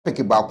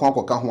Pick ba kwa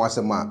kwa ho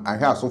asem a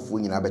ahwe asofo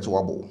nyina beche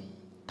wabo.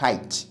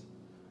 Tithe,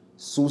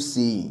 so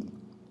saying,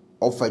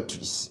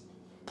 offertories,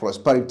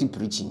 prosperity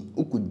preaching.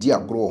 Ukudi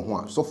agro ho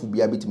a sofo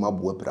bia betima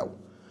abo apra wo.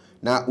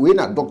 Na we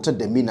na Dr.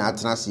 Demina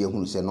atena se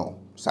ehunu se no.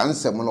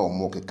 Sansem na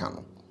omo keka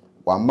no.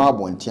 Wa ma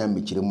abontia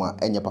mechire mu a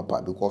enye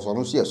papa because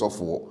ono so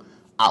yesofo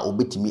a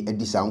obetimi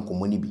edi sa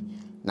nkomo ni bi.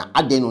 Na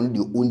aden no de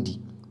ondi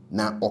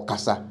na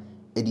okasa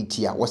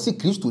editia. Wose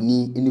Kristo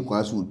ni eni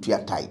kwan so otua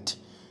tithe.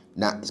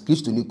 Na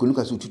Kristo ni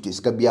konuka so tutu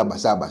sika bia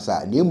basa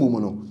na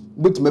emum no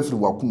betima firi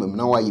wakoma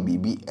na waye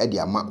bibi e de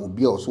ama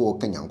obi a oso o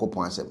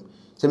kanyankopon asem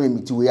se me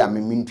miti we a me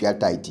ntua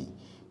tithe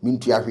me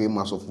ntua hwe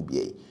masofo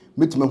bia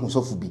metima hu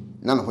sofo bi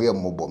na no hoye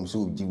mmobom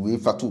so ji we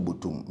fatu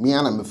botum me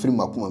ana me firi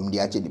makoma me de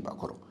ache di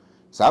bakoro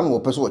sa no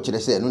opeso o kire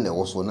se no na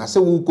wo so na se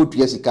wo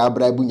kotua sika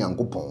bribe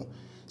nyankopon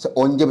se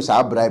onje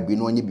sa bribe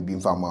no onye bibi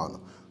mfa ma no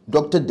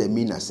Dr.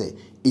 Demina se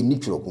eni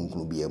twero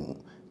konkunu bia mu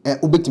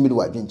ubetimi de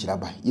wadwen kira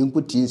ba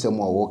yenkoti nsem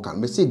a wo kan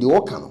me se de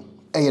wo kan no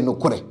eye no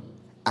kore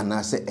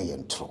ana se eye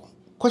ntro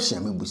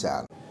question me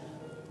busa.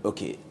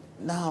 Okay,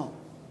 now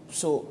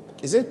so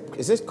is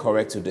it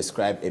correct to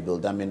describe Abel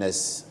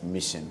Demina's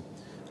mission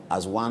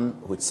as one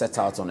which set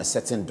out on a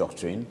certain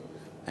doctrine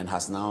and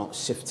has now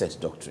shifted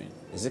doctrine?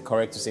 Is it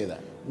correct to say that?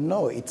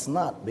 No, it's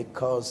not,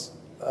 because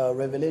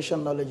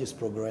revelation knowledge is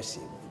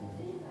progressive.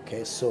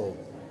 Okay, so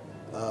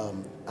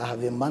I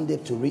have a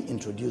mandate to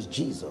reintroduce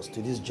Jesus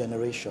to this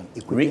generation.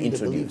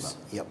 Reintroduce?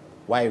 Yep.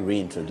 Why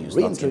reintroduce?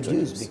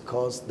 Reintroduce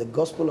because the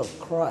gospel of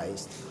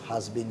Christ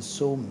has been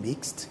so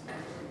mixed.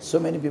 So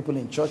many people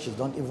in churches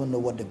don't even know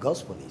what the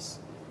gospel is.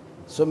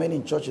 So many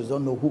in churches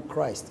don't know who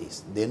Christ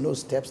is. They know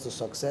steps to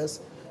success.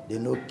 They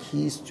know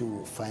keys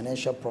to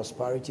financial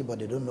prosperity, but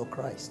they don't know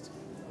Christ.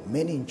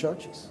 Many in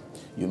churches.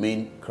 You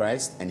mean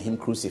Christ and him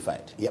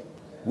crucified? Yep.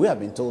 We have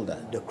been told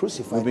that. The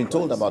crucified We've been Christ.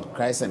 told about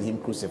Christ and him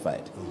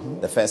crucified,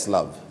 the first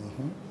love,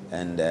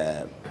 and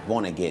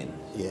born again.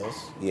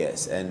 Yes.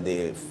 Yes, and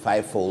the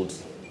fivefold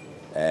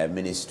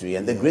ministry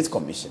and the Great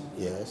Commission.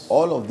 Yes.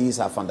 All of these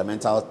are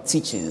fundamental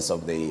teachings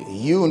of the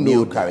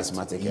new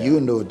charismatic era.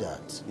 You know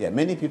that. Yeah,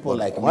 many people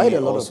like quite me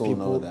a lot also of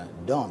people know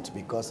that. don't,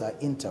 because I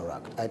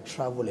interact. I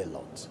travel a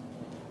lot.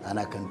 And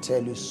I can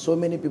tell you so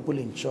many people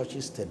in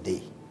churches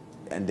today.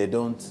 And they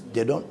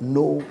don't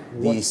know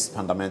these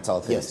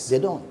fundamental things. Yes, they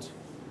don't.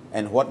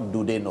 And what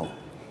do they know?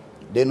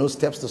 They know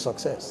steps to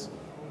success,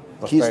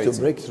 Prosperity. keys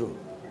to breakthrough,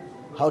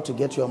 how to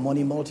get your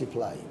money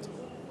multiplied,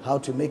 how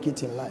to make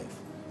it in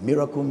life.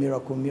 Miracle,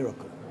 miracle,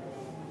 miracle.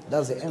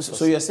 That's the answer.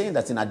 So you're saying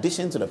that in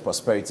addition to the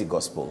prosperity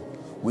gospel,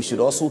 we should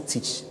also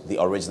teach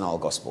the original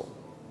gospel?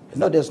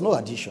 No, there's no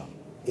addition.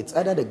 It's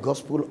either the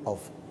gospel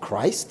of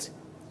Christ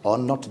or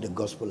not the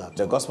gospel at all.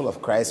 The gospel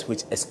of Christ,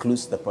 which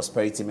excludes the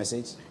prosperity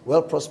message?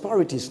 Well,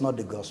 prosperity is not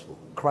the gospel.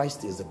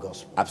 Christ is the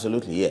gospel.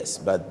 Absolutely, yes.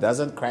 But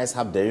doesn't Christ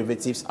have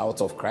derivatives out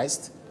of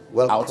Christ?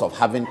 Well, out of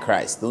having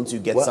Christ. Don't you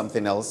get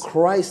something else?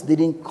 Christ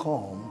didn't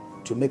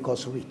come to make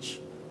us rich.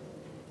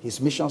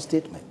 His mission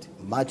statement,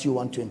 Matthew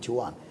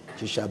 1:21,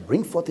 he shall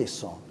bring forth a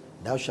son,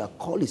 thou shalt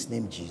call his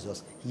name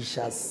Jesus, he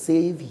shall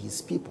save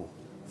his people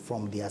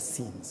from their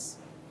sins.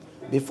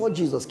 Before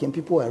Jesus came,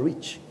 people were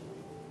rich.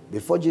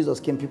 Before Jesus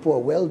came, people were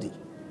wealthy.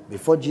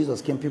 Before Jesus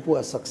came, people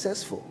were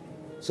successful.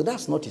 So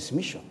that's not his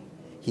mission.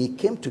 He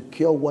came to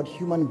cure what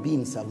human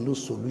beings have no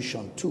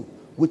solution to,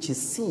 which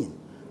is sin.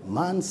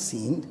 Man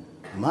sinned,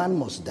 man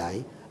must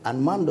die,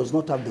 and man does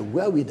not have the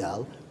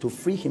wherewithal to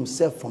free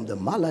himself from the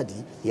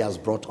malady he has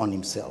brought on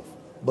himself.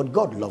 But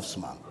God loves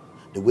man.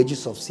 The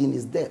wages of sin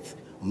is death.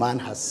 Man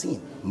has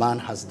sinned. Man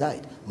has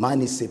died.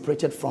 Man is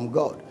separated from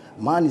God.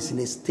 Man is in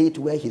a state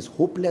where he's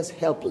hopeless,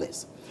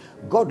 helpless.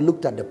 God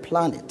looked at the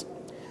planet,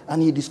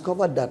 and he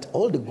discovered that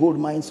all the gold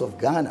mines of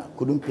Ghana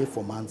couldn't pay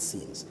for man's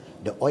sins.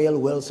 The oil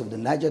wells of the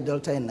Niger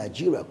Delta in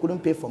Nigeria couldn't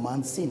pay for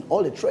man's sin.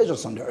 All the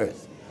treasures on the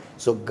earth.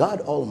 So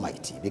God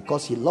Almighty,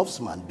 because he loves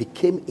man,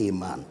 became a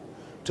man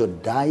to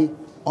die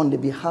on the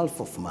behalf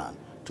of man,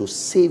 to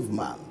save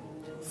man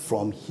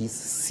from his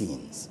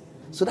sins.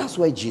 So that's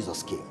why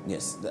Jesus came.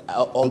 Yes.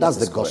 And that's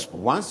the gospel.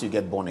 Once you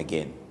get born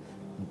again,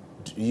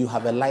 you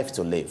have a life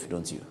to live,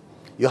 don't you?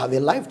 You have a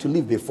life to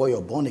live before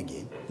you're born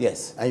again.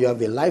 Yes. And you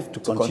have a life to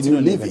continue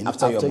living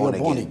after you're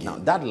born again. Now,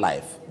 that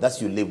life,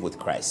 that you live with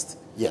Christ.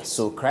 Yes.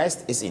 So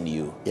Christ is in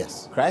you.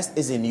 Yes. Christ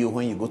is in you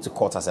when you go to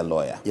court as a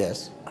lawyer.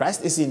 Yes.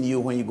 Christ is in you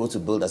when you go to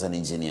build as an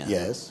engineer.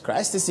 Yes.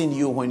 Christ is in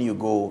you when you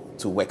go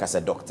to work as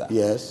a doctor.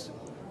 Yes.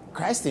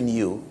 Christ in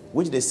you,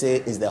 which they say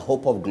is the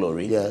hope of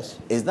glory. Yes.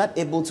 Is that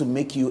able to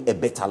make you a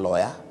better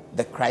lawyer?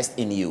 The Christ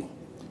in you.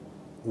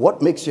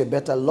 What makes you a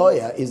better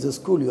lawyer is the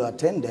school you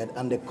attended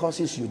and the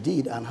courses you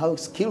did and how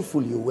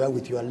skillful you were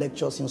with your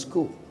lectures in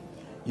school.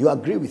 You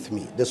agree with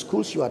me. The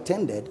schools you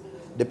attended,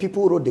 the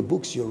people who wrote the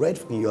books you read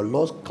in your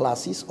law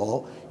classes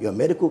or your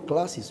medical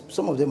classes,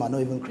 some of them are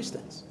not even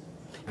Christians.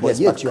 But yes,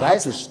 yet but you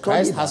Christ, have to study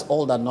Christ that. has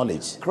all that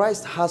knowledge.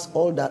 Christ has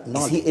all that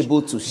knowledge. Is he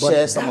able to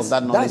share some of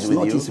that knowledge with you?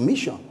 That's not his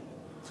mission.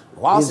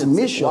 Whilst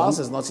His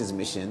it's not his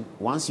mission,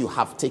 once you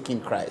have taken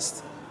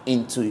Christ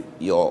into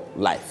your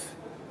life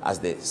as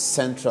the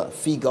central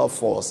figure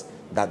force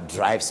that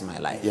drives my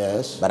life.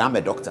 Yes. But I'm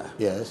a doctor.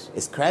 Yes.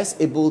 Is Christ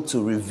able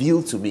to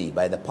reveal to me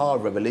by the power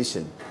of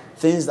revelation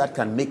things that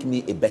can make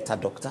me a better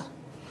doctor?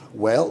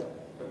 Well,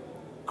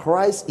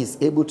 Christ is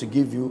able to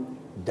give you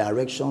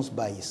directions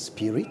by his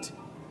Spirit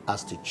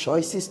as to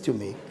choices to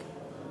make,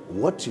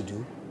 what to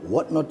do,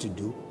 what not to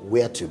do,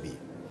 where to be.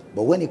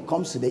 But when it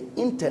comes to the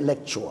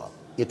intellectual,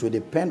 it will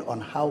depend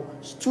on how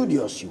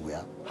studious you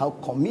were, how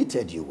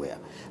committed you were.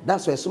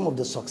 That's why some of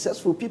the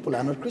successful people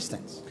are not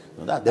Christians.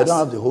 No, they don't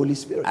have the Holy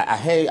Spirit. I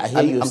hear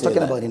you I'm say talking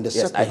that. about in the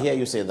yes, secular. I hear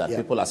you say that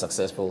people are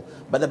successful,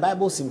 but the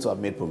Bible seems to have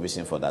made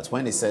provision for that.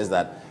 When it says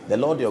that the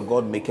Lord your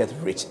God maketh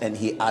rich and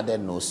he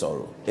added no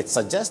sorrow, it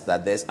suggests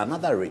that there's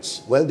another rich.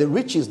 Well, the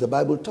riches the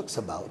Bible talks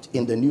about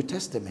in the New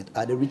Testament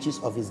are the riches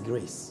of his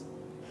grace,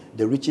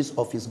 the riches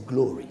of his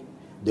glory,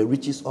 the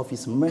riches of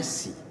his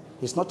mercy.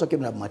 He's not talking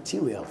about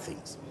material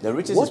things. The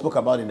riches he spoke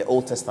about in the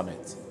Old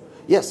Testament.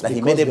 Yes, that because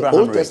he made Abraham the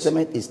Old rich.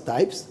 Testament is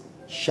types,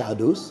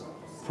 shadows,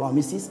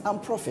 promises,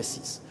 and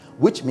prophecies,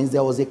 which means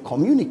there was a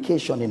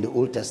communication in the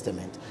Old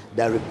Testament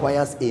that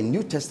requires a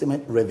New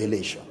Testament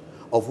revelation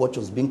of what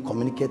was being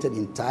communicated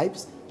in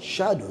types,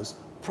 shadows,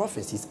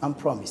 prophecies, and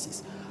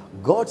promises.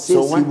 God says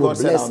so when he will God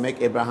said, bless, I'll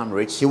make Abraham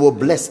rich, he will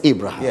bless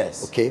Abraham.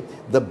 Yes. Okay.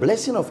 The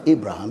blessing of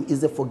Abraham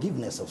is the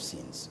forgiveness of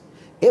sins.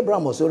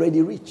 Abraham was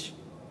already rich.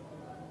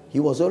 He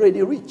was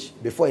already rich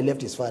before he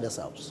left his father's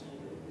house.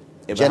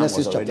 Abraham Genesis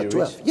was chapter already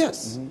 12. rich?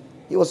 Yes.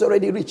 He was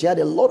already rich. He had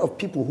a lot of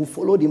people who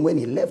followed him when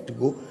he left to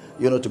go,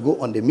 to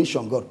go on the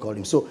mission God called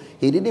him. So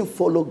he didn't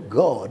follow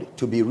God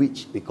to be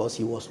rich because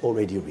he was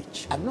already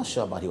rich. I'm not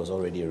sure about he was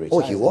already rich. Oh,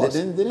 he was.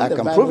 Didn't I the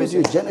can Bible prove it to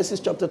you. say- Genesis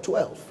chapter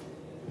 12.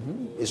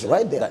 It's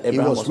right there. That He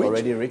Abraham was was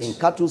already rich? in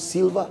cattle,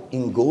 silver,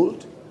 in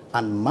gold,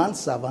 and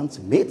manservants,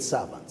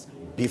 maidservants,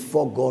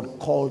 before God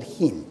called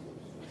him.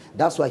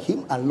 That's why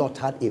him and Lot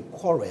had a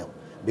quarrel,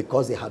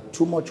 because they had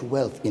too much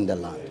wealth in the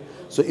land.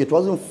 So it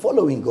wasn't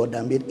following God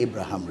that made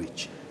Abraham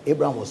rich.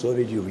 Abraham was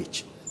already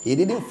rich. He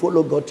didn't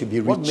follow God to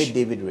be rich. What made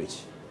David rich?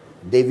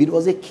 David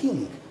was a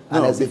king.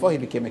 No, as before he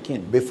became a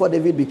king. Before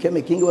David became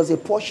a king, he was a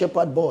poor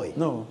shepherd boy.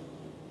 No.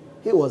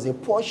 He was a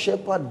poor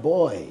shepherd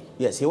boy.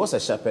 Yes, he was a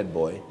shepherd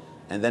boy.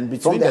 And then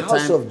between From the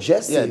house time of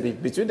Jesse. Yeah,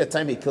 between the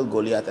time he killed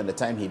Goliath and the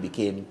time he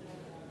became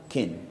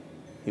king,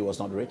 he was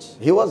not rich.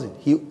 He wasn't.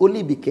 He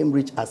only became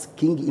rich as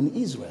king in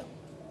Israel.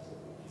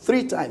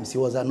 3 times he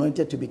was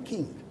anointed to be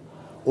king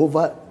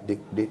over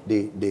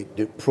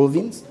the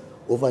province,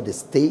 over the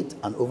state,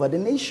 and over the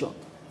nation.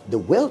 The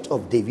wealth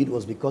of David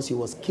was because he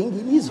was king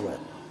in Israel.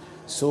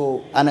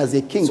 So, And as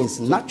a king, it's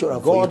natural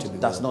for you God to be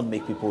does wealthy. not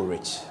make people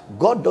rich.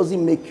 God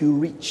doesn't make you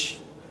rich,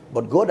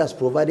 but God has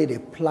provided a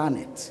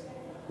planet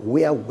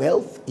where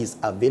wealth is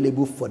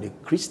available for the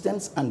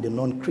Christians and the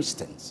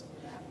non-Christians.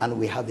 And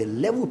we have a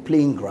level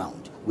playing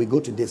ground. We go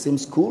to the same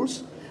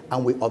schools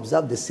and we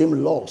observe the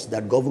same laws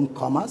that govern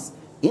commerce,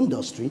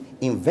 industry,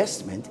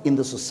 investment in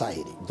the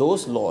society.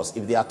 Those laws,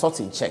 if they are taught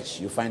in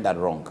church, you find that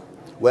wrong.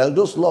 Well,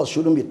 those laws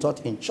shouldn't be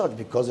taught in church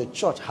because the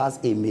church has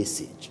a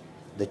message.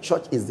 The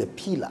church is the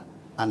pillar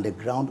and the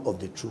ground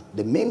of the truth,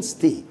 the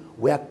mainstay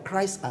where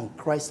Christ and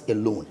Christ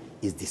alone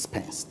is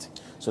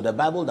dispensed. So the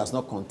Bible does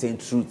not contain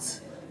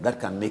truth that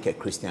can make a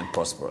Christian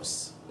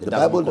prosperous. It The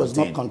doesn't Bible does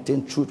not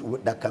contain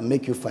truth that can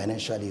make you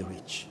financially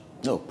rich.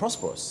 No,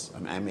 prosperous.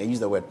 I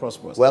use the word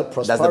prosperous. Well,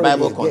 does the prosperity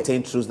Bible again.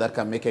 contain truths that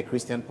can make a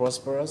Christian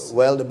prosperous?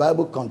 Well, the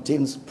Bible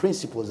contains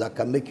principles that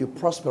can make you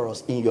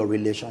prosperous in your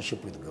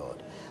relationship with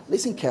God.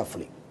 Listen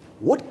carefully.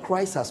 What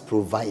Christ has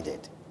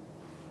provided,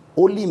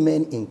 only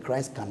men in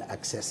Christ can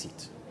access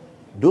it.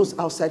 Those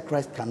outside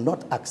Christ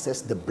cannot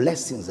access the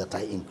blessings that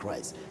are in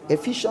Christ.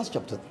 Ephesians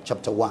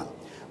chapter 1.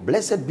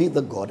 Blessed be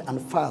the God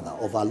and Father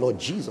of our Lord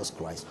Jesus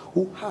Christ,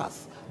 who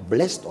hath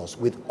blessed us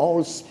with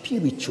all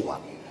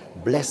spiritual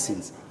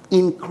blessings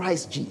in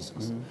Christ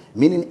Jesus.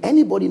 Meaning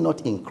anybody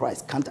not in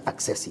Christ can't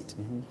access it.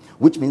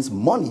 Which means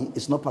money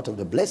is not part of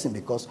the blessing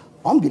because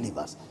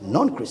unbelievers,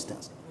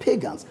 non-Christians,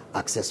 pagans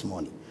access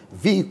money.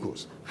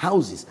 Vehicles,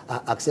 houses are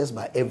accessed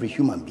by every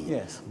human being.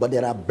 Yes. But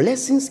there are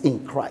blessings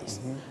in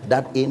Christ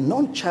that a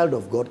non-child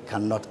of God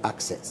cannot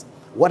access.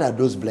 What are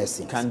those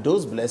blessings? Can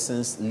those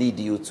blessings lead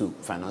you to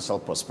financial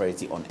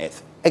prosperity on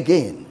earth?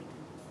 Again,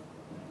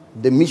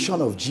 the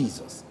mission of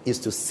Jesus is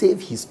to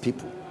save his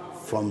people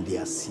from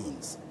their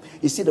sins.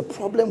 You see, the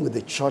problem with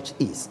the church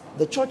is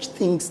the church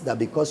thinks that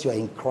because you are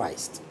in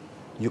Christ,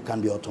 you can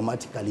be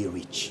automatically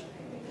rich.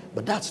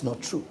 But that's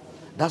not true.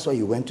 That's why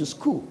you went to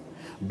school.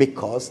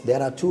 Because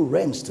there are 2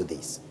 realms to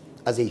this.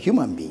 As a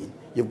human being,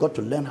 you've got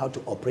to learn how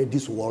to operate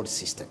this world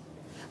system.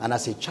 And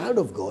as a child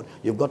of God,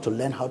 you've got to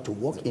learn how to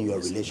walk in your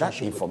relationship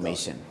That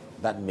information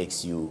that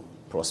makes you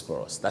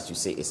prosperous, that you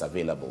say is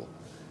available,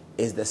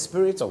 is the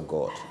Spirit of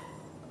God,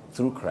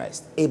 through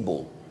Christ,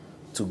 able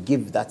to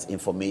give that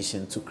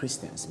information to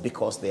Christians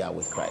because they are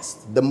with Christ?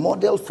 with God. The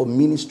model for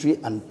ministry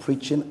and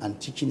preaching and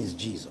teaching is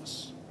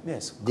Jesus.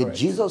 Yes, Did correct.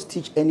 Jesus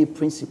teach any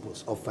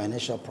principles of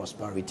financial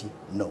prosperity?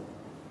 No.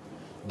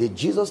 Did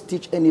Jesus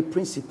teach any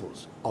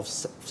principles of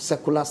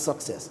secular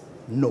success?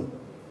 No.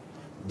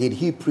 Did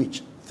he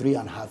preach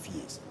 3.5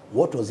 years?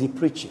 What was he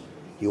preaching?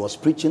 He was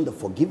preaching the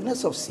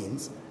forgiveness of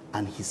sins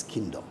and his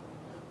kingdom.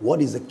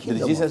 What is the kingdom?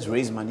 Did Jesus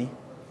raise money?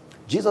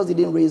 Jesus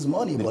didn't raise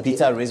money. Did but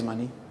Peter raise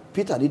money?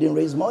 Peter didn't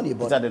raise money,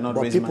 but, Peter did not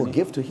raise people money.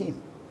 gave to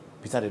him.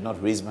 Peter did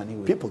not raise money.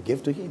 People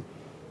gave to him.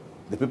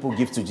 The people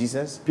give to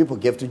Jesus? People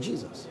gave to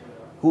Jesus.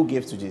 Who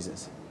gave to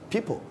Jesus?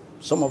 People.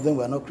 Some of them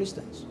were not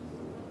Christians.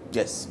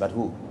 Yes, but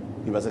who?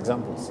 Give us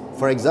examples.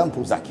 For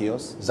example,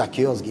 Zacchaeus.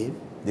 Zacchaeus gave.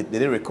 Did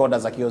they record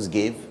that Zacchaeus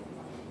gave?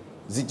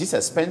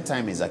 Jesus spent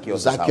time in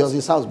Zacchaeus'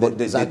 house, but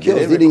Did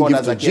Zacchaeus they didn't record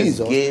give that to Zacchaeus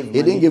Jesus. gave He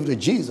money? didn't give to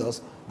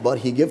Jesus, but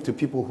he gave to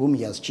people whom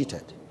he has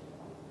cheated.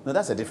 No,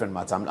 that's a different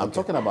matter. I'm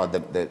talking about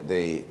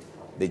the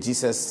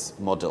Jesus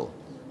model.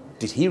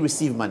 Did he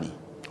receive money?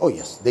 Oh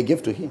yes, they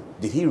gave to him.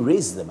 Did he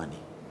raise the money?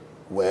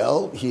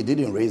 Well, he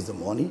didn't raise the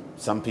money.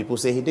 Some people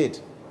say he did.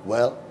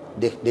 Well,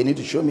 they need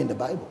to show me in the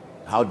Bible.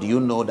 How do you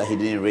know that he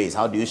didn't raise?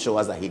 How do you show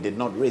us that he did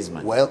not raise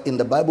money? Well, in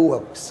the Bible,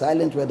 we're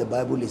silent where the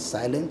Bible is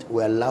silent.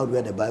 We're loud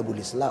where the Bible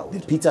is loud.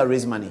 Did Peter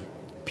raise money?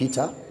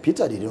 Peter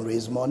didn't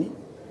raise money.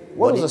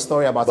 What was the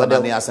story about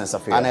Ananias and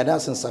Sapphira?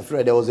 Ananias and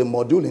Sapphira, there was a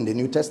module in the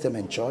New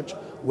Testament church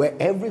where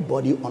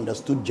everybody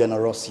understood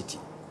generosity.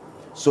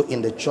 So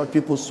in the church,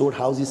 people sold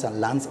houses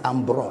and lands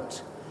and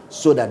brought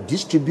so that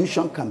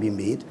distribution can be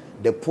made,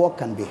 the poor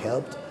can be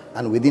helped,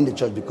 and within the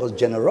church, because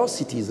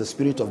generosity is the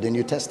spirit of the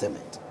New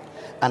Testament.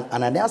 And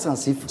Ananias and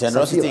Sapphira.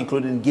 Generosity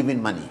including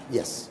giving money.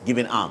 Yes.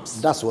 Giving alms.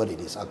 That's what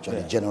it is,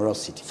 actually,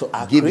 generosity. So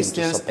are Giving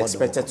Christians to support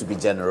expected to be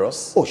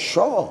generous? Oh,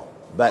 sure.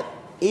 But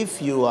if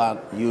you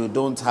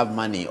don't have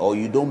money, or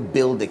you don't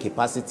build the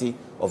capacity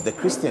of the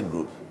Christian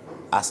group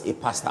as a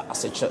pastor,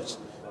 as a church,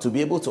 to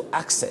be able to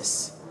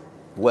access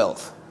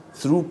wealth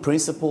through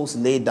principles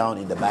laid down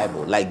in the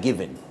Bible, like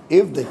giving,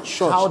 if the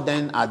church, how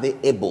then are they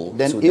able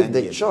then to if then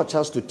the give? church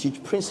has to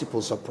teach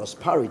principles of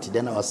prosperity,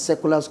 then our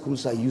secular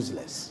schools are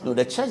useless. No,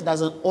 the church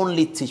doesn't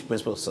only teach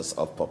principles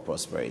of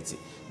prosperity.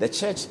 The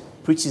church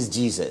preaches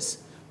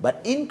Jesus,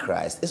 but in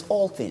Christ is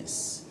all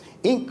things.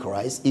 In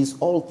Christ is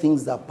all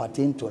things that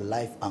pertain to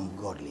life and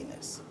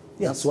godliness.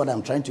 Yes. That's what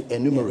I'm trying to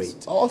enumerate.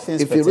 Yes. All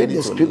things if you read the pertaining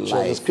to scripture,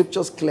 the life.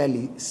 scriptures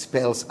clearly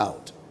spells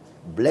out,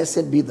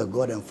 blessed be the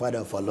God and Father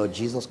of our Lord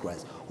Jesus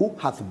Christ, who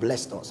hath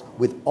blessed us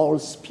with all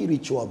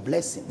spiritual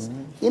blessings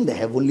in the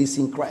heavenlies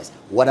in Christ.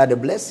 What are the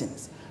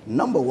blessings?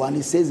 Number one,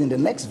 it says in the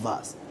next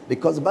verse,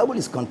 because the Bible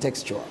is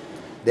contextual.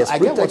 There's I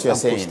get what pretext you're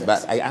and saying,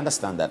 post-text. but I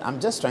understand that. I'm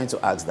just trying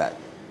to ask that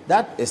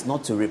is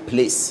not to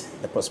replace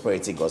the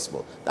prosperity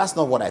gospel. That's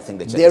not what I think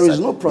the church There is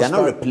said. no They're not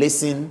prosperity.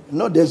 replacing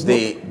No, there's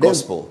the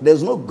gospel.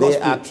 There's no gospel.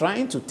 They are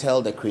trying to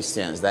tell the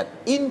Christians that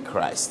in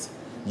Christ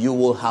you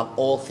will have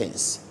all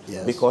things.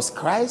 Yes. Because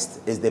Christ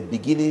is the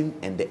beginning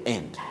and the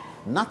end.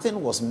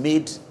 Nothing was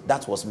made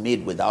that was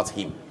made without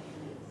him.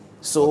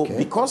 So Okay.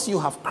 because you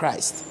have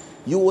Christ,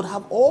 you would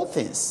have all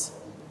things.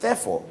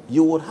 Therefore,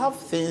 you would have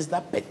things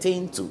that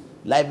pertain to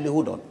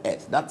livelihood on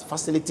earth, that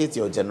facilitate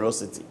your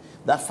generosity,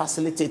 that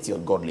facilitate your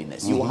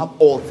godliness. You will have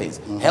all things,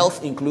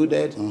 health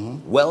included,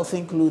 wealth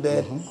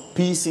included,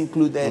 peace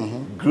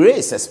included,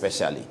 grace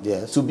especially,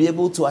 Yes. to be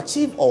able to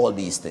achieve all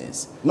these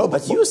things. No,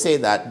 but but- you say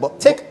that,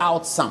 take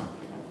out some,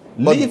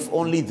 leave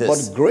only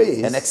this, but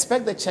grace- and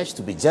expect the church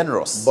to be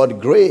generous. But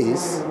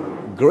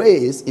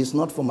grace is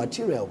not for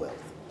material wealth.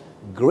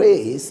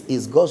 Grace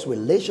is God's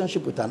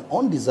relationship with an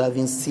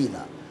undeserving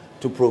sinner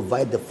to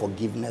provide the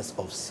forgiveness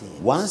of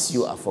sins. Once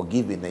you are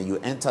forgiven, then you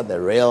enter the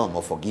realm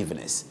of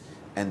forgiveness,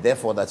 and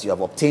therefore that you have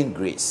obtained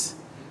grace.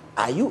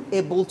 Are you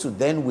able to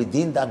then,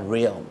 within that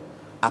realm,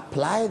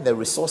 apply the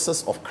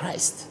resources of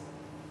Christ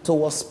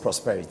towards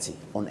prosperity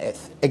on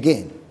earth?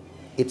 Again,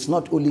 it's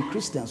not only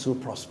Christians who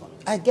prosper.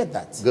 I get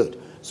that. Good.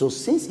 So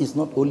since it's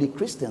not only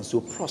Christians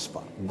who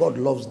prosper, God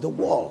loves the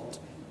world.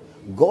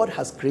 God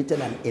has created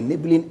an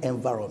enabling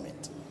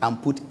environment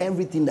and put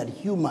everything that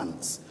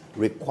humans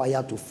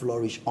require to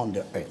flourish on the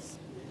earth.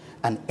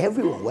 And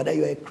everyone, whether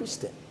you're a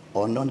Christian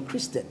or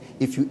non-Christian,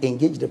 if you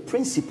engage the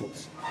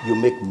principles, you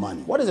make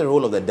money. What is the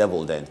role of the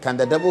devil then? Can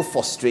the devil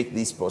frustrate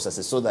these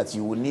processes so that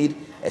you will need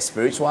a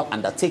spiritual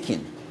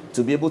undertaking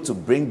to be able to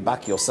bring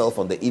back yourself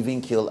on the even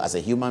keel as a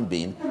human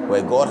being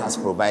where God has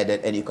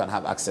provided and you can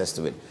have access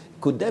to it?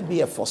 Could there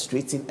be a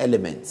frustrating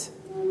element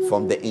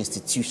from the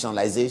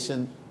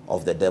institutionalization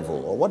of the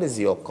devil? Or what is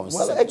your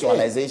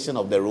conceptualization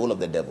of the role of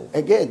the devil?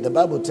 Again, the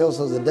Bible tells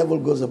us the devil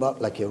goes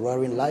about like a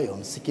roaring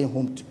lion, seeking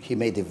whom he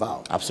may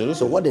devour. Absolutely.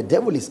 So what the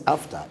devil is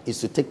after is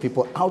to take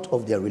people out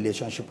of their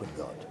relationship with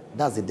God.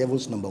 That's the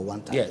devil's number one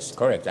target. Yes,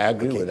 correct. I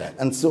agree with that.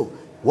 And so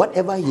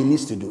whatever he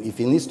needs to do, if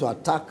he needs to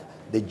attack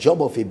the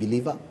job of a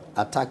believer,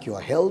 attack your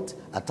health,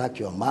 attack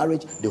your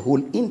marriage, the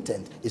whole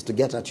intent is to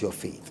get at your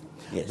faith.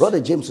 Yes. Brother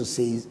James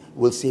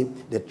will say,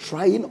 the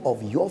trying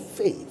of your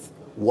faith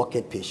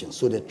worketh patience.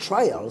 So the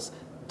trials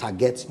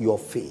target your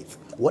faith.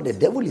 What the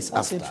devil is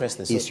That's after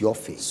interesting. is your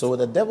faith. So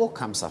the devil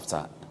comes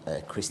after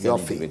a Christian Your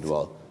faith.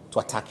 individual to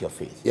attack your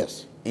faith.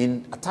 Yes.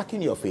 In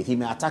attacking your faith, he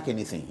may attack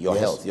anything, your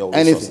Yes. health, your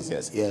Anything. resources.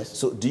 Yes. Yes.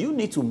 So do you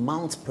need to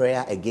mount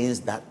prayer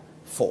against that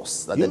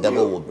force that the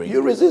devil will bring?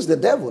 You resist the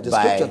devil. The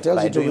By- scripture tells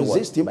by you to doing what?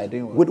 resist him By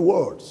doing what? with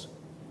words.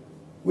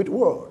 With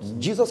words.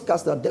 Jesus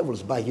cast out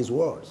devils by his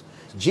words.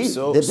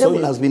 The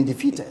devil has been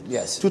defeated.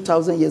 Yes.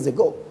 2,000 years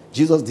ago.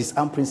 Jesus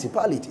disarmed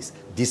principalities,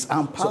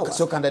 disarmed power.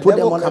 So can the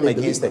devil come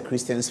against the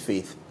Christian's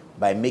faith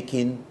by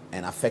making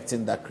and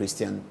affecting that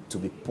Christian to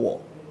be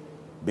poor?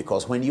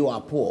 Because when you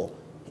are poor,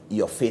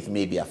 your faith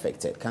may be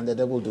affected. Can the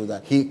devil do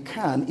that? He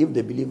can if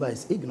the believer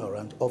is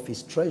ignorant of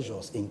his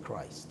treasures in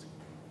Christ.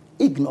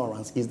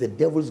 Ignorance is the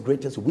devil's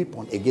greatest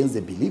weapon against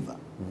the believer.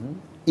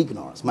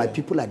 Ignorance. My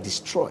people are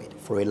destroyed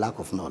for a lack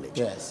of knowledge.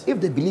 Yes. If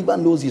the believer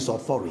knows his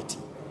authority,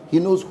 he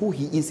knows who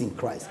he is in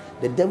Christ,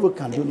 the devil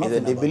can do nothing.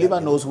 If the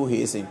believer knows who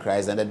he is in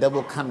Christ, then the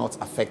devil cannot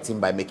affect him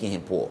by making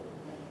him poor.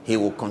 He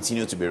will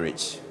continue to be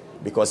rich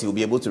because he will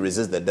be able to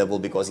resist the devil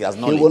because he has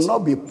knowledge. He will not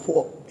be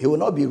poor. He will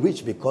not be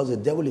rich because the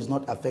devil is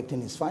not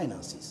affecting his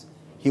finances.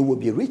 He will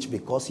be rich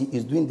because he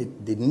is doing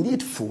the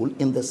needful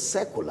in the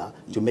secular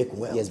to make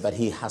wealth. Yes, but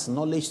he has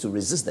knowledge to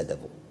resist the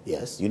devil.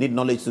 Yes. You need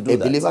knowledge to do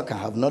that. A believer can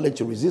have knowledge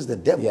to resist the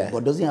devil,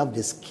 but doesn't have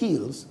the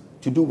skills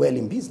to do well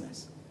in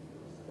business.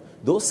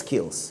 Those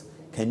skills,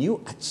 can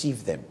you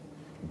achieve them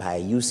by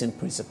using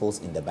principles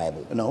in the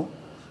Bible? No.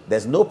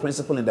 There's no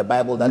principle in the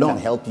Bible that can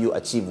help you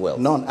achieve wealth.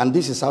 None. And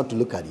this is how to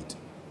look at it.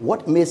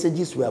 What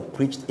messages were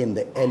preached in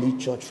the early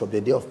church from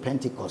the day of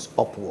Pentecost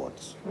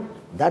upwards?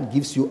 That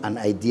gives you an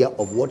idea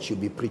of what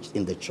should be preached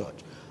in the church.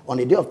 On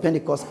the day of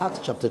Pentecost, Acts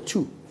chapter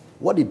 2,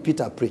 what did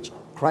Peter preach?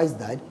 Christ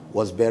died,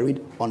 was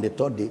buried, on the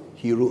third day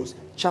he rose.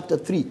 Chapter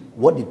 3,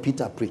 what did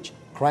Peter preach?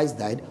 Christ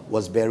died,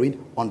 was buried,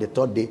 on the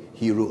third day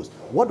he rose.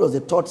 What was the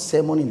third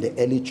sermon in the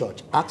early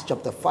church? Acts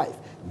chapter 5,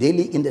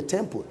 daily in the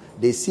temple,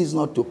 they cease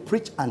not to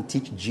preach and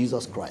teach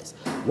Jesus Christ.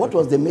 What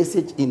was the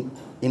message in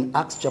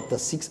Acts chapter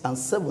 6 and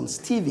 7?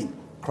 Stephen,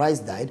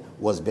 Christ died,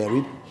 was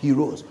buried, he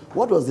rose.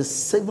 What was the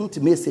seventh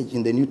message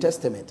in the New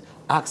Testament?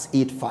 Acts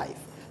 8:5.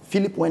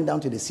 Philip went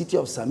down to the city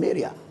of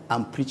Samaria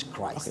and preached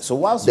Christ. Okay, so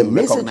whilst you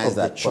recognize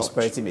that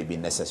prosperity may be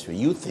necessary,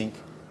 you think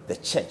the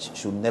church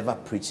should never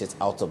preach it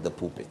out of the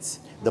pulpit?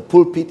 The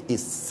pulpit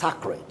is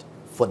sacred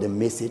for the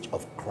message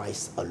of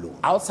Christ alone.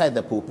 Outside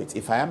the pulpit,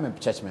 if I am a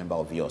church member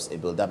of yours,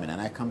 Abel Demina,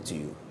 and I come to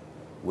you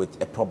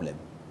with a problem,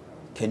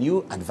 can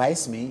you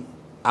advise me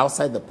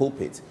outside the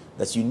pulpit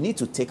that you need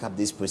to take up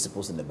these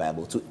principles in the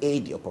Bible to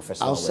aid your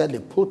professional outside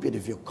work? The pulpit,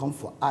 if you come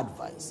for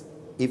advice,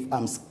 if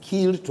I'm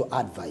skilled to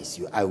advise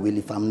you, I will.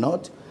 If I'm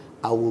not,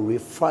 I will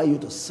refer you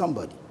to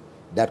somebody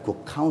that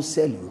could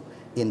counsel you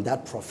in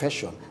that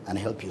profession and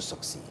help you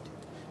succeed.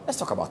 Let's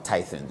talk about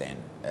tithing then,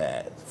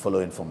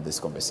 following from this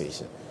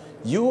conversation.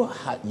 You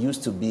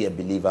used to be a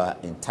believer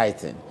in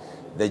tithing.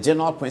 The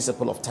general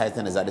principle of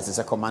tithing is that it is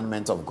a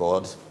commandment of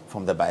God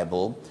from the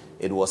Bible.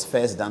 It was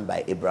first done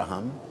by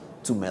Abraham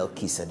to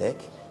Melchizedek.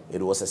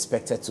 It was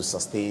expected to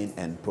sustain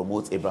and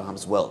promote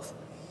Abraham's wealth.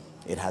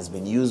 It has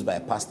been used by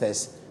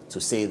pastors to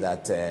say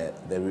that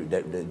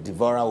the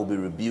devourer will be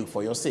rebuked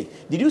for your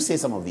sake. Did you say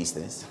some of these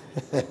things?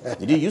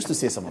 Did you used to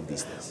say some of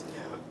these things?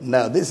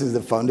 Now, this is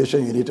the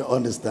foundation you need to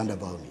understand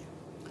about me.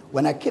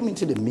 When I came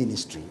into the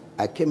ministry,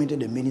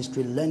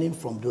 learning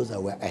from those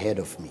that were ahead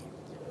of me.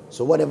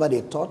 So whatever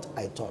they taught,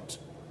 I taught.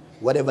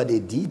 Whatever they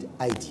did,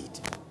 I did.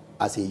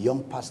 As a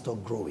young pastor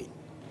growing,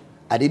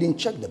 I didn't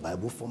check the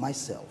Bible for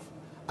myself.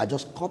 I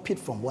just copied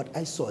from what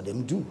I saw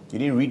them do. You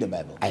didn't read the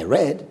Bible? I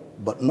read,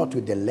 but not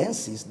with the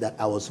lenses that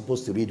I was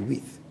supposed to read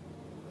with.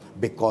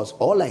 Because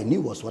all I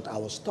knew was what I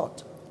was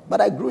taught.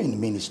 But I grew in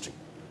ministry.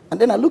 And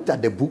then I looked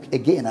at the book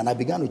again and I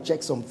began to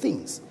check some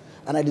things.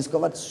 And I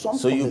discovered some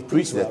of the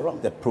things were wrong. So you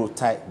preached the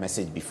pro-tithe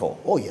message before?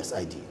 Oh, yes,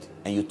 I did.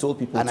 And you told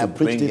people and to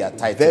bring their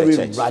tithe to the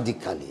church? Very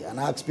radically. And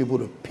I asked people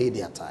to pay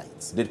their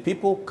tithes. Did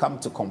people come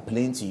to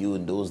complain to you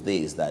in those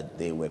days that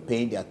they were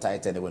paying their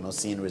tithe and they were not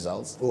seeing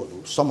results? Oh,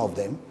 some of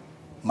them.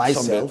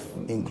 Myself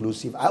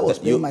inclusive. I was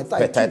paying my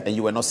tithe. And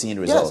you were not seeing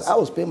results? Yes, I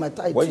was paying my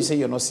tithe. When you say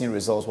you're not seeing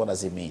results, what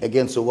does it mean?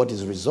 Again, so what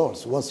is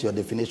results? What's your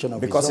definition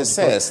of because results?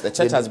 Because it says, the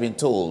church has been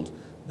told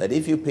that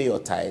if you pay your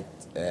tithe,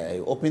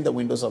 you open the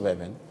windows of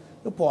heaven,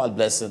 you pour out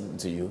blessing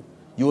to you,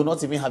 you will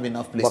not even have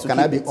enough place to keep it.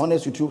 But can I be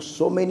honest with you?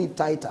 So many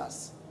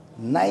tithers,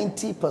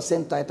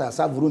 90% tithers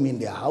have room in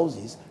their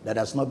houses that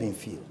has not been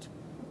filled.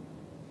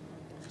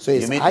 So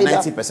you mean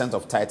 90%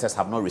 of tithers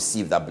have not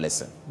received that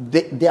blessing?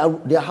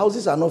 Their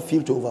houses are not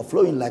filled to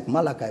overflowing like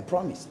Malachi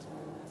promised.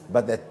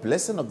 But the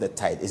blessing of the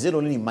tithe, is it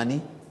only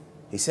money?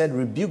 He said,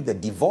 rebuke the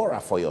devourer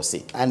for your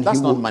sake. And that's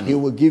not money. He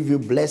will give you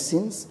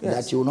blessings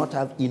that you will not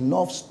have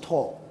enough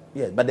store.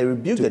 Yes, but the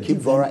rebuke the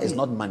devourer is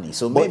not money.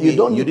 So but maybe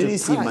you didn't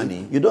see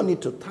money. You don't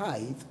need to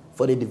tithe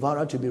for the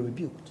devourer to be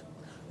rebuked.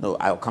 No,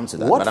 I'll come to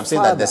that. But I'm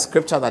saying that the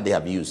scripture that they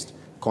have used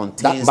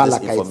contains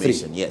this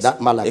information. 3, yes,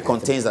 that Malachi it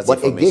contains 3. that but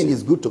information. But again,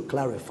 it's good to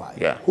clarify.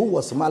 Yeah. Who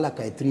was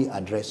Malachi 3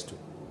 addressed to?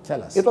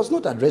 Tell us. It was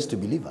not addressed to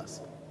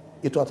believers.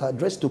 It was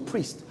addressed to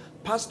priests,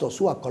 pastors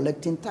who are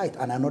collecting tithe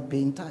and are not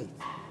paying tithe.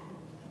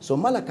 So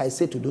Malachi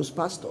said to those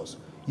pastors,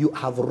 you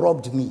have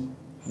robbed me.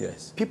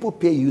 Yes. People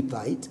pay you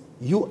tithe.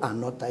 You are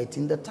not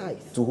tithing the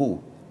tithe. To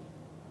who?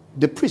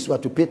 The priests were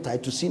to pay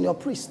tithe to senior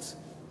priests.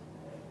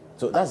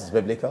 So that's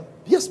biblical?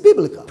 Yes,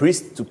 biblical.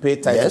 Priests to pay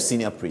tithe to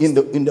senior priests?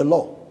 In the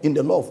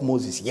law of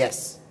Moses,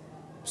 yes.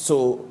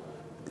 So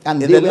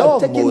And in they the were law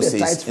of taking Moses, the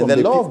tithes in from the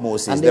the law people. of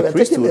Moses, And they the were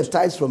taking the priesthood,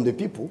 tithes from the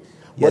people,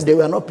 Yes. but they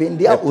were not paying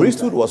their the own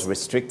priesthood tithes. was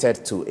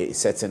restricted to a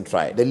certain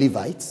tribe. The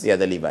Levites. Yeah,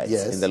 the Levites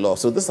Yes. in the law.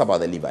 So this is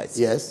about the Levites.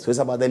 Yes. So it's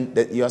about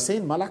you are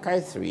saying Malachi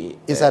 3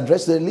 It's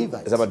addressed to the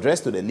Levites. is about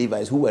addressed to the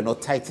Levites who were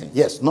not tithing.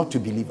 Yes, not to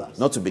believers.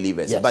 Not to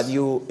believers. Yes. But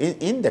you,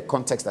 in the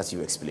context that you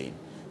explain,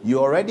 you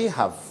already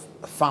have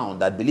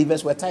found that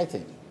believers were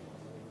tithing.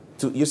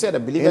 You said the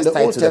believers the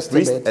tithed Old to the priest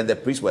Testament- and the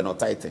priests were not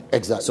tithing.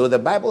 Exactly. So the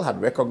Bible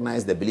had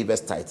recognized the believers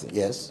tithing.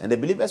 Yes. And the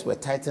believers were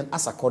tithing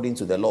as according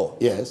to the law.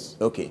 Yes.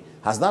 Okay.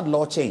 Has that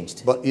law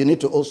changed? But you need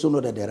to also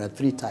know that there are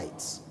 3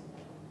 tithes.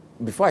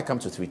 Before I come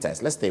to 3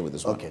 tithes, let's stay with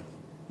this one. Okay.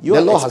 You The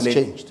are law has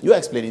explain- changed. You are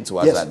explaining to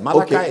us Yes, that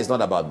Malachi okay. is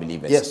not about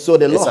believers. Yes, so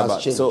the law It's has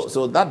about- changed.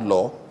 So that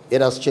law It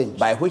has changed.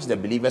 by which the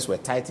believers were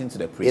tithing to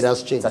the priest. It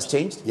has changed. It has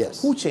changed?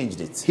 Yes. Who changed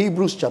it?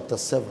 Hebrews chapter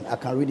 7. I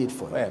can read it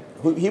for you.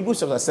 Where?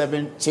 Hebrews chapter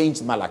 7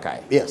 changed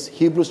Malachi. Yes,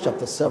 Hebrews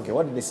chapter 7. Okay,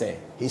 what did he say?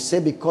 He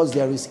said, because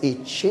there is a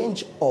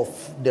change of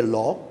the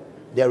law,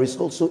 there is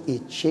also a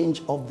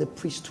change of the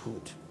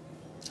priesthood.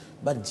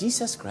 But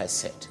Jesus Christ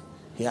said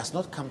he has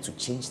not come to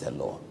change the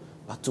law,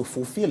 but to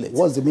fulfill it.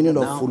 What's the meaning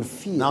of Now-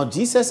 fulfill? Now,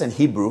 Jesus and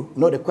Hebrew,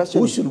 No, the question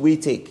who is- should we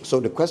take? So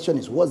the question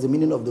is, what's the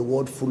meaning of the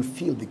word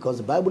fulfill? Because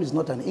the Bible is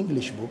not an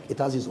English book, it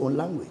has its own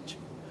language.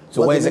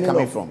 So What's where the is it meaning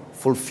coming of from?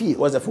 Fulfill.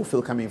 Where's the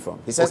fulfill coming from?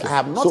 He says, Okay, I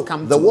have not so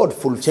come the to word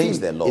fulfill change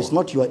the law. is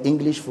not your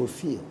English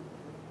fulfill.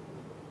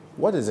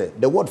 What is it?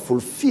 The word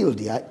fulfilled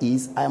here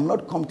is, I am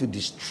not come to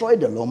destroy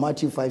the law,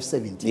 Matthew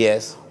 5:17.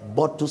 Yes.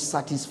 But to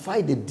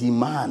satisfy the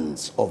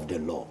demands of the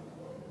law.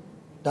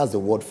 That's the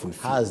word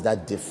fulfill. How is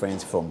that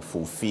different from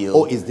fulfill?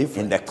 Oh, it's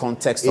different. In the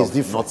context It's of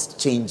different. not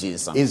changing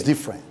something. It's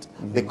different.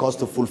 Because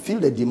to fulfill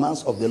the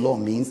demands of the law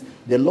means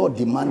the law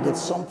demanded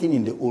something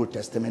in the Old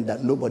Testament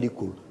that nobody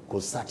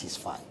could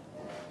satisfy.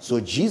 So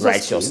Jesus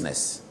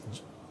Righteousness.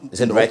 Is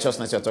it No.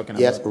 righteousness you're talking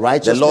Yes, about?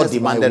 righteousness The law by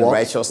demanded works,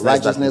 righteousness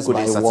righteousness that we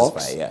couldn't by satisfy.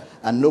 works, Yeah.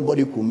 and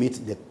nobody could meet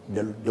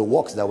the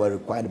works that were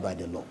required by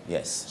the law.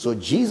 Yes. So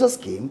Jesus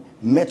came,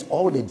 met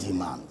all the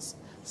demands,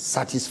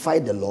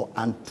 satisfied the law,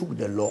 and took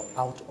the law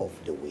out of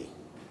the way.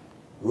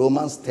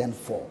 Romans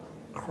 10:4.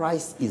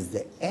 Christ is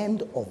the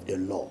end of the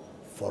law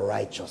for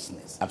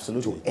righteousness.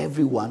 Absolutely. To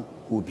everyone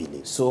who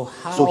believes. So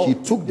how? So he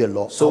took the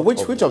law. So out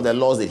which the of the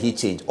laws did he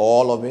change?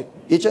 All of it?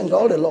 He changed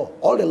all the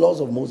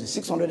laws of Moses,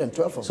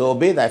 612 of them. So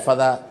obey thy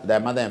father, thy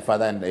mother and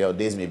father, and your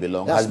days may be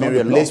long. That's Has been not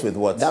the replaced law. with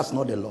what? That's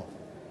not the law.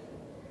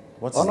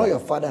 What's Honor that? your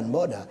father and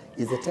mother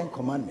is the 10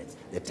 commandments.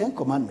 The 10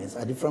 commandments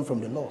are different from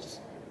the laws.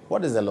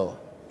 What is the law?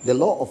 The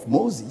law of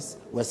Moses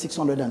was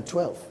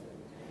 612.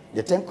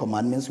 The 10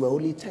 commandments were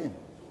only 10.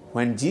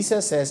 When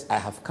Jesus says, I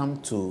have come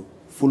to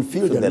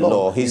Fulfill the the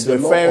law, he's is the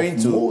law referring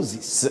of to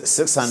Moses.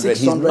 600.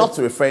 He's not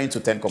referring to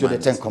 10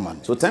 commandments. 10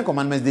 commandments. So 10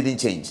 commandments didn't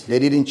change. They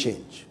didn't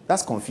change.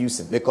 That's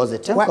confusing. Because the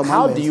 10 How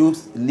commandments... do you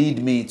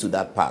lead me to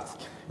that path?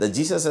 That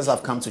Jesus says,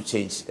 I've come to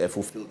change,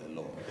 fulfill the law.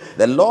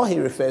 The law he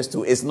refers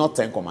to is not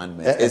 10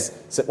 commandments.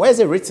 So where is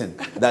it written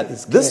that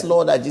this clear.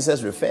 law that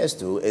Jesus refers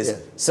to is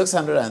Yes.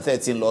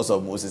 613 laws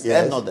of Moses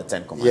Yes. and not the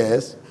 10 commandments?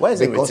 Yes. Where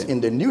is it Because written?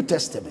 in the New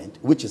Testament,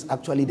 which is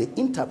actually the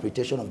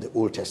interpretation of the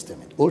Old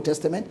Testament. Old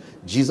Testament,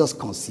 Jesus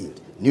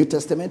concealed. New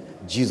Testament,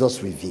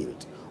 Jesus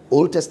revealed.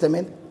 Old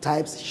Testament,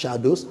 types,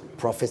 shadows,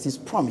 prophecies,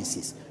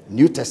 promises.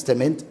 New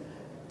Testament,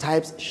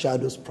 types,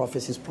 shadows,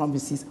 prophecies,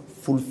 promises,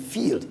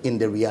 fulfilled in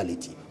the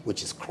reality,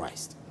 which is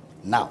Christ.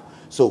 Now,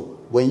 so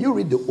when you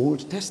read the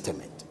Old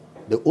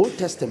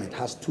Testament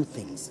has 2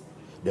 things.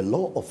 The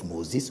law of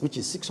Moses, which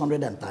is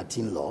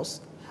 613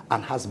 laws,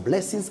 and has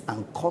blessings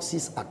and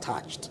curses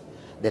attached.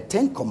 The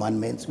 10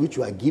 commandments, which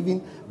were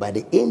given by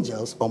the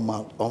angels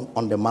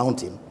on the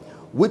mountain,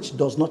 which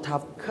does not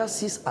have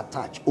curses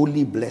attached,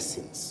 only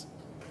blessings.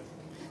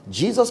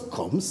 Jesus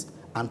comes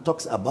and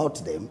talks about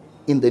them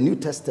in the New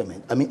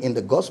Testament, in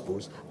the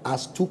Gospels,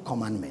 as 2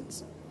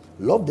 commandments.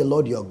 Love the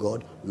Lord your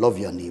God, love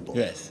your neighbor.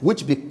 Yes.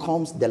 Which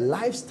becomes the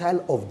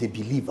lifestyle of the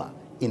believer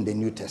in the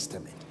New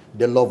Testament.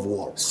 The love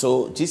walk.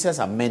 So Jesus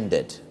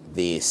amended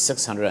the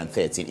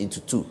 613 into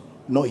 2.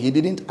 No, he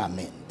didn't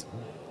amend.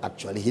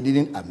 Actually, he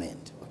didn't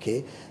amend.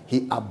 Okay?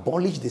 He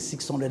abolished the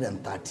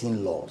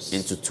 613 laws.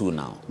 Into 2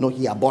 now. No,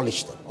 he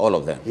abolished them. All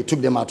of them. He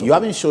took them out of You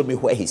haven't showed me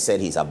where he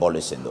said he's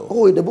abolishing though.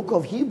 Oh, in the book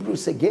of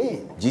Hebrews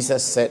again.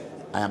 Jesus said,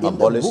 I am In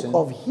abolishing. the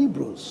book of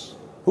Hebrews.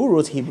 Who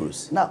wrote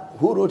Hebrews? Now,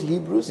 who wrote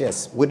Hebrews?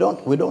 Yes. We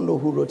don't know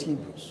who wrote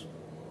Hebrews.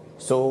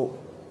 So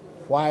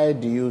why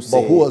do you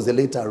say... But who was the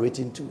letter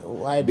written to?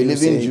 Why do you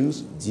believing say-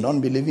 Jews,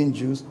 non-believing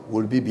Jews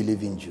will be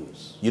believing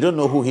Jews. You don't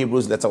know who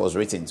Hebrews letter was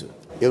written to?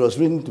 It was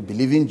written to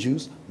believing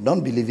Jews,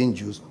 non-believing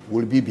Jews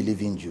will be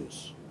believing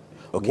Jews.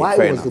 Okay, Why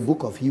fair was enough. the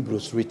book of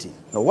Hebrews written?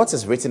 Now, what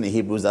is written in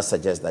Hebrews that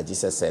suggests that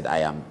Jesus said, I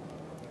am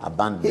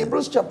abandoning?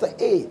 Hebrews chapter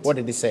 8. What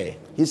did he say?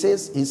 He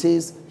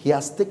says he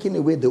has taken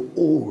away the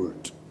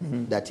old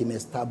that he may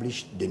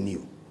establish the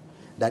new.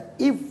 That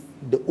if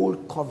the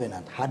old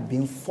covenant had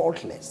been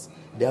faultless,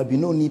 there would be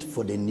no need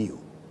for the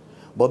new.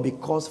 But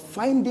because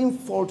finding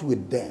fault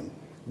with them,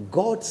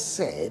 God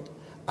said,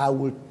 I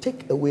will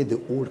take away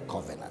the old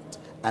covenant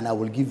and I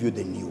will give you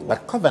the new one.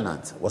 But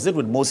covenant, was it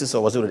with Moses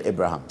or was it with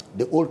Abraham?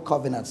 The old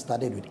covenant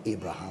started with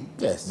Abraham.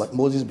 Yes. But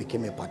Moses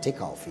became a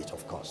partaker of it,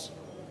 of course.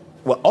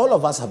 Well, all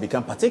of us have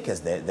become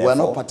partakers there. We are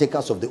not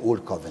partakers of the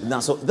old covenant.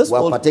 Now, so this we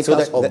are old,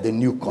 partakers so of the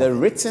new covenant. The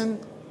written,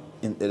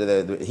 in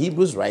the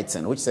Hebrews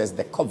writing, which says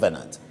the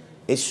covenant,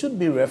 it should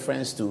be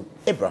reference to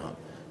Abraham,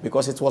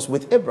 because it was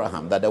with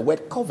Abraham that the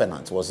word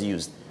covenant was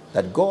used,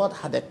 that God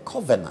had a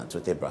covenant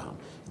with Abraham.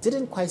 It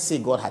didn't quite say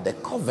God had a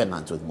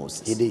covenant with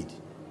Moses. He did.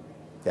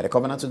 He had a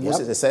covenant with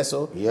Moses, it says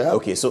so? Yeah.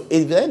 Okay, so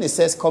if then it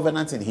says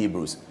covenant in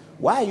Hebrews,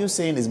 why are you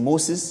saying it's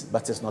Moses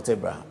but it's not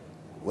Abraham?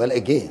 Well,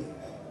 again,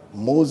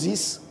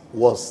 Moses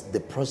was the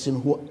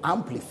person who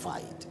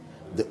amplified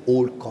the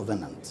old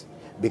covenant,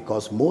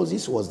 because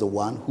Moses was the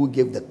one who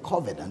gave the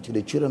covenant to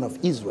the children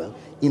of Israel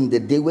in the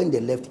day when they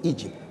left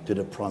Egypt to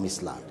the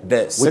promised land,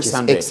 which is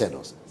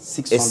Exodus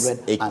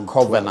 612. It's a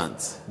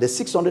covenant. The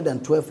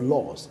 612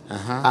 laws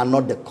are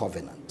not the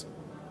covenant.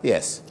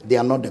 Yes. They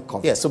are not the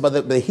covenant. Yes, so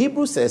but the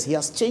Hebrew says he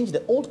has changed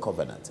the old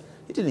covenant.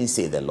 He didn't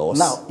say the laws.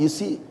 Now, you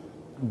see,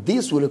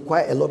 this will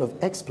require a lot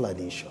of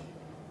explanation.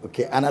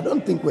 Okay, and I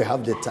don't think we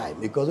have the time,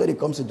 because when it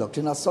comes to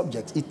doctrinal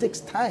subjects, it takes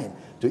time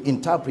to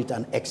interpret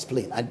and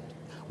explain. And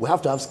we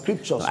have to have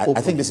scriptures. I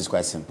think this is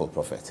quite simple,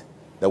 Prophet.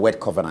 The word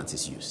covenant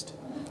is used.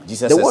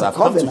 Jesus The says, word I've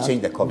come to covenant-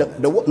 change the covenant.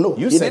 No,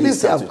 you he said didn't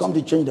say come I've come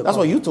to change the That's covenant.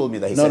 what you told me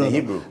that he said in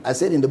Hebrew. I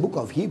said in the book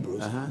of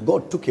Hebrews,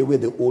 God took away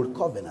the old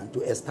covenant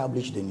to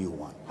establish the new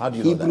one. How do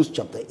you know Hebrews that?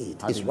 chapter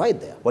 8. How do It's you know? right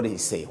there. What did he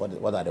say?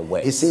 What are the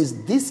words? It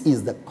says, this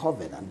is the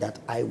covenant that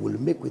I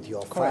will make with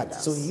your Correct.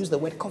 fathers. So he used the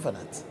word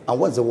covenant. And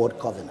what's the word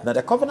covenant? Now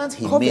the covenant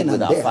he Covenant made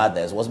with our there-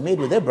 fathers was made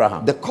with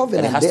Abraham. The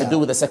covenant and it has there- to do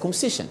with the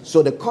circumcision.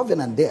 So the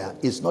covenant there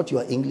is not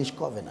your English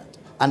covenant.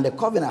 And the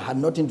covenant had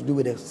nothing to do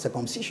with the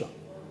circumcision.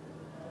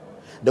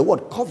 The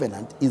word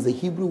covenant is the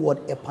Hebrew word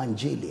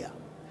epangelia.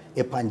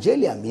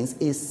 Epangelia means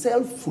a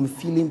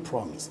self-fulfilling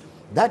promise.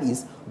 That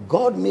is,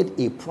 God made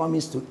a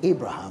promise to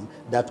Abraham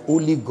that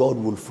only God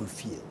will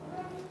fulfill.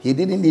 He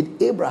didn't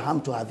need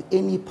Abraham to have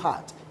any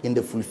part in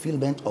the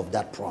fulfillment of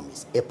that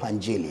promise,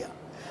 epangelia.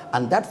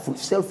 And that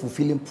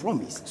self-fulfilling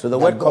promise. So the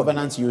that word God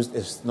covenant used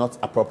is not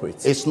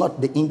appropriate. It's not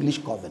the English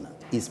covenant.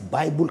 It's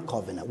Bible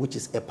covenant, which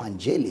is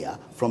epangelia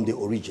from the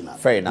original.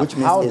 Fair enough. Which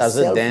means How a does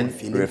it then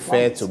self-fulfilling refer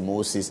promise. to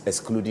Moses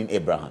excluding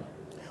Abraham?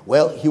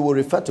 Well, he will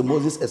refer to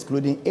Moses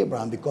excluding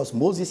Abraham because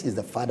Moses is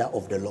the father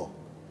of the law.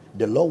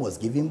 The law was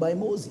given by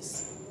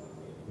Moses.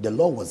 The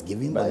law was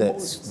given by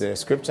Moses. The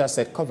scripture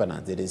said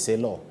covenant. It didn't say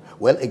law.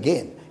 Well,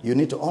 again, you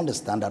need to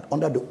understand that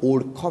under the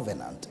old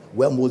covenant,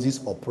 where Moses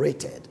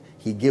operated,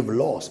 he gave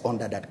laws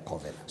under that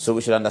covenant. So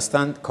we should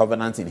understand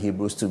covenant in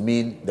Hebrews to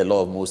mean the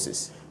law of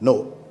Moses.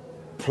 No,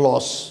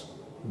 plus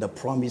the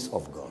promise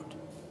of God.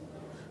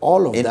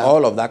 All of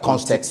that context,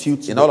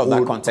 constitutes in the all of that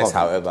old context,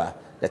 covenant. however,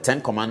 the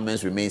 10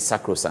 Commandments remain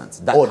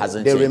sacrosanct. That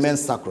hasn't they changed. remain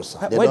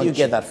sacrosanct. They Where do don't you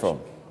get change. that from?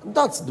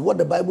 That's what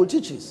the Bible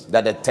teaches.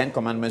 That the 10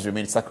 Commandments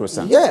remain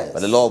sacrosanct. Yes. But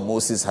the law of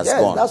Moses has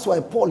Yes, gone. that's why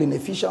Paul in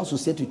Ephesians will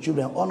say to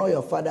children, honor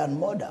your father and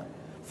mother.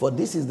 For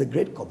this is the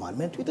great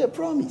commandment with a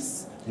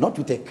promise, not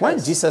with a curse. When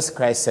Jesus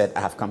Christ said,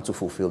 I have come to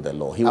fulfill the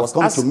law, he I've was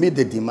come asked, to meet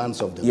the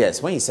demands of the law.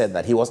 yes, when he said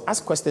that, he was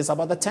asked questions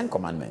about the 10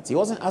 Commandments. He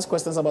wasn't asked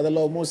questions about the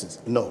law of Moses.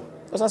 No.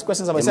 He was asked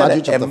questions about In he said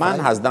Matthew that a chapter man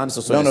 5, has done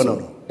so.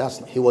 No.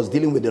 That's not. He was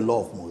dealing with the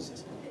law of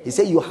Moses. He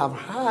said, you have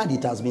heard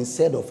it has been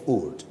said of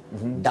old,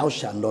 thou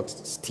shalt not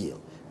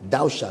steal,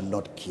 thou shalt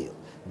not kill,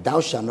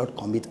 thou shalt not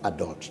commit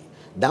adultery,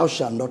 thou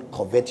shalt not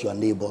covet your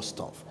neighbor's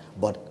stuff.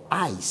 But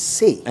I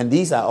say, And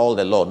these are all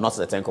the law, not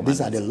the 10 Commandments.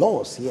 these are the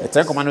laws, yes. The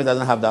 10 Commandments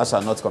doesn't have thou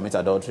shalt not commit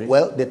adultery.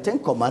 Well, the 10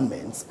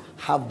 Commandments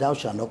have thou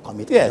shalt not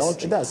commit Yes,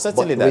 adultery. it does,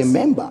 certainly but does.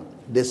 remember,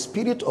 the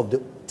spirit of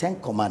the 10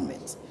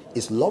 Commandments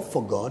is love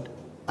for God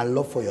and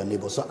love for your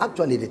neighbor. So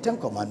actually, the 10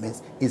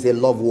 Commandments is a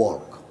love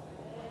walk.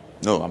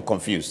 No, I'm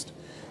confused.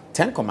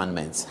 10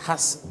 Commandments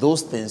has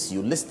those things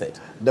you listed.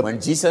 The- When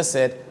Jesus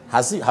said,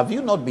 have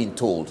you not been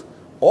told?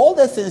 All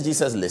the things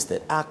Jesus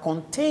listed are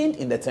contained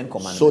in the 10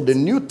 Commandments. So the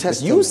New But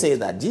Testament. you say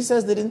that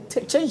Jesus didn't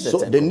change the So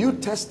 10 the New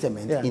Commandments.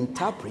 Testament Yeah.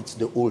 interprets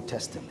the Old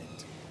Testament.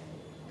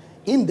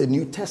 In the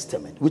New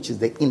Testament, which is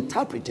the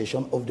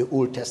interpretation of the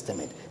Old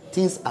Testament,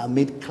 things are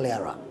made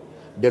clearer.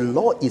 The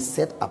law is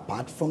set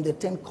apart from the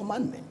 10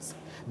 Commandments.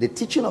 The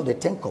teaching of the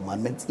 10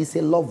 Commandments is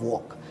a love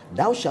walk.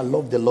 Thou shalt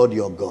love the Lord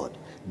your God.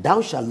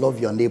 Thou shalt love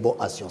your neighbor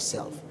as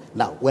yourself.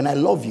 Now, when I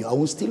love you, I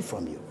won't steal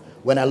from you.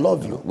 When I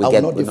love you, I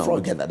will not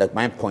defraud we get you. that.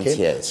 My point Okay?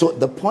 here is, So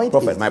the point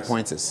Prophet, is my this.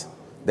 point is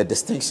the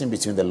distinction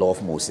between the law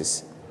of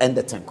Moses and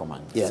the 10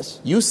 Commandments. Yes.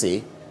 You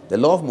say the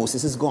law of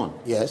Moses is gone.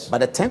 Yes. But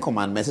the 10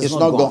 Commandments is It's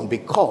not not gone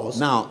because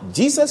Now,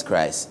 Jesus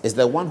Christ is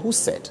the one who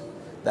said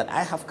that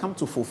I have come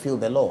to fulfill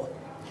the law.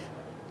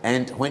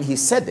 And when he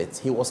said it,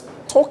 he was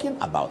talking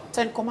about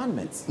 10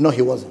 Commandments. no,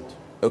 he wasn't.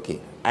 Okay,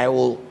 I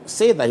will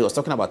say that he was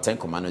talking about 10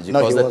 Commandments No,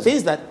 because he the wasn't.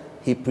 things that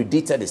he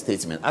predicted the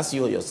statement, as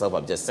you yourself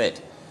have just said,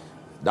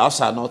 thou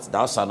shalt not,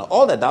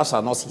 all the thou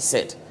shalt not, he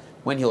said,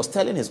 when he was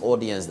telling his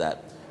audience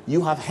that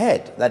you have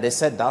heard that they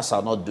said thou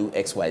shalt not do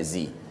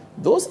XYZ.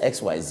 Those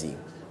XYZ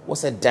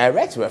was a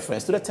direct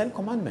reference to the 10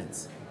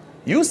 Commandments.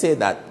 You say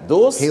that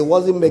those He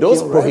wasn't making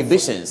those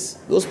reference.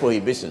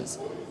 prohibitions,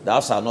 thou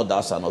shalt not,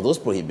 those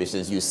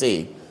prohibitions, you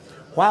say,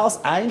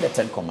 whilst are in the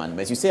 10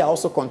 Commandments, you say are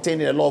also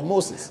contained in the law of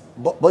Moses.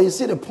 But you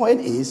see, the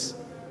point is,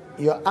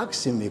 you're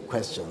asking me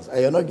questions,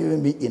 and you're not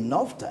giving me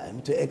enough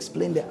time to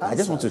explain the answers. I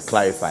just want to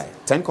clarify.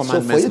 10 So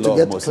Commandments, for you law to of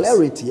get Moses.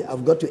 clarity,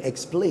 I've got to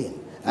explain.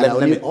 And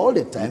I'll need all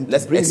the time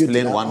Let's to bring you to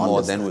explain that one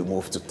more, then we understanding.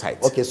 move to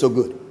tithe. Okay, so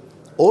good.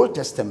 Old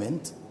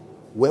Testament,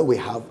 where we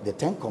have the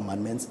 10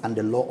 Commandments and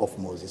the law of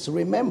Moses. So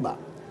remember,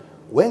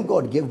 when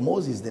God gave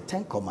Moses the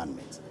 10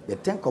 Commandments, the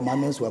 10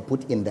 Commandments were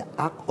put in the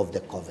Ark of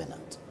the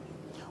Covenant.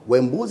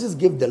 When Moses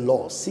gave the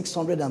law,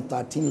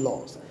 613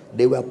 laws,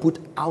 they were put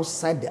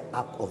outside the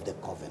Ark of the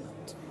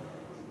Covenant.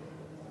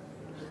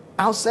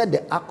 Outside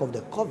the Ark of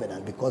the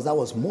Covenant, because that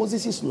was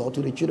Moses' law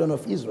to the children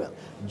of Israel.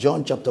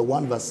 John chapter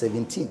 1 verse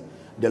 17.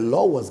 The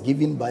law was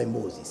given by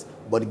Moses,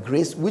 but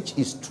grace, which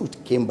is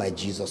truth, came by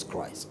Jesus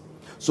Christ.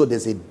 So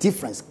there's a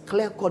difference,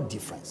 clear-cut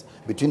difference,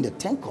 between the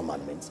 10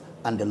 Commandments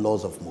and the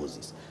laws of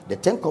Moses. The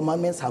 10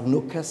 Commandments have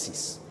no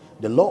curses.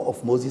 The law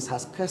of Moses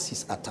has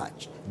curses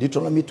attached.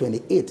 Deuteronomy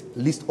 28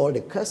 lists all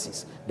the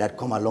curses that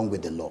come along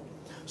with the law.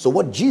 So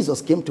what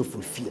Jesus came to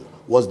fulfill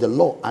was the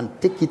law and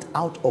take it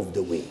out of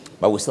the way.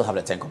 But we still have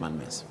the 10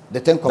 Commandments. The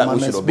 10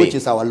 Commandments, which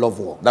is our love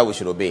walk. That we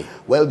should obey.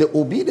 Well, the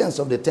obedience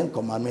of the 10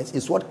 Commandments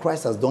is what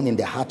Christ has done in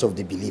the heart of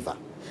the believer.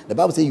 The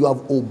Bible says you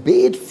have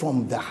obeyed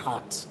from the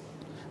heart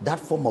that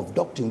form of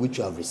doctrine which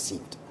you have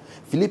received.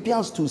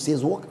 Philippians 2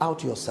 says, work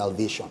out your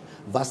salvation.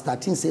 Verse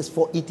 13 says,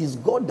 for it is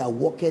God that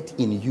worketh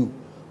in you,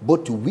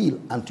 both to will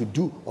and to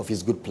do of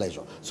his good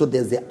pleasure. So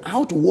there's the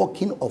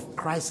outworking of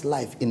Christ's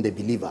life in the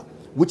believer,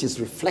 which is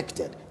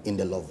reflected in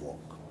the love walk.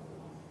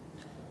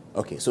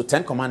 Okay, so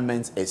 10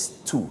 Commandments is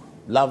 2.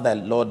 Love thy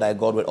Lord thy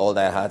God with all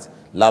thy heart.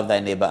 Love thy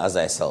neighbor as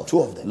thyself. 2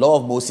 of them. Law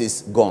of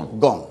Moses, gone.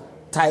 Gone.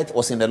 Tithe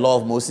was in the law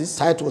of Moses.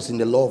 Tithe was in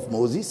the law of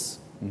Moses.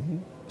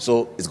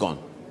 So it's gone.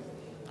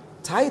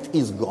 Tithe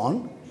is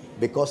gone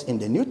because in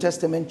the New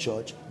Testament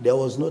church, there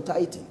was no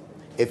tithing.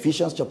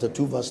 Ephesians chapter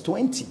 2 verse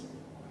 20.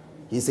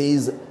 He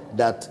says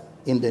that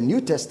in the New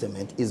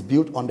Testament is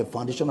built on the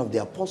foundation of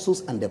the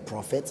apostles and the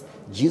prophets,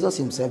 Jesus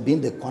himself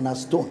being the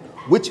cornerstone,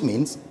 which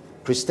means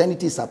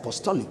Christianity is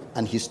apostolic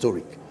and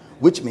historic,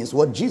 which means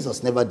what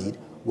Jesus never did,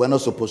 we're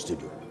not supposed to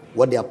do.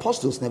 What the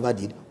apostles never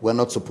did, we're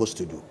not supposed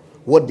to do.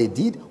 What they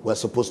did, we're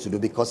supposed to do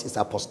because it's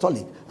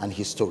apostolic and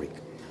historic.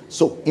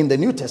 So in the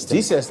New Testament,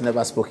 Jesus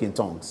never spoke in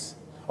tongues.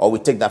 Or we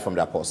take that from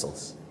the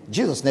apostles.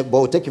 Jesus never,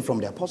 but we take it from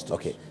the apostles.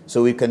 Okay,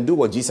 so we can do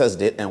what Jesus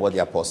did and what the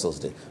apostles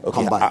did.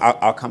 Okay,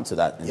 I'll come to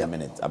that in a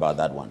minute about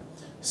that one.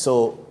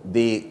 So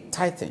the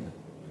tithing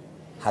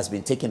has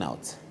been taken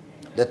out.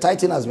 The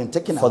tithing has been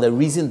taken out. For the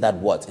reason that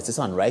what? It is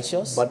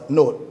unrighteous? But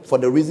no, for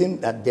the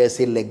reason that there's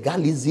a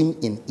legalism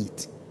in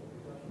it.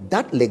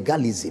 That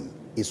legalism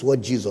is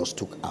what Jesus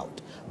took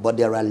out. But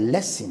there are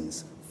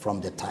lessons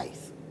from the tithe.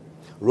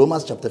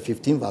 Romans chapter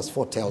 15 verse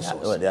 4 tells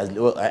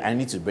us. I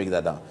need to break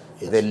that down.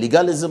 Yes. The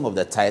legalism of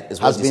the tithe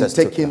is what Jesus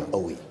been taken took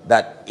away.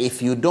 That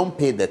if you don't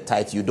pay the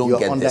tithe, you don't You're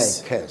get under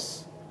this. a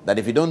curse. That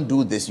if you don't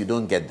do this, you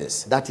don't get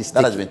this. That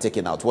has been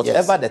taken out.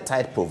 Whatever the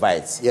tithe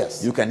provides,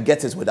 yes, you can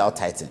get it without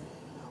tithing.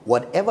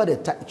 Whatever the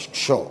tithe,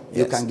 sure,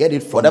 you can get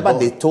it from whatever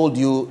God. They told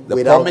you,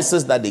 the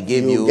promises that they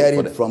gave you, get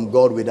it from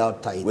God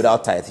without tithing.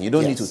 Without tithing, you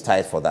don't need to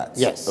tithe for that.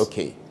 Yes.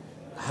 Okay.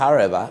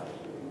 However,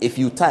 if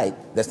you tithe,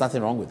 there's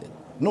nothing wrong with it.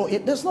 No,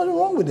 there's nothing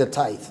wrong with the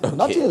tithe. Okay.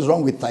 Nothing is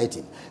wrong with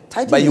tithing.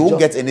 But you won't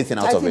get anything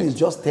out of it. Tithing is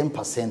just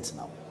 10%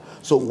 now.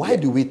 So why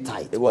do we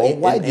tithe? Well,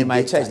 in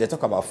my church, they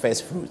talk about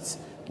first fruits,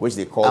 which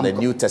they call the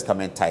New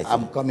Testament tithe.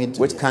 I'm coming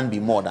to which can be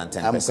more than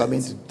 10%. I'm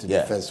coming to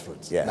the first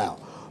fruits. Yeah. Now,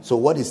 so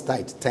what is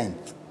tithe?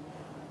 Tenth.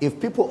 If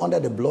people under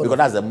the blood, because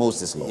that's the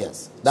Moses law.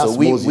 Yes, that's so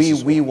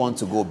we want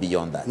to go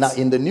beyond that. Now,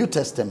 in the New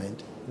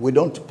Testament, we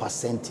don't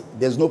percent.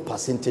 There's no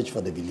percentage for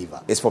the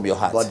believer. It's from your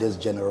heart. But there's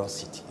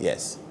generosity.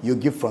 Yes. You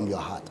give from your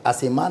heart.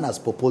 As a man has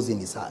proposed in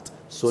his heart,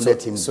 so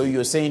let him. So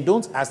you're saying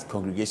don't ask the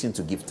congregation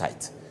to give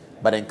tithe,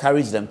 but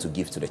encourage them to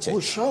give to the church.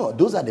 Oh, sure.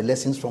 Those are the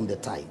lessons from the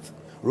tithe.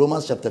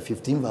 Romans chapter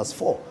 15 verse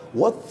 4.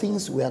 What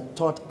things were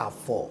taught are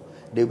for?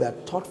 They were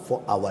taught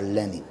for our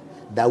learning,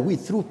 that we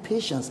through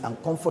patience and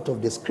comfort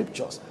of the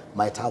scriptures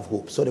might have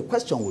hope. So the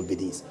question will be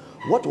this: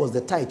 what was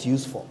the tithe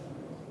used for?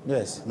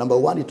 Yes. Number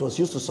one, it was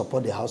used to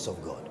support the house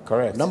of God.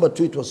 Correct. Number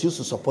two, it was used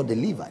to support the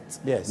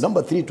Levites. Yes.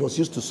 Number three, it was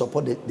used to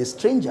support the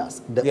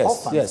strangers, the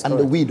orphans, and correct.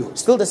 the widows.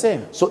 Still the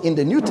same. So in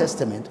the New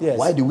Testament,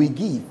 why do we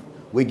give?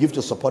 We give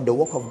to support the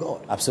work of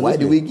God. Absolutely. Why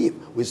do we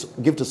give? We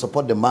give to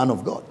support the man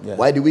of God. Yeah.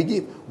 Why do we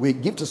give? We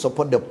give to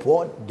support the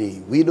poor, the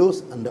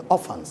widows, and the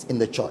orphans in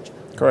the church.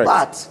 Correct.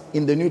 But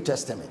in the New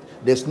Testament,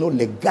 there's no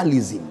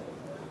legalism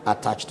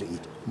attached to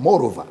it.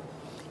 Moreover,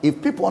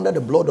 if people under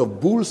the blood of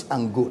bulls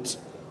and goats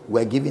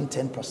were giving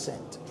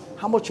 10%,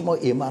 how much more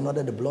a man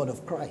under the blood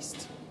of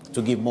Christ?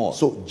 To give more.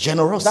 So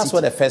generosity. That's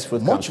where the first fruit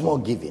comes much more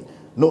giving.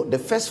 No, the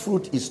first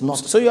fruit is not.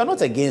 So you are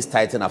not against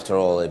tithing after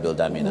all, Abel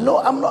Demina? No,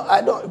 I'm not.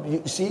 I don't.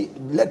 You see,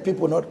 let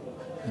people not.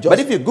 But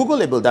if you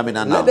Google Abel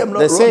Demina now, let them not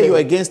they say run you're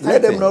away. against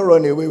Let them tithing. not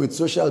run away with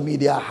social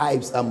media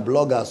hypes and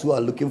bloggers who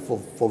are looking for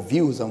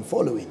views and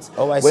followings.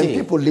 Oh, I when see.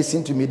 people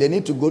listen to me, they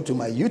need to go to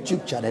my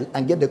YouTube channel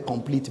and get the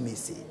complete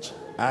message.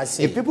 I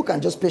see. If people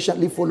can just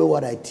patiently follow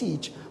what I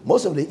teach,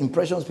 most of the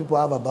impressions people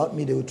have about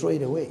me, they will throw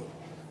it away.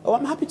 Oh,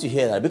 I'm happy to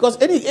hear that,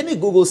 because any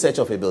Google search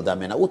of Abel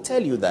Demina will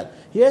tell you that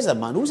here's a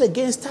man who's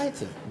against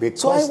tithing.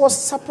 So I was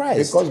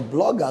surprised. Because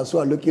bloggers who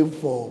are looking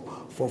for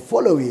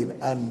following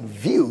and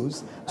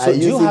views So are do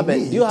you using have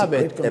me to a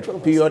create controversy.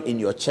 period in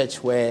your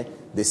church where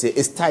they say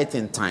it's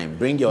tithing time?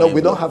 Bring your No, we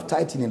envelope. don't have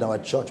tithing in our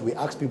church. We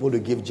ask people to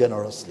give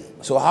generously.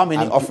 So how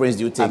many And offerings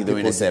do you take and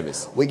during the people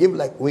service? We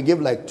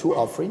give like 2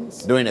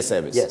 offerings. During the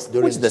service? Yes,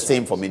 during Which is the the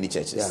same for many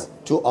churches. Yeah,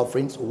 2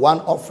 offerings. 1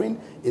 offering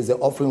is the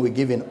offering we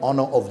give in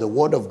honor of the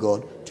word of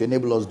God to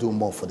enable us to do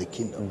more for the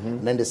kingdom.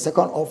 And then the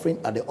second offering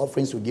are the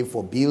offerings we give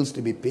for bills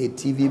to be paid,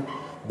 TV,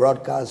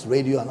 broadcast,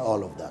 radio, and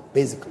all of that,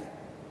 basically.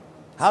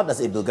 How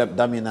does Abel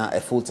Demina, a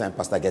full-time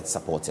pastor, get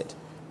supported?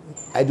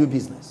 I do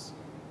business.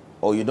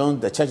 Or you don't,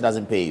 the church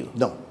doesn't pay you?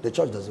 No, the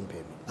church doesn't pay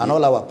me. And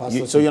all our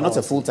pastors. So you're not a empower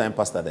us. full-time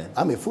pastor then?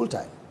 I'm a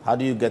full-time. How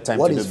do you get time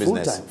What to do is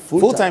business? full-time? Full-time.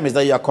 Full-time is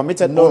that you are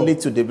committed No, only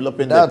to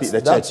developing the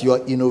That's church. your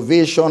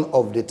innovation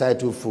of the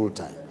title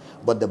full-time.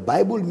 But the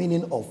Bible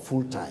meaning of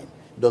full-time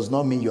does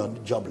not mean you're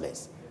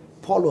jobless.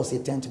 Paul was a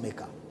tent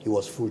maker. He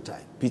was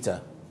full-time.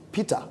 Peter,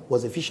 Peter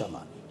was a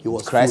fisherman. He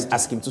was Christ full-time.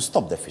 asked him to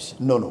stop the fishing.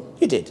 No.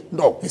 He did.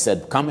 No. He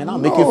said, come and I'll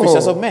make you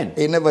fishers of men.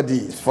 He never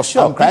did. For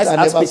sure. And Christ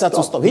asked never Peter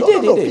to stopped. stop. He No,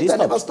 did. He Peter stopped.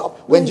 never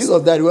stopped. When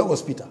Jesus died, where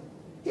was Peter?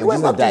 He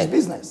When went Jesus back to his died.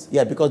 business.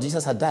 Yeah, because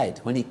Jesus had died.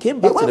 When he came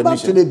He back to went the back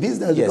mission. to the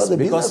business Yes, because the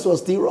business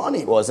was still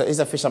running. Well, he's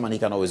a fisherman, he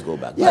can always go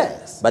back.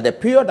 Yes. But the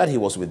period that he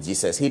was with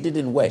Jesus, he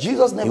didn't work.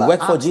 Jesus never he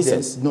worked for asked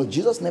Jesus. them. No,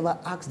 Jesus never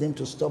asked them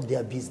to stop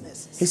their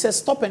businesses. He said,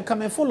 stop and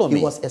come and follow He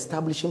me. was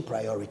establishing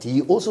priority.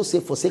 He also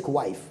said, forsake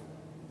wife.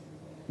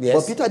 Yes.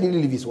 But Peter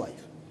didn't leave his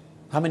wife.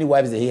 How many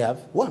wives did he have?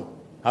 1.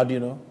 How do you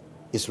know?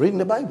 It's written in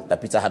the Bible. That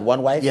Peter had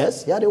one wife?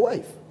 Yes, he had a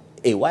wife.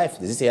 A wife?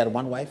 Does he say he had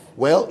one wife?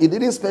 Well, he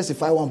didn't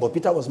specify one, but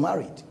Peter was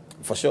married.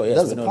 For sure, yes.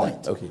 That's we the know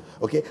point. that. Okay.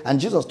 Okay. And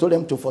Jesus told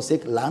them to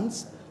forsake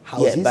lands,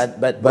 houses. Yeah,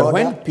 but brother,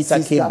 when Peter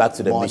sister, came back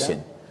to the mother,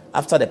 mission,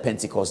 after the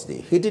Pentecost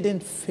day, he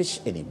didn't fish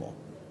anymore.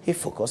 He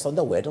focused on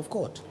the word of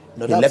God.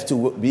 No, He that's- left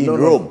to be no, in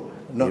no, Rome.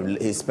 no.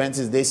 He spent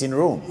his days in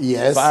Rome.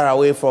 Yes. Far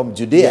away from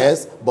Judea.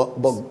 Yes,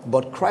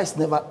 but Christ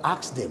never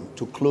asked them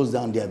to close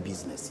down their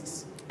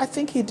businesses. I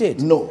think he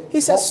did. No.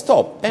 He said,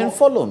 stop and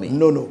follow me.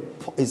 No.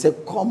 He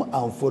said, come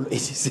and follow. He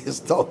said,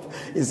 stop.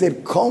 He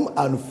said, come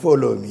and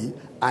follow me.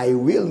 I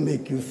will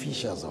make you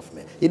fishers of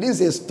men. He didn't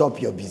say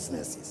stop your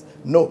businesses.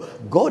 No,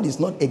 God is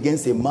not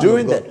against a man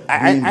Doing of God.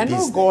 that, I know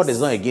business. God is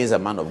not against a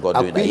man of God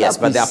doing that. Aquila, Yes,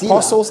 but the Priscilla,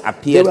 apostles they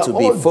appeared were to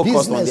be all focused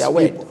on business their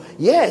word. people.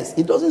 Yes,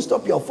 it doesn't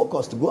stop your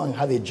focus to go and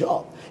have a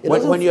job.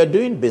 When you're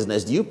doing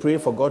business, do you pray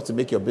for God to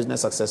make your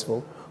business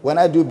successful? When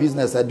I do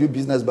business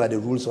by the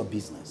rules of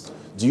business.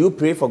 Do you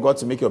pray for God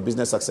to make your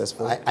business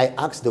successful? I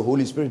ask the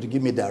Holy Spirit to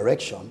give me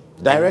direction.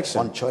 Direction?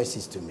 On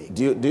choices to make.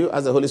 Do you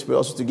ask the Holy Spirit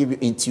also to give you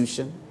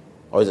intuition?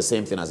 Or is it the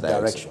same thing as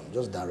direction?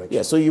 Just direction.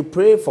 Yeah, so you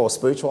pray for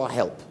spiritual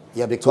help.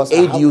 Yeah, because to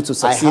aid you to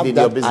succeed I have in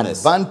that your business.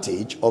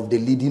 advantage of the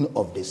leading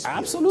of the Spirit.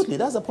 Absolutely,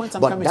 that's the point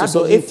I'm But coming that to.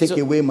 So doesn't take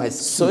away my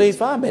So skills.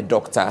 if I'm a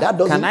doctor, That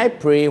doesn't- can I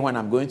pray when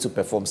I'm going to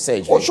perform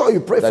surgery? Oh, sure, you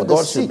pray that for the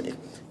God should- sick.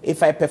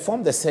 If I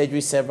perform the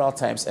surgery several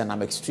times and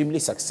I'm extremely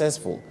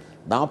successful,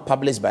 now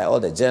published by all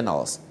the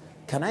journals,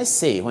 can I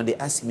say when they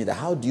ask me that,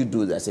 how do you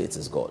do that? I say it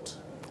is God.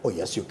 Oh,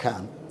 yes, you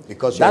can.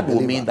 Because you're That a will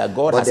believer. mean that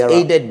God But has there are-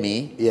 aided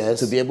me Yes.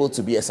 to be able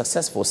to be a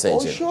successful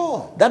surgeon.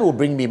 sure. That will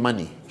bring me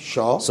money.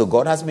 Sure. So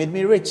God has made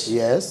me rich.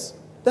 Yes.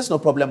 There's no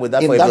problem with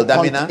that In for that, Abel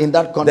Demina. in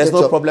that context, There's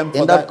no of, problem for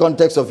in that. that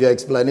context of your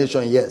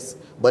explanation, yes.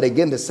 But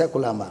again, the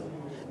secular man,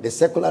 the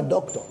secular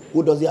doctor,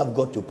 who does he have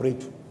God to pray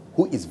to?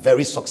 Who is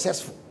very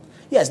successful?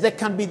 Yes, there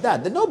can be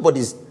that.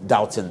 Nobody's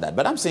doubting that.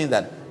 But I'm saying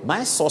that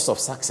my source of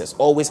success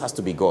always has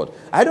to be God.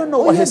 I don't know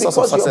what yeah, his source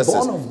of because you're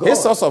success born is. of God. His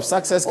source of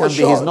success can be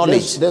sure. his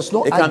knowledge. There's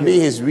no it can be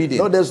arguing. his reading.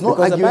 No, there's no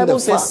because the arguing Bible the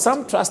says fact.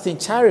 some trust in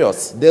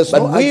chariots, There's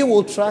but no we argu-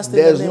 will trust in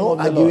There's the name no of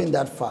the arguing Lord.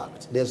 that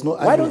fact. There's no Why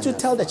arguing don't you that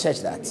tell the fact.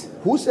 church that?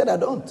 Who said I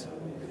don't?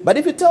 But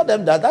if you tell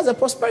them that, that's a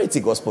prosperity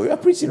gospel. You're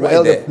preaching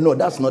Well, right there. no,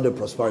 that's not the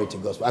prosperity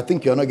gospel. I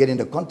think you're not getting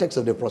the context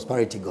of the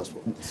prosperity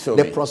gospel. Show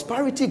The me.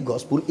 prosperity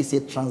gospel is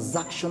a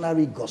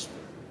transactionary gospel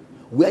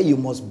where you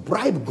must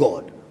bribe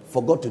God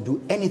for God to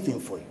do anything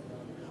for you.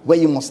 Where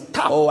you must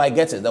tap. Oh, I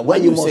get it. That Where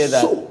when you you say must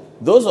that, sow.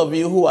 those of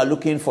you who are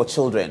looking for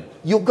children,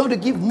 You've got to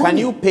give money. can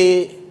you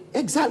pay?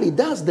 Exactly.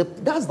 That's the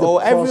Oh,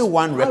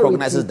 everyone prosperity-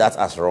 recognizes that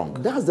as wrong.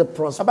 That's the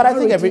prosperity But I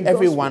think gospel.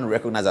 everyone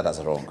recognizes that as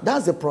wrong.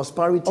 That's the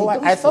prosperity Oh,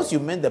 gospel. I thought you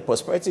meant the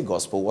prosperity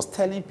gospel was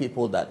telling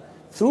people that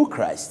through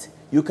Christ,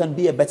 you can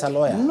be a better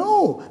lawyer.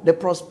 No, the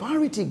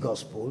prosperity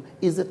gospel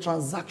is a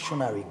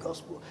transactionary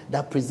gospel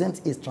that presents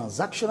a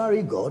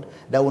transactionary God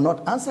that will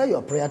not answer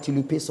your prayer till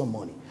you pay some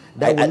money.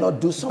 That will not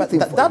do something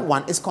But for that you.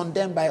 one is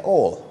condemned by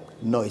all.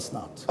 No, it's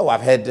not. Oh,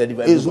 I've heard.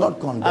 It's not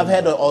condemned. I've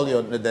heard all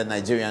the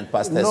Nigerian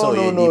pastors.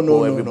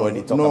 No,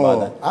 everybody talk about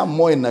that. I'm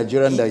more in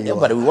Nigerian than you are.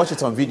 But we watch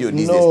it on video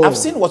these No. days. I've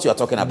seen what you are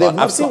talking about.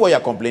 I've seen what you're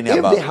complaining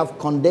about. If they have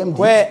condemned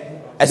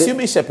where,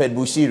 assuming Shepherd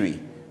Bushiri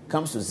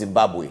comes to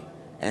Zimbabwe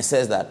and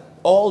says that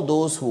all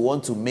those who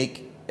want to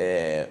make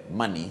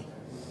money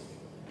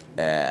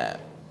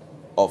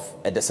of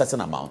a certain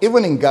amount,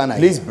 even in Ghana,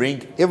 please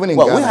bring. Even in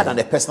Ghana, we had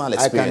a personal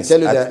experience. I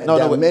can tell you that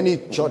there are many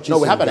churches. No,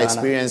 we have in an Ghana.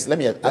 experience. Let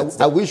me.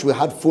 I wish we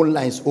had phone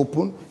lines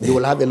open. You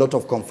will have a lot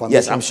of confirmation.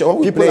 Yes, I'm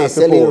sure. People are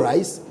selling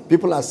rice.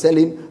 People are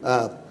selling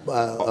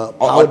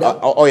powder,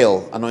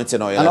 oil,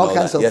 anointing oil, and all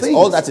kinds of things. Yes,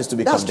 all that is to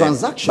be That's condemned.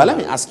 transactional. But let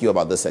me ask you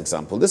about this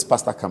example. This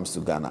pastor comes to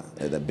Ghana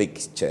at a big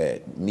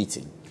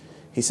meeting.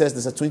 He says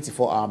there's a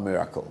 24-hour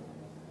miracle.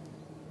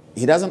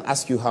 He doesn't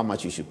ask you how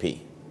much you should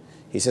pay.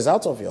 He says,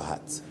 out of your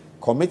heart,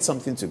 commit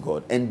something to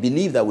God and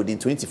believe that within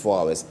 24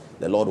 hours,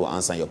 the Lord will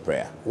answer your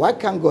prayer. Why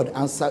can't God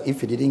answer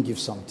if he didn't give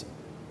something?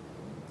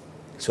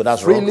 So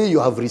that's freely wrong. You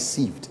have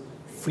received,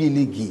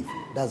 freely give.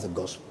 That's the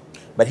gospel.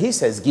 But he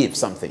says give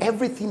something.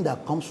 Everything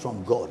that comes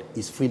from God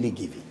is freely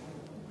given.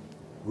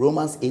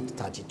 Romans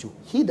 8:32.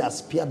 He that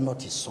spared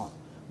not his son,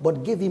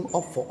 but gave him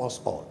up for us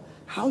all,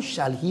 how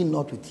shall he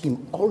not with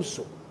him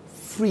also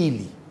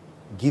freely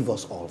give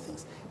us all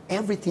things?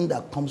 Everything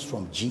that comes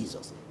from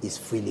Jesus is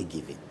freely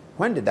given.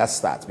 When did that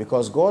start?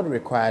 Because God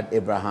required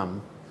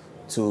Abraham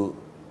to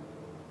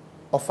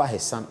offer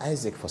his son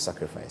Isaac for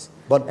sacrifice.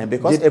 And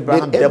because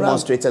Abraham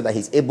demonstrated that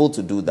he's able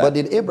to do that,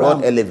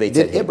 God elevated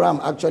him. Did Abraham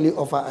actually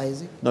offer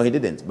Isaac? No, he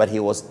didn't. But he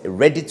was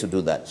ready to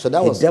do that. So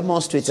that he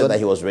demonstrated that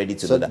he was ready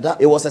to do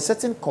that. It was a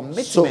certain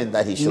commitment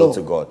that he showed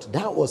to God.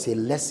 That was a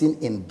lesson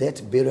in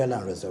death, burial,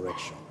 and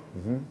resurrection.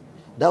 Mm-hmm.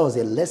 That was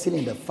a lesson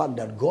in the fact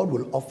that God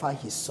will offer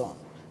his son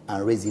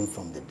and raise him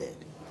from the dead.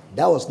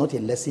 That was not a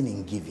lesson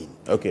in giving.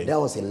 Okay. That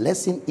was a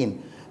lesson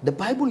in... The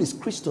Bible is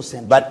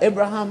Christocentric.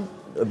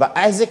 But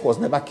Isaac was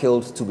never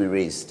killed to be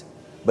raised.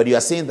 But you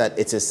are saying that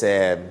it is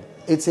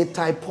it's a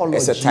typology.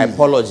 It's a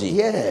typology,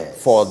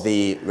 yes, for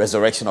the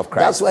resurrection of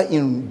Christ. That's why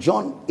in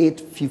John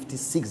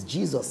 8:56,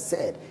 Jesus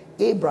said,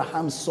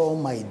 Abraham saw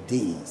my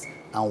days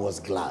and was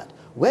glad.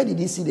 Where did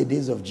he see the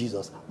days of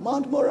Jesus?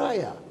 Mount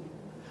Moriah.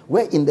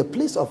 Where in the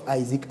place of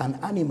Isaac, an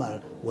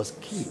animal was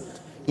killed.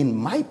 In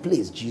my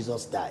place,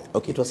 Jesus died.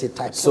 Okay. It was a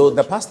typology. So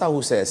the pastor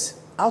who says,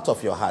 out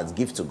of your heart,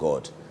 give to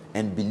God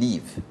and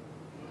believe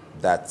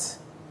that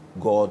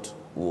God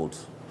would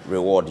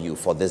reward you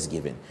for this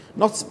giving.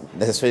 Not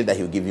necessarily that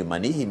he'll give you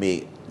money. He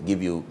may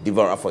give you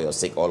devourer for your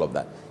sake, all of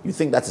that. You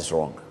think that is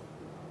wrong?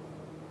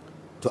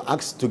 To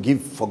ask to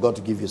give for God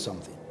to give you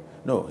something.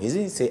 No, he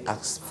didn't say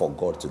ask for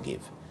God to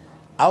give.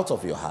 Out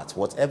of your heart,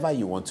 whatever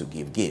you want to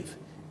give, give.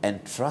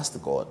 And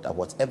trust God that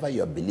whatever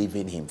you are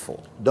believing him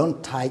for.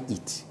 Don't tie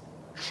it.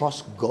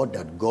 Trust God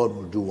that God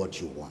will do what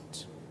you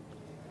want.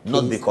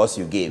 Not because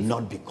you gave.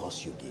 Not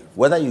because you gave.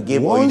 Whether you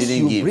gave or you didn't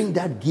give. Once you bring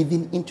that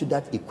giving into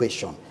that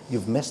equation,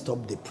 you've messed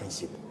up the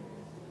principle.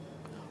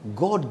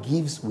 God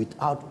gives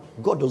without...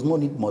 God does not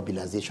need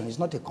mobilization. He's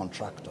not a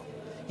contractor.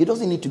 He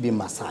doesn't need to be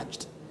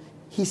massaged.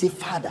 He's a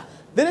father.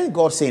 Didn't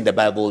God say in the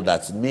Bible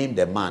that name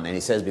the man, and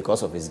he says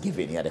because of his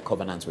giving, he had a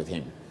covenant with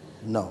him?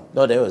 No.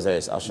 No, there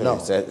is. I'll show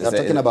you. You're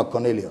talking about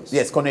Cornelius.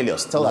 Yes,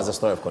 Cornelius. Tell us the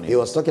story of Cornelius. He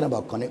was talking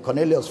about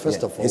Cornelius,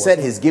 first of all. He said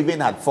his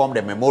giving had formed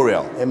a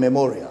memorial. A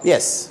memorial.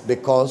 Yes.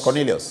 Because...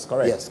 Cornelius,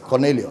 correct. Yes,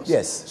 Cornelius.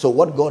 Yes. So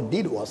what God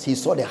did was, he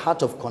saw the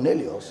heart of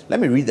Cornelius. Let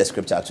me read the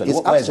scripture actually.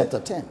 It's Acts chapter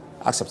 10.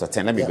 Acts chapter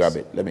 10. Let me grab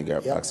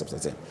it. Acts chapter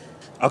 10.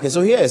 Okay,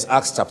 so here is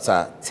Acts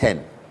chapter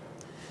 10.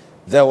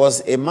 There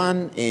was a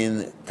man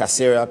in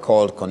Caesarea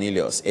called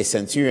Cornelius, a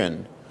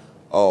centurion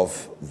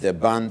of the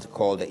band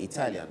called the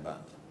Italian band.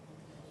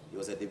 He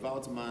was a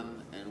devout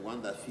man and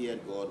one that feared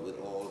God with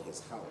all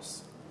his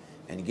house,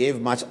 and gave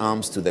much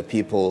alms to the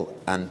people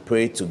and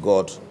prayed to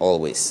God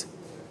always.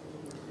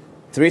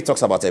 3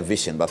 talks about a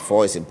vision, but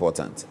 4 is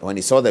important. When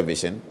he saw the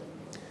vision,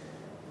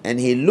 and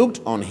he looked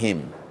on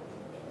him,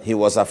 he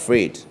was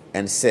afraid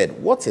and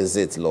said, "What is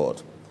it,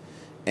 Lord?"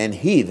 And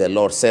he, the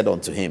Lord, said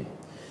unto him,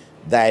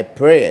 "Thy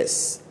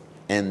prayers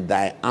and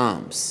thy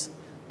alms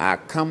are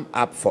come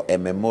up for a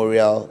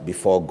memorial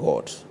before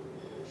God."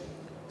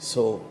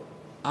 So,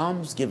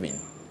 almsgiving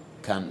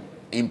can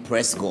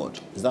impress God.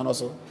 Is that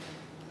also?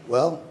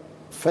 Well,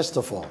 first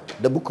of all,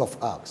 the book of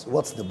Acts.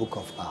 What's the book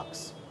of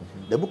Acts?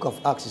 Mm-hmm. The book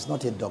of Acts is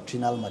not a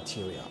doctrinal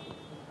material.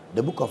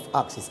 The book of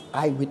Acts is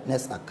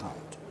eyewitness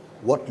account.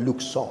 What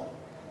Luke saw,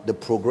 the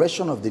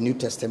progression of the New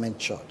Testament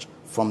church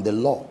from the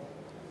law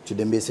to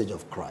the message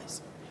of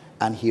Christ.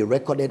 And he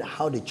recorded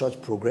how the church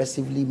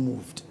progressively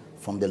moved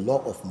from the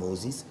law of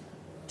Moses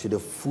to the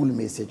full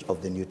message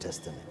of the New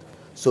Testament.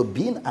 So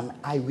being an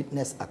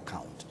eyewitness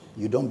account,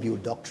 you don't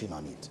build doctrine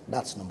on it.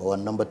 That's number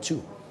one. Number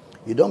 2,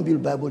 you don't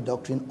build Bible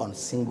doctrine on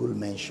single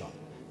mention.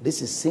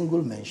 This is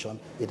single mention.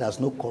 It has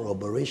no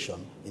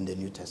corroboration in the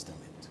New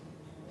Testament.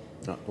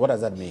 What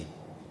does that mean?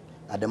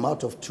 At the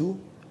mouth of 2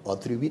 or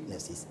 3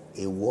 witnesses,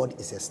 a word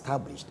is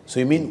established. So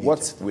you mean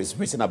what was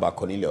written about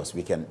Cornelius,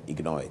 we can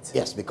ignore it?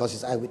 Yes, because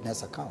it's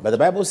eyewitness account. But the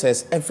Bible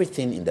says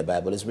everything in the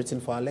Bible is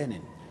written for our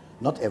learning.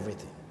 Not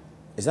everything.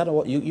 Is that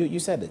what you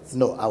said it?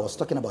 No, I was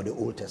talking about the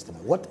Old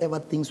Testament. Whatever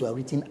things were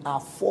written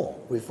are for,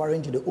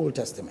 referring to the Old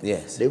Testament.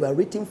 Yes. They were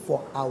written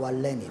for our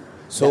learning.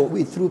 So that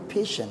we through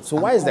patience. So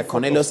why is the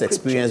Cornelius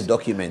experience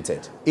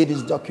documented? It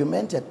is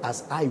documented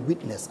as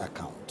eyewitness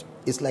account.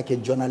 It's like a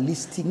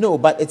journalistic. No,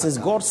 but it is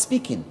account. God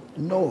speaking.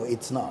 No,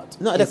 it's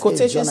not. No, the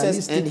quotation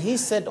says, and he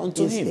said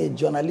unto him. It's a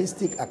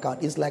journalistic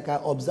account. It's like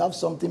I observe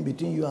something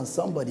between you and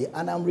somebody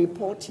and I'm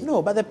reporting.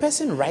 No, but the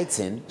person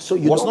writing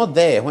was not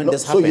there when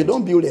this happened. So you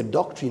don't build a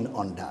doctrine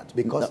on that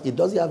because it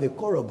doesn't have a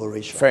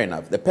corroboration. Fair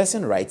enough. The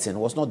person writing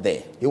was not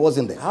there. He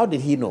wasn't there. How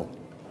did he know?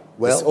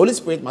 Well, the Holy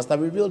Spirit must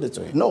have revealed it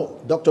to him. No,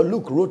 Dr.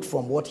 Luke wrote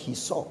from what he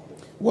saw.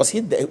 Was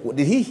he there?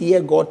 Did he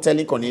hear God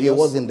telling Cornelius? He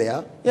wasn't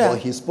there, yeah. but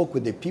he spoke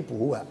with the people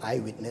who were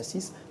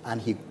eyewitnesses and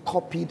he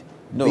copied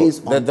no,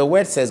 based on... the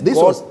word says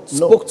God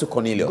spoke to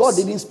Cornelius. God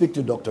didn't speak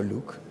to Dr.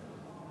 Luke.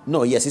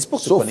 No, yes, he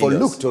spoke to Cornelius. So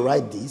Cornelius. for Luke to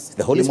write this,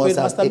 the Holy Spirit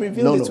must have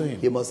revealed it to him.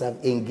 He must have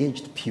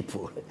engaged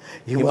people.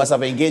 He must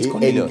have engaged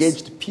Cornelius. He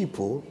engaged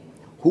people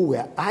who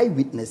were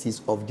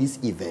eyewitnesses of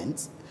these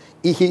events.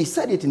 He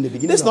said it in the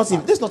beginning. This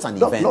is not an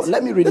event. No,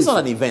 let me read this it. This is not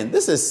an event.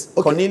 This is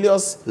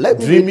Cornelius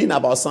dreaming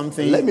about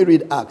something. Let me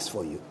read Acts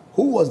for you.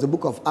 Who was the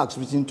book of Acts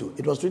written to?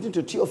 It was written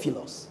to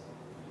Theophilus.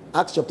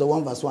 Acts chapter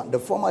 1 verse 1. The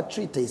former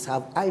treatise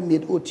have I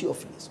made, O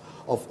Theophilus,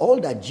 of all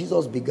that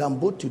Jesus began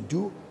both to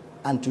do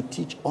and to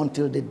teach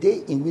until the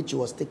day in which he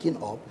was taken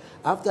up,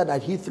 after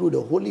that he through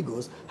the Holy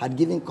Ghost had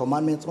given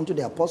commandments unto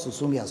the apostles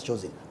whom he has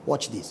chosen.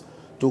 Watch this.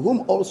 To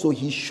whom also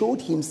he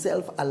showed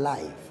himself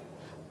alive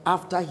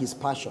after his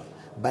passion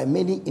by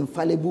many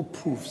infallible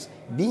proofs,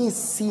 being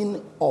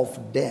seen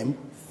of them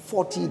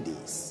 40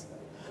 days.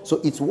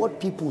 So it's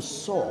what people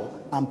saw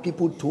and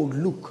people told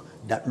Luke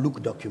that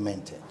Luke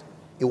documented.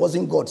 It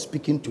wasn't God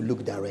speaking to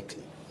Luke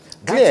directly.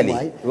 That's Clearly,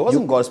 why it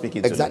wasn't God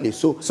speaking to Luke. Exactly.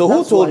 So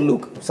who told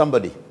Luke?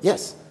 Somebody.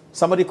 Yes.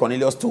 Somebody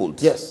Cornelius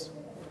told. Yes.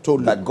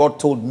 Told that Luke. God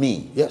told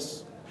me.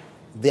 Yes.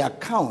 The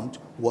account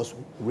was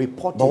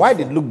reported. But why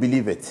did Luke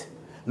believe it?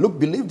 Luke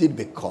believed it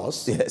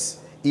because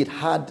it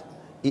had...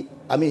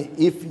 I mean,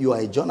 if you are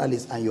a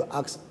journalist and you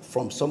ask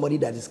from somebody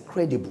that is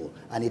credible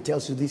and he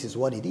tells you this is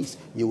what it is,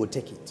 you will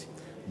take it.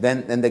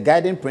 Then the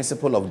guiding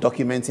principle of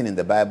documenting in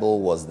the Bible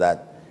was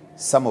that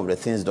some of the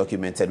things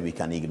documented we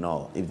can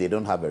ignore if they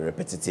don't have a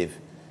repetitive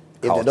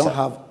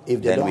culture.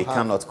 Then we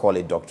cannot call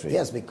it doctrine.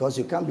 Yes, because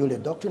you can't build a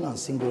doctrine on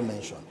single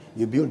mention.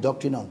 You build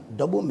doctrine on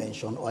double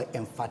mention or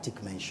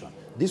emphatic mention.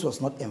 This was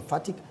not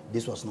emphatic.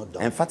 This was not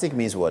double. Emphatic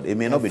means what? It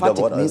may not be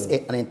double. Emphatic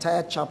means an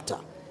entire chapter.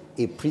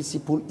 A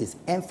principle is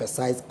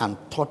emphasized and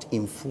taught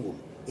in full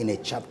in a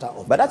chapter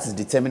of. But that is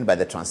determined by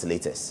the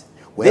translators.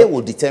 Well, they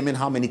will determine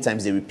how many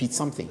times they repeat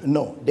something.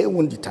 No, they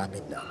won't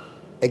determine that.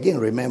 Again,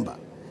 remember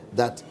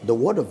that the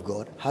Word of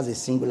God has a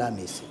singular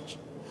message.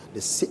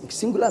 The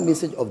singular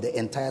message of the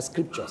entire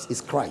scriptures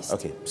is Christ.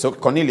 Okay, so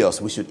Cornelius,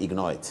 we should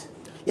ignore it.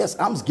 Yes,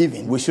 alms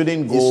giving. We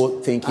shouldn't go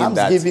thinking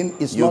that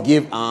you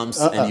give alms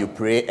and you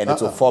pray and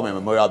it will form a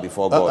memorial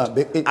before God,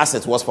 as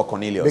it was for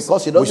Cornelius.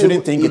 Because we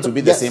shouldn't think it will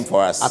be the same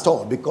for us. At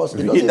all. Because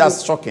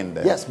that's shocking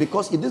there. Yes,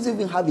 because it doesn't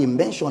even have a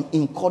mention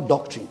in core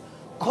doctrine.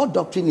 Core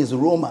doctrine is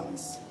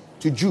Romans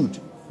to Jude.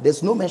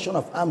 There's no mention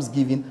of alms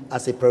giving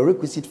as a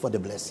prerequisite for the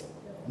blessing.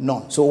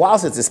 None. So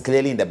whilst it is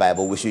clearly in the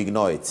Bible, we should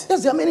ignore it.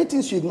 Yes, there are many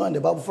things you ignore in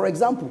the Bible. For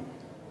example,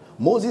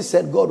 Moses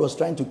said God was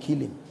trying to kill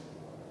him.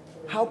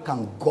 How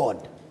can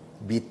God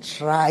be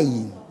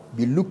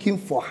looking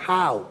for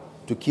how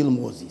to kill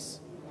Moses?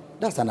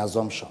 That's an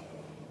assumption.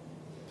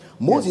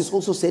 Moses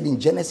also said in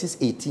Genesis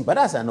 18. But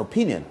that's an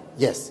opinion.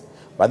 Yes.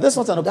 But that's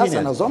not an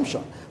opinion. That's an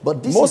assumption.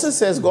 But Moses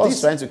says God's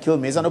trying to kill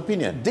me is an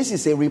opinion. This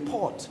is a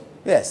report.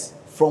 Yes.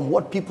 From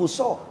what people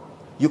saw.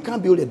 You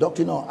can't build a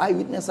doctrine on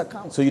eyewitness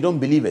account. So you don't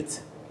believe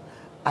it?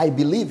 I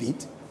believe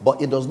it,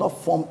 but it does not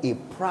form a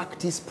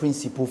practice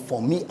principle for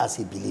me as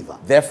a believer.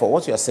 Therefore,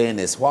 what you are saying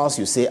is, whilst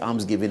you say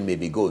alms giving may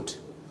be good,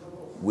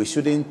 we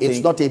shouldn't think...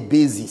 It's not a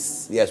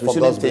basis. Yes, we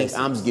shouldn't think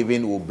alms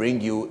giving will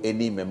bring you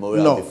any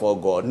memorial before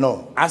God.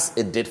 No. As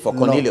it did for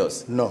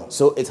Cornelius. No.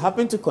 So it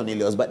happened to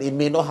Cornelius, but it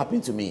may not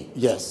happen to me.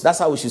 Yes. That's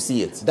how we should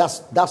see it.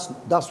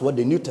 That's what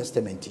the New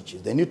Testament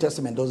teaches. The New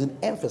Testament doesn't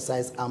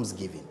emphasize alms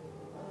giving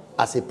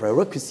as a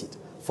prerequisite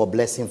for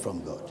blessing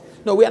from God.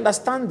 No, we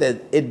understand that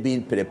it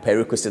being a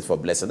prerequisite for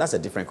blessing. That's a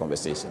different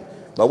conversation.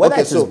 But whether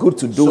it is good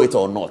to do it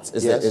or not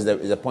is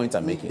the point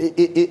I'm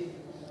making.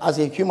 As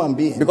a human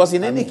being. Because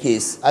in any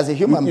case, as a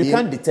human being, you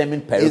can't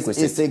determine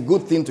prerequisites. It's a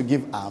good thing to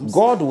give alms.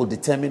 God will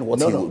determine what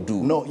he will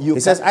do. No, he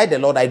says, I, the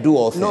Lord, I do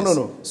all things.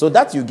 No. So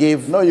that you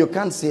gave... No, you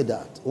can't say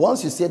that.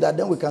 Once you say that,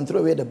 then we can throw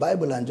away the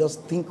Bible and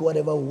just think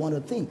whatever we want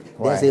to think.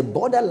 Why? There's a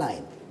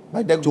borderline. To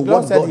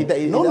what God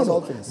does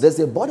all things. There's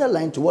a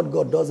borderline to what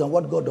God does and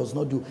what God does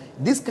not do.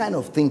 This kind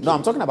of thinking. No,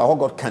 I'm talking about what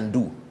God can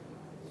do.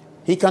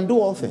 He can do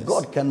all things.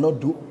 God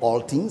cannot do all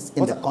things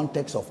in the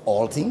context of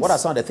all things. What are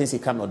some of the things he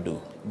cannot do?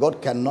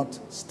 God cannot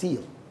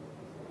steal.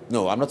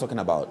 No, I'm not talking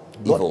about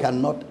God evil.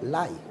 cannot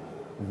lie.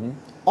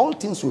 All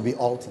things will be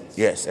all things.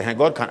 Yes, and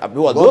God can.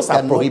 Well, God those are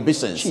cannot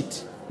prohibitions.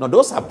 cheat. No,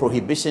 those are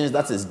prohibitions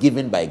that is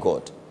given by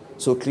God.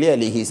 So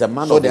clearly, He's a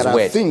man So of His there are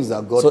word. things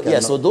that God So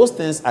cannot. So those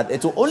things are,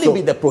 it will only So-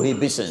 be the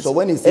prohibitions. So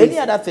when he says any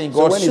other thing, so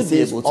God when he should be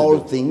says able to all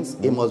do. things,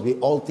 it must be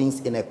all things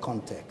in a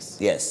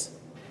context. Yes.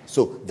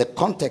 So the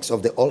context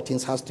of the all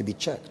things has to be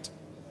checked.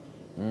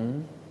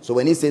 So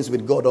when he says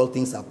with God all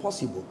things are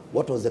possible,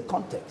 what was the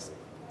context?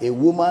 A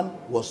woman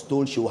was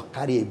told she will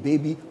carry a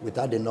baby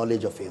without the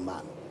knowledge of a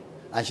man.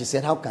 And she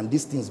said, how can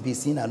these things be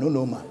seen? I know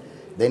no man.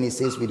 Then he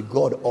says with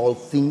God all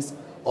things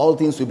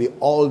will be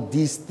all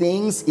these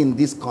things in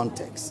this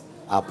context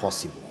are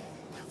possible.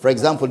 For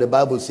example, the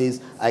Bible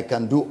says, I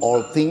can do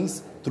all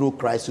things through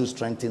Christ who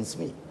strengthens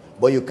me.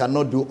 But you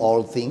cannot do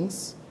all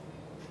things,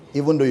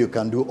 even though you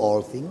can do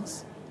all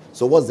things.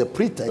 So what's the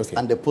pretext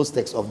and the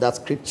post-text of that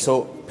scripture?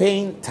 So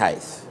paying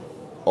tithe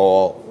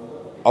or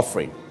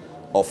offering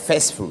or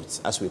first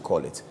fruits, as we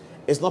call it,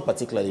 is not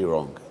particularly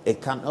wrong.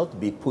 It cannot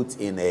be put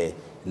in a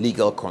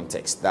legal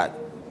context that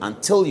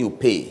until you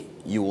pay,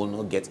 you will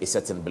not get a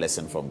certain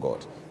blessing from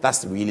God.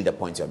 That's really the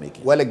point you're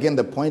making. Well, again,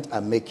 the point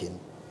I'm making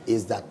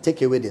is that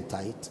take away the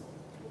tithe,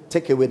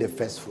 take away the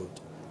first fruit.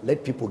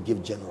 Let people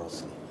give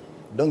generously.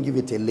 Don't give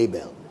it a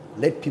label.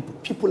 Let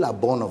people are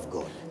born of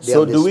God. They So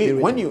have the do we,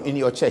 Spirit when of you, God. in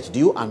your church, do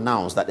you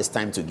announce that it's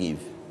time to give?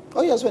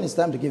 Oh yes, when it's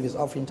time to give, it's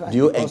offering time. Do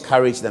you Because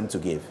encourage them to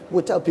give?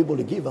 we tell people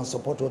to give and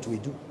support what we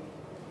do.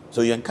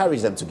 So you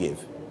encourage them to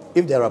give?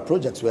 If there are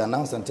projects, we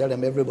announce and tell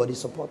them everybody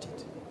support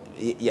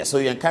it. Yeah, so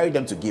you encourage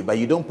them to give, but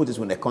you don't put it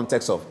in the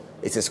context of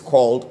it is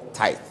called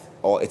tithe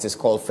or it is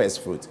called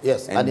first fruit.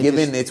 Yes, and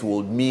giving it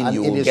will mean and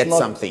you it will is get not,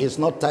 something. It's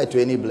not tied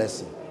to any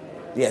blessing.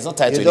 Yeah, it's not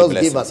tied to You any just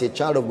blessing. give as a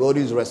child of God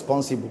who is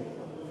responsible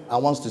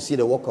and wants to see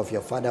the work of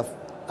your Father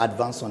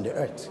advance on the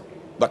earth.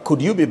 But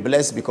could you be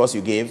blessed because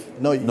you gave?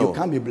 No, you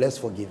can't be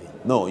blessed for giving.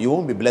 No, you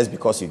won't be blessed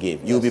because you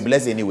gave. You'll be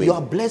blessed anyway. You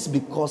are blessed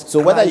because So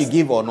whether you Christ,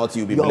 give or not,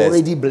 you'll be you're blessed.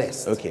 already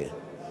blessed. Okay.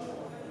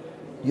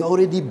 You're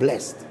already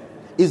blessed.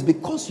 It's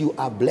because you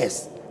are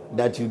blessed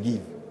that you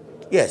give.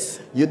 Yes.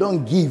 You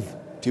don't give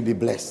to be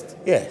blessed.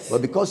 Yes.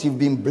 But because you've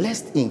been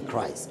blessed in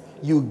Christ,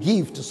 you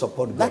give to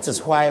support God. That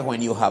is why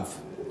when you have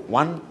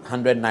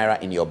 100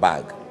 naira in your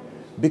bag,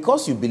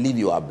 because you believe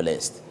you are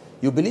blessed,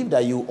 you believe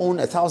that you own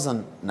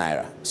 1,000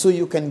 naira, so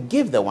you can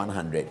give the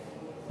 100,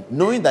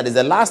 knowing that it's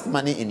the last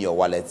money in your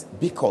wallet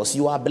because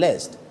you are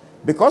blessed.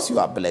 Because you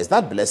are blessed,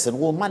 that blessing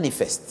will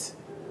manifest.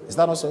 Is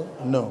that also?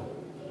 No.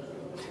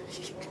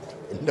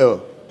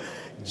 No.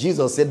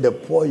 Jesus said the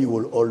poor you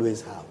will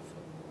always have.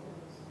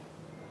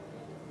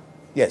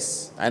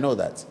 Yes, I know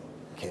that.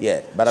 Okay.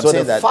 Yeah, but I'm so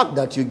saying the that fact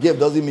that you give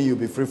doesn't mean you'll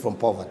be free from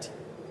poverty.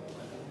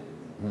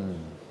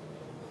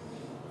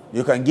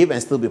 you can give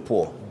and still be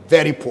poor.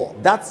 Very poor.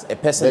 That's a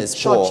person The is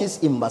poor. churches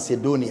in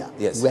Macedonia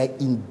Yes. were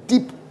in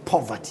deep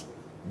poverty.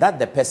 That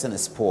the person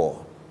is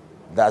poor.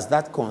 Does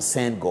that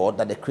concern God?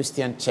 That the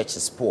Christian church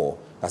is poor?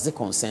 Does it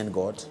concern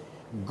God?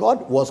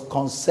 God was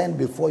concerned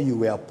before you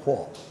were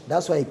poor.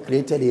 That's why he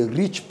created a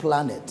rich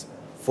planet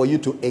for you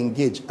to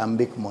engage and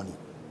make money.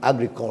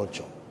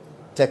 Agriculture,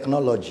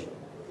 technology,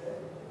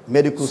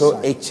 medical So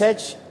science. a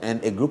church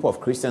and a group of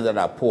Christians that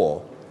are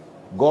poor,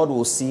 God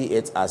will see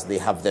it as they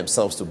have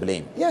themselves to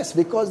blame. Yes,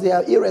 because they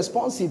are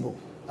irresponsible.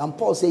 And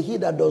Paul said, he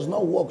that does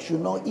not work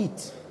should not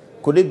eat.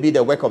 Could it be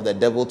the work of the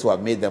devil to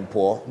have made them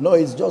poor? No,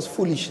 it's just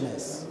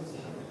foolishness.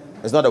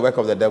 It's not the work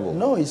of the devil.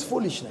 No, it's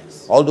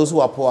foolishness. All those who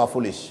are poor are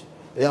foolish.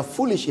 They are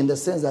foolish in the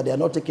sense that they are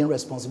not taking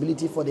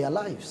responsibility for their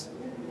lives.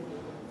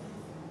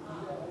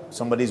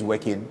 Somebody's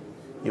working.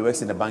 He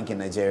works in a bank in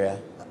Nigeria.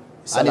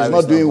 And he's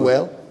not doing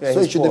well. Yeah, so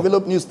he's he should poor.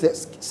 develop new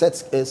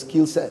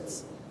skill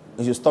sets.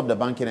 You should stop the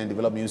banking and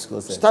develop new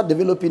skill sets. Start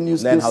developing new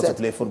skill Learn sets. how to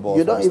play football,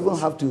 You for don't even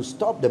instance. have to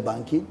stop the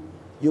banking.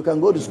 You can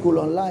go to school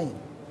online.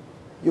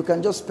 You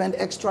can just spend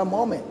extra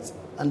moments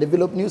and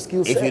develop new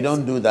skill sets. If you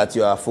don't do that,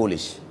 you are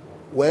foolish.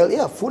 Well,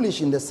 yeah,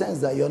 foolish in the sense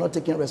that you're not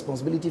taking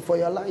responsibility for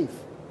your life.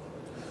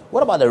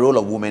 What about the role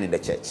of women in the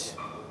church?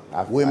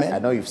 Women? I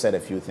know you've said a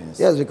few things.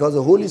 Yes, because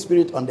the Holy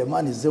Spirit on the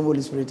man is the same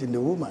Holy Spirit in the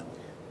woman.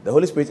 The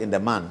Holy Spirit in the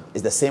man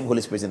is the same Holy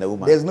Spirit in the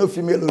woman. There's no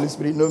female Holy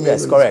Spirit, no male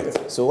Yes, Holy correct.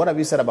 Spirit. So what have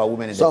you said about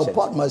women in So the I'll church?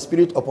 pour my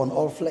spirit upon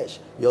all flesh.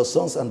 Your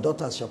sons and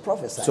daughters shall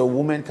prophesy. So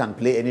women can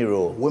play any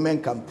role.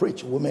 Women can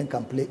preach. Women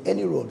can play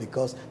any role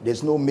because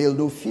there's no male,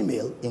 no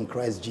female in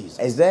Christ Jesus.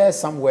 Is there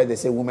somewhere they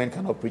say women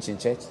cannot preach in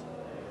church?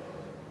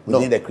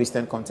 Within the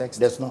Christian context?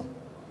 There's none.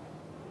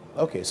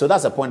 Okay, so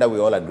that's a point that we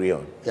all agree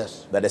on.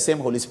 Yes. That the same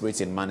Holy Spirit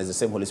in man is the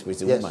same Holy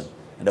Spirit in Yes. woman.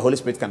 And the Holy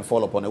Spirit can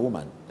fall upon a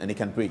woman and he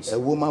can preach. A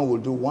woman will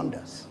do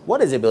wonders.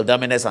 What is Abel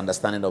Demina's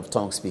understanding of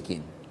tongue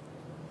speaking?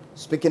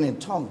 Speaking in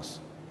tongues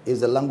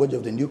is the language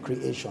of the new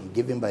creation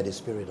given by the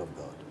Spirit of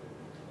God.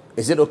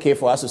 Is it okay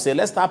for us to say,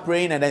 let's start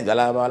praying and then blah,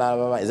 blah, blah, blah,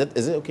 blah. Is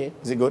it okay?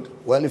 Is it good?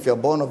 Well, if you're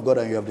born of God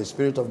and you have the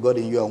Spirit of God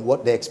in you, and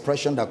what the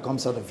expression that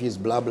comes out of you is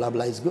blah, blah,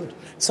 blah, is good.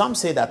 Some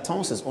say that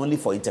tongues is only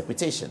for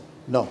interpretation.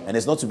 No. And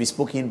it's not to be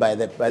spoken by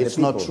the people. It's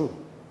not true.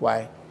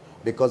 Why?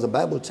 Because the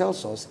Bible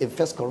tells us in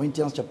 1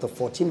 Corinthians chapter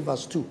 14,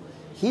 verse 2,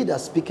 he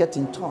that speaketh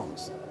in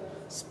tongues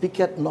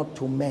speaketh not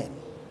to men,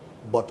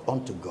 but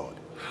unto God.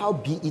 How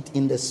be it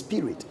in the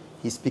spirit,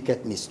 he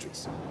speaketh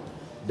mysteries.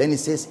 Then he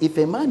says, if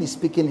a man is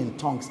speaking in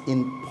tongues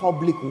in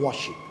public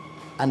worship,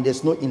 and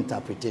there's no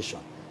interpretation,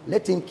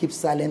 let him keep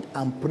silent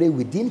and pray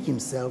within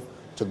himself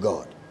to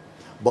God.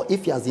 But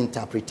if he has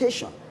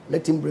interpretation,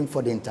 let him bring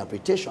forth the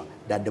interpretation,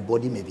 that the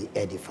body may be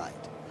edified.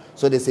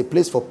 So there's a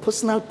place for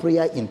personal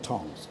prayer in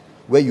tongues,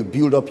 where you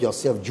build up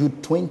yourself.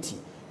 Jude 20,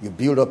 you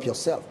build up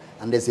yourself.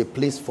 And there's a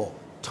place for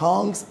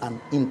tongues and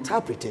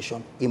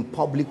interpretation in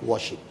public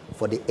worship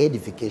for the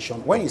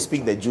edification. When you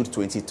speak the Jude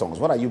 20 tongues,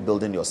 what are you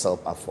building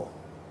yourself up for?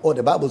 Oh,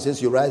 the Bible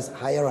says you rise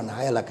higher and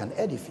higher like an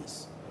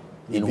edifice.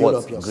 You In build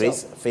what? up yourself.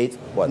 Grace, faith,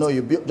 what? No,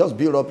 you just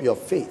build up your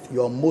faith,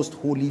 your most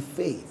holy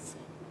faith.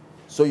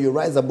 So you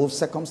rise above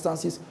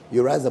circumstances,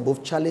 you rise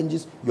above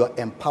challenges, you're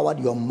empowered,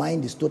 your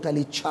mind is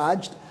totally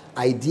charged,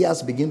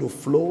 ideas begin to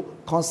flow,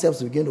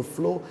 concepts begin to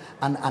flow,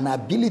 and an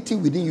ability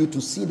within you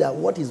to see that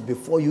what is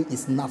before you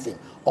is nothing.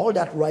 All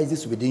that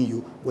rises within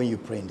you when you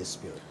pray in the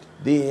Spirit.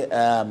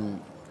 The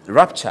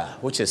rapture,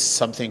 which is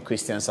something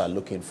Christians are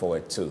looking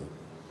forward to,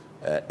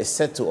 is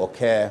said to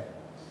occur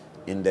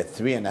in the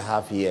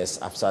 3.5 years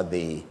after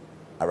the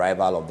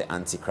arrival of the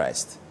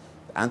Antichrist.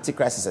 The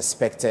Antichrist is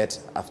expected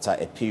after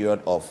a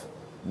period of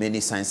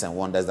many signs and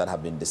wonders that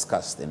have been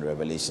discussed in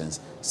Revelations,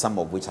 some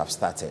of which have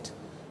started.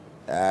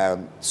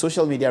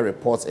 Social media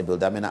reports Abel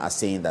Demina are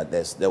saying that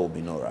there will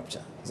be no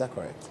rapture. Is that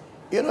correct?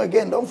 You know,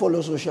 again, don't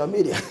follow social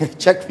media.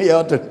 Check me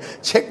out on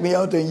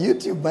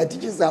YouTube. My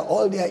teachings are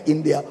all there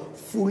in their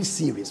full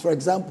series. For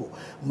example,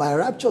 my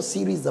rapture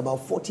series is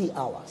about 40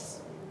 hours.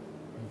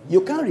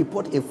 You can't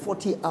report a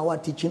 40-hour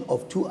teaching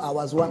of 2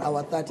 hours, 1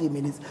 hour, 30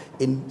 minutes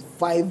in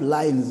 5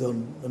 lines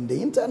on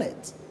the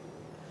internet.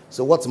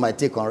 So what's my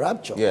take on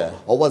rapture? Yeah.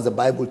 Or what's the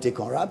Bible take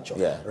on rapture?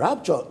 Yeah.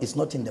 Rapture is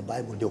not in the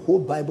Bible. The whole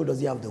Bible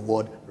doesn't have the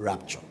word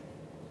rapture.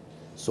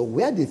 So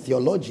where the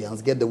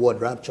theologians get the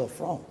word rapture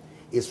from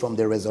is from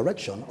the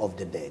resurrection of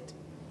the dead.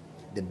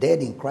 The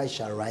dead in Christ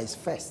shall rise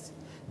first.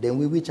 Then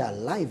we which are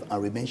alive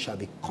and remain shall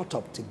be caught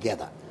up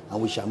together,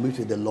 and we shall meet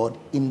with the Lord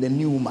in the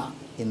pneuma,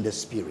 in the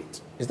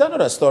spirit. Is that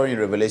not a story in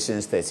Revelation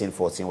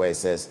 13:14 where it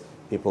says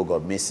people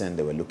got missing,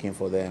 they were looking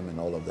for them and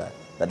all of that?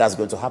 That's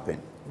going to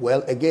happen.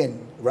 Well, again,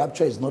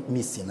 rapture is not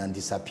missing and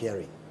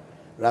disappearing.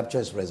 Rapture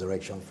is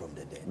resurrection from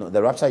the dead. No,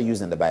 the rapture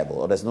used in the Bible,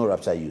 or there's no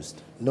rapture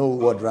used? No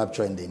word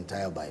rapture in the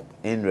entire Bible.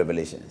 In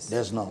Revelations?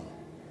 There's none.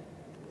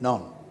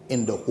 None.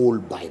 In the whole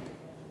Bible.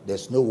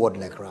 There's no word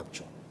like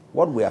rapture.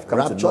 What we have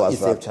come to know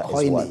as rapture is a is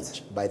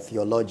coinage what? by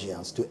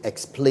theologians to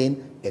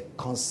explain a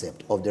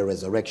concept of the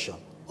resurrection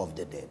of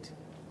the dead.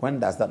 When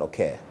does that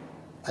occur?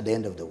 At the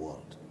end of the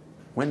world.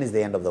 When is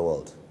the end of the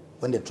world?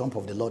 When the trump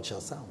of the Lord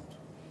shall sound.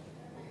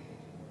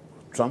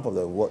 Trump of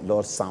the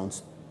Lord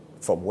sounds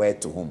from where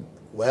to whom?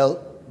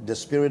 Well, the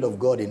Spirit of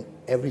God in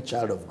every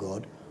child of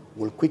God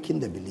will quicken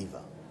the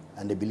believer,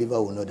 and the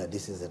believer will know that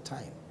this is the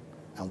time.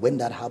 And when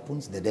that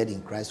happens, the dead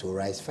in Christ will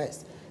rise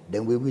first.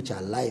 Then we which are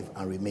alive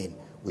and remain,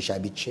 we shall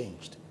be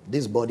changed.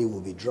 This body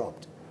will be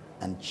dropped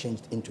and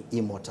changed into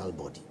immortal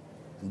body.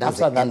 And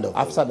that's after the end of the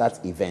world. After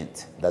that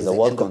event, does the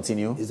world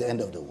continue? It's the end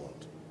of the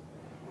world.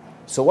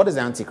 So what is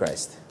the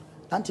Antichrist?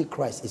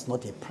 Antichrist is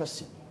not a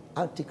person.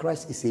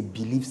 Antichrist is a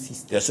belief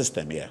system. The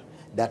system, yeah.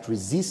 That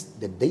resists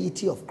the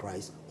deity of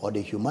Christ or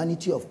the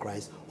humanity of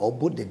Christ, or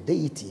both the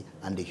deity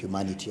and the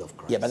humanity of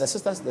Christ. Yeah, but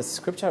the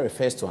scripture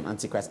refers to an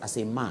Antichrist as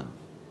a man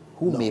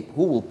who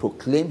will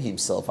proclaim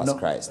himself as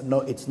Christ.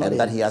 No, it's not. And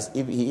that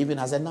he even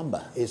has a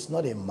number. It's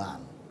not a man.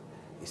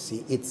 You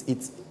see,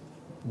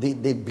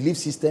 the belief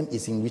system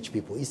is in which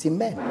people? It's in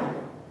men.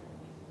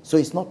 So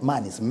it's not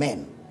man, it's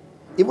men.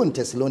 Even in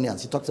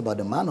Thessalonians, he talks about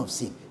the man of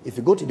sin. If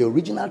you go to the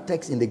original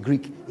text in the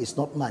Greek, it's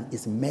not man,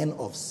 it's men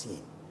of sin.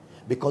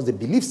 Because the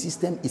belief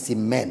system is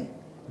in men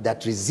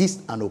that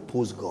resist and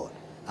oppose God,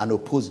 and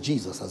oppose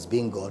Jesus as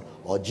being God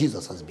or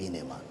Jesus as being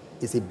a man.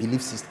 It's a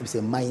belief system, it's a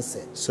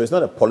mindset. So it's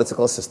not a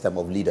political system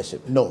of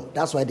leadership? No,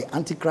 that's why the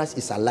Antichrist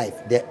is alive.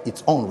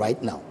 It's on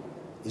right now.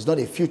 It's not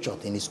a future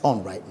thing, it's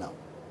on right now.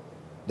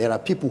 There are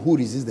people who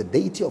resist the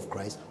deity of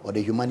Christ or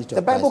the humanity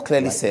of Christ. The Bible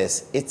clearly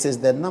says it is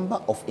the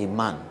number of a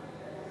man.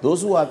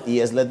 Those who have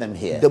ears, let them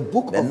hear.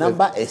 The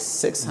number is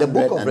 666. The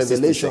book of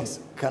Revelation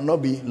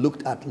cannot be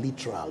looked at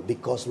literal,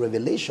 because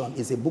Revelation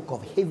is a book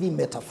of heavy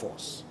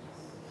metaphors.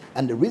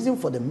 And the reason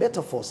for the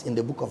metaphors in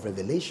the book of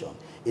Revelation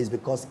is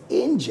because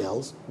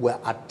angels were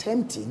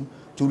attempting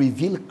to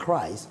reveal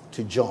Christ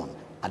to John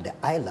at the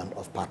island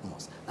of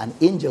Patmos. And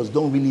angels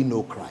don't really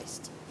know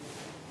Christ.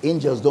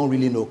 Angels don't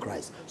really know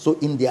Christ. So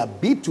in their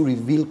bid to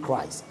reveal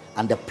Christ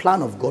and the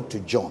plan of God to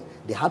John,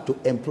 they had to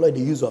employ the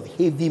use of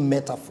heavy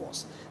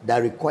metaphors that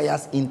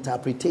requires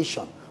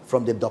interpretation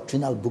from the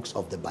doctrinal books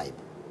of the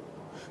Bible.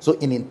 So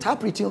in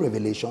interpreting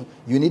Revelation,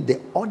 you need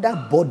the other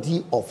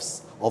body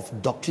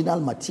of doctrinal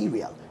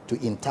material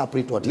to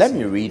interpret what Let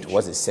me read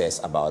what it says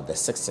about the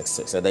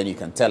 666, and then you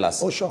can tell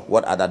us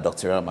what other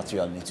doctrinal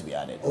material needs to be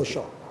added.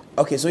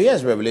 Okay, so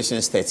here's Revelation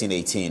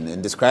 13:18.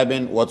 In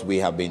describing what we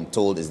have been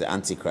told is the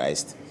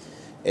Antichrist,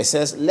 It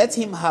says, let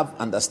him have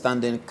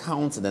understanding,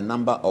 count the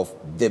number of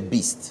the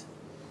beast,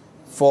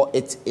 for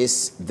it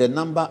is the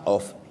number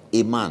of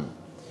a man.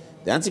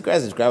 The Antichrist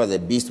is described as a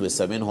beast with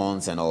 7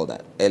 horns and all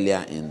that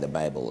earlier in the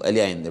Bible,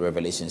 earlier in the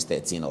Revelations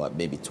 13 or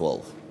maybe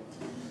 12.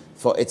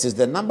 For it is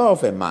the number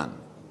of a man,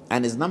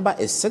 and his number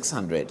is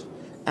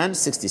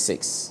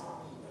 666.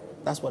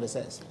 That's what it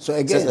says. So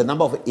again, it says the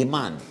number of a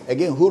man.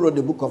 Again, who wrote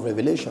the book of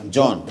Revelation?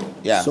 John.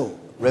 Yeah. So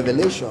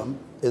Revelation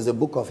is a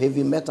book of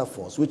heavy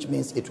metaphors, which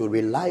means it will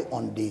rely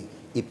on the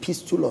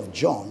epistle of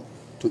John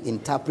to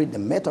interpret the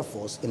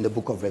metaphors in the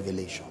book of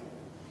Revelation.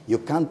 You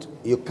can't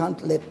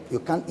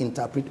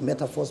interpret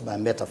metaphors by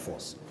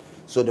metaphors.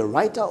 So the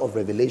writer of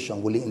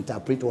Revelation will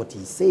interpret what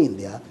he's saying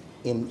there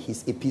in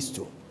his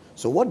epistle.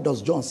 So what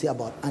does John say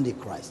about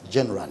Antichrist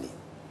generally?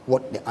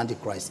 What the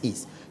Antichrist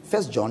is?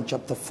 1 John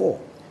chapter 4,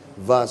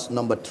 verse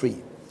number 3.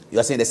 You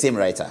are saying the same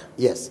writer?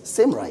 Yes,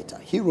 same writer.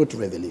 He wrote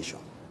Revelation.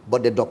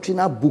 But the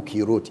doctrinal book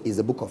he wrote is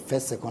the book of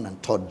 1st, 2nd,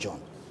 and 3rd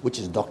John, which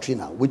is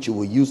doctrinal, which you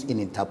will use in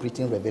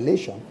interpreting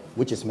Revelation,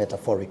 which is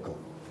metaphorical.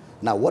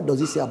 Now, what does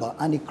he say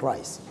about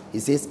Antichrist? He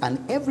says,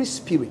 and every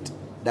spirit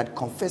that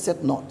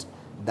confesseth not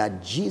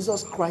that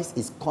Jesus Christ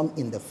is come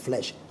in the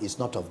flesh is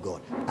not of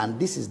God. And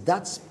this is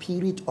that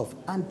spirit of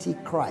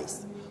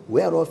Antichrist,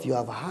 whereof you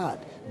have heard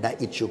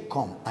that it should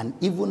come, and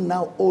even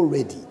now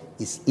already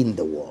is in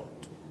the world.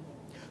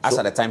 As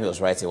at the time he was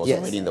writing, it was yes,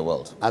 already in the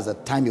world. As the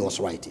time he was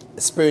writing.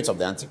 The spirit of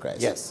the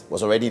Antichrist yes,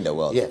 was already in the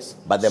world. Yes.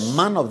 But the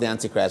man of the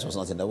Antichrist was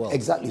not in the world.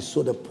 Exactly.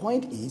 So the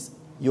point is,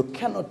 you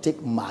cannot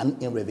take man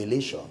in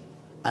Revelation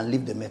and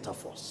leave the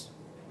metaphors.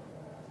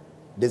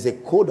 There's a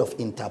code of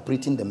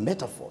interpreting the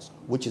metaphors,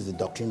 which is the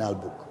doctrinal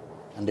book.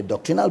 And the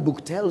doctrinal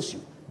book tells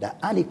you that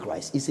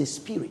Antichrist is a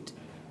spirit.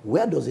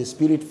 Where does a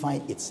spirit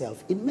find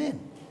itself? In men.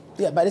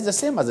 Yeah, but it's the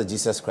same as the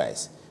Jesus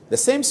Christ. The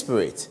same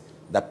spirit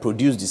that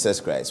produced Jesus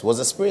Christ was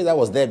a spirit that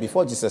was there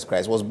before Jesus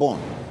Christ was born.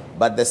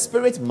 But the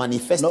spirit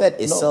manifested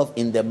itself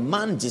in the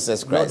man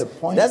Jesus Christ. The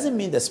point doesn't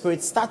mean the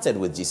spirit started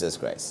with Jesus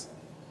Christ.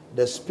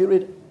 The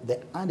spirit, the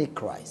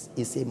Antichrist,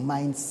 is a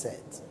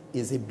mindset,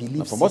 is a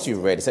belief. From what you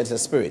read, it said it's a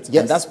spirit.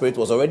 Yes. And that spirit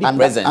was already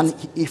present. And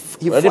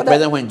he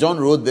present when John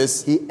wrote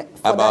this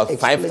about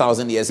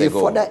 5,000 years ago.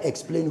 He further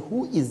explained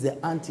who is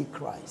the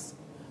Antichrist.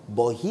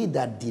 But he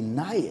that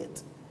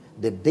denieth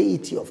the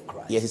deity of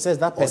Christ. Yes, he says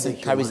that person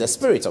carries the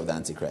spirit of the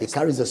Antichrist. He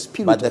carries the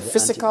spirit but of the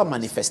physical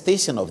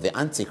manifestation of the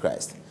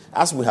Antichrist,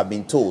 as we have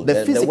been told,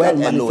 the word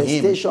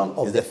Elohim is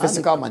the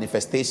physical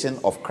manifestation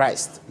of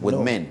Christ with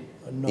men.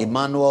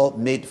 Emmanuel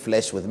made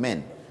flesh with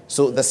men.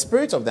 So the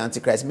spirit of the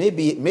Antichrist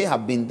may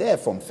have been there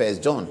from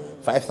 1 John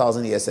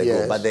 5,000 years ago,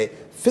 yes, but the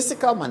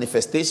physical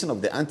manifestation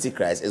of the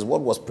Antichrist is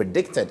what was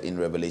predicted in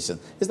Revelation.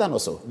 Is that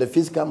not so? The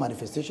physical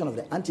manifestation of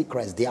the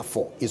Antichrist,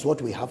 therefore, is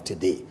what we have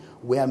today,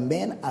 where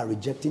men are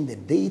rejecting the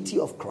deity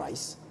of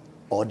Christ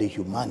or the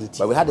humanity.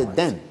 But we had it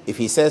then. If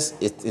he says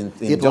it in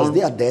it John, was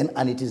there then,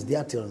 and it is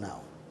there till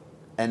now.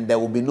 And there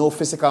will be no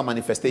physical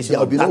manifestation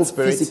of that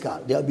spirit.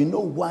 There will be no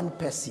one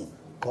person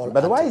called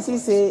But Antichrist. why is he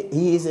say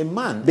he is a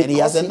man because and he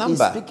has a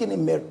number? He's speaking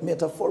in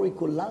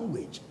metaphorical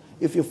language.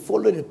 If you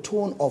follow the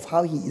tone of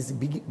how he is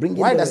bringing,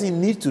 why does he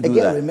need to do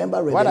that?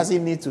 Remember, why does he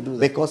need to do that?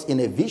 Because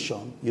in a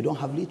vision you don't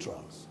have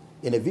literals.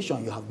 In a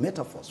vision you have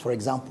metaphors. For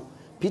example,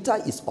 Peter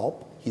is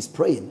up, he's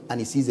praying,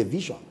 and he sees a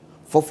vision,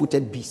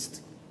 4-footed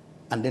beast,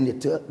 and then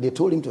they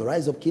told him to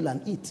rise up, kill,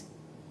 and eat.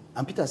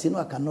 And Peter said, "No,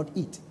 I cannot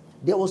eat."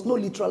 There was no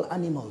literal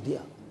animal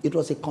there. It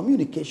was a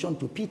communication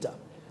to Peter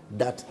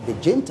that the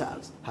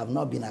Gentiles have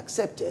not been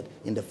accepted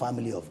in the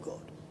family of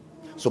God.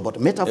 So, but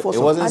metaphors.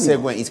 It wasn't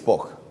said when he eats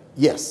pork.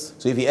 Yes.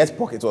 So if he ate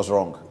pork, it was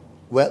wrong.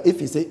 Well,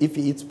 if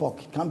he eats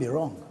pork, it can't be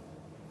wrong.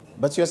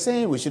 But you're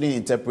saying we shouldn't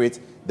interpret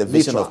the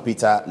vision of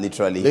Peter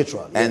literally.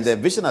 Literal. And yes. the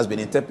vision has been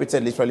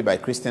interpreted literally by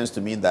Christians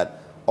to mean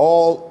that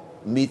all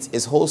meat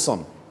is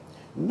wholesome.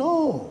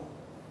 No.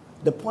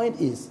 The point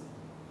is,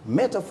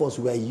 metaphors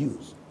were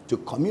used to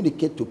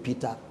communicate to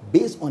Peter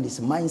based on his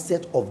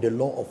mindset of the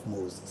law of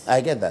Moses.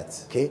 I get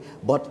that. Okay?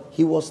 But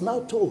he was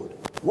now told,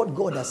 what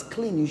God has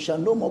clean, you shall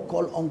no more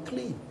call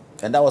unclean.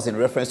 And that was in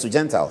reference to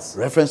Gentiles.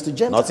 Reference to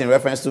Gentiles. Not in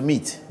reference to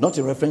meat. Not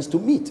in reference to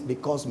meat,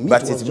 because meat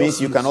but was it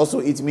means you used, can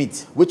also eat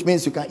meat. Which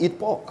means you can eat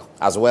pork.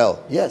 As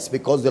well. Yes,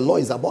 because the law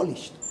is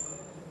abolished.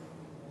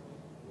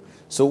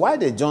 So why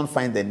did John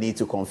find the need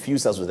to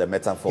confuse us with the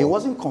metaphor? He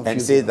wasn't confused.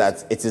 And say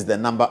that it is the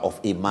number of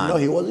a man. No,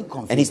 he wasn't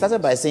confused. And he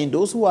started by saying,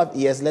 those who have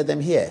ears, let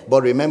them hear.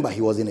 But remember,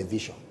 he was in a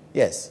vision.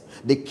 Yes.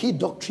 The key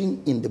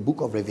doctrine in the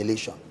book of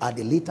Revelation are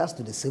the letters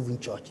to the 7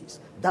 churches.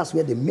 That's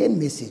where the main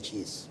message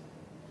is.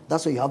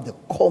 That's where you have the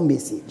core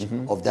message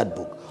of that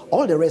book.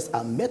 All the rest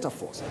are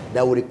metaphors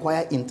that will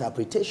require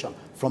interpretation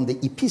from the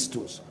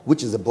epistles,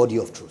 which is the body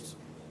of truth.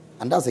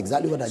 And that's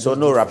exactly what I just So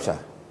no rapture?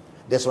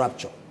 There's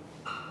rapture.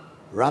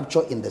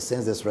 Rapture in the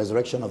sense there's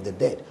resurrection of the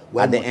dead,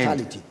 where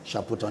mortality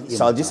shall put on immortality.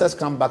 Shall Jesus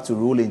come back to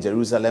rule in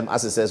Jerusalem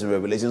as it says in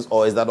Revelations,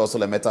 or is that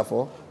also a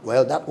metaphor?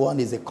 Well, that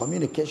one is a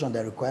communication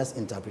that requires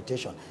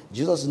interpretation.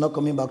 Jesus is not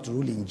coming back to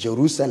rule in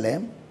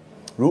Jerusalem.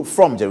 Rule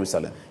from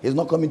Jerusalem. He's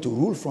not coming to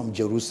rule from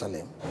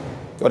Jerusalem.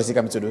 What is he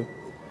coming to do?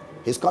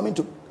 He's coming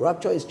to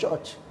rapture his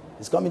church.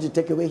 He's coming to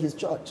take away his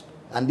church.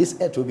 And this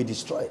earth will be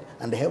destroyed,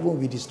 and the heaven will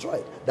be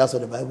destroyed. That's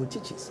what the Bible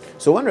teaches.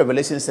 So when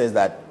Revelation says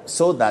that,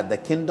 so that the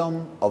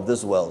kingdom of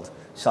this world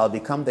shall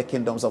become the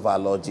kingdoms of our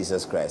Lord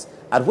Jesus Christ,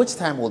 at which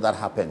time will that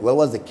happen? Where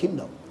was the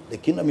kingdom? The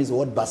kingdom is the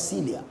word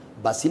basilia.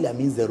 Basilia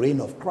means the reign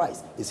of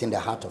Christ. It's in the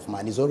heart of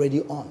man. It's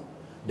already on.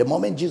 The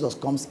moment Jesus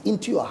comes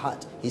into your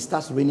heart, he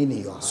starts reigning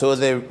in your heart. So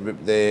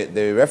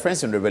the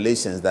reference in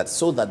Revelations that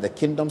so that the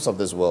kingdoms of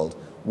this world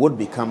would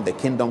become the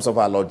kingdoms of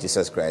our Lord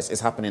Jesus Christ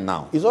is happening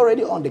now. It's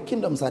already on. The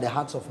kingdoms are the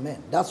hearts of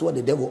men. That's what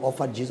the devil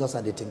offered Jesus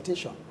at the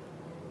temptation.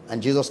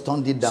 And Jesus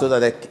turned it down. So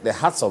that the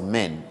hearts of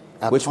men,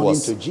 which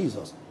was to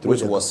Jesus,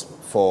 which was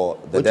for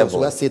the which devil,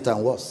 was where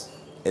Satan was,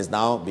 is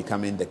now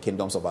becoming the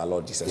kingdoms of our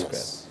Lord Jesus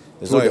Christ.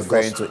 It's Through not the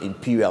referring gospel. to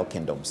imperial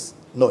kingdoms.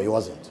 No, it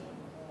wasn't.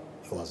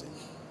 It wasn't.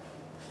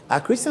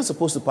 Are Christians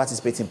supposed to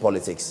participate in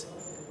politics?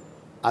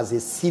 As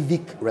a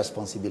civic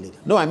responsibility.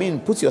 No, I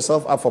mean put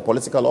yourself up for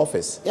political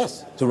office.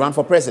 Yes. To run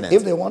for president.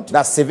 If they want to.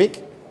 That's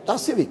civic?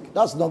 That's civic.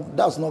 That's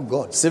not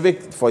God.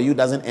 Civic for you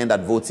doesn't end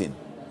at voting.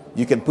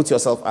 You can put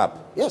yourself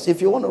up. Yes,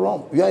 if you want to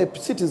run, you are a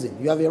citizen.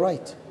 You have a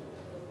right.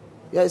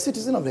 You are a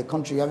citizen of the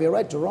country. You have a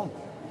right to run.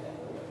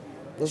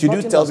 Should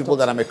you tell people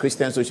that I'm a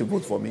Christian, so you should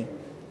vote for me?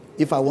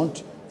 If I want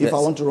to run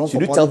for politics.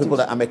 Should you tell people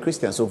that I'm a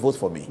Christian, so vote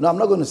for me? No, I'm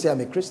not going to say I'm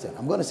a Christian.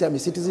 I'm going to say I'm a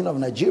citizen of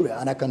Nigeria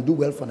and I can do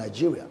well for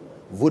Nigeria.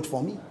 Vote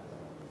for me.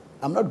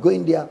 I'm not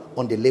going there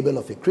on the label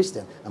of a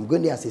Christian. I'm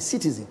going there as a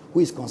citizen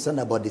who is concerned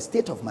about the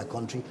state of my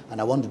country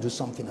and I want to do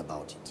something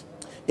about it.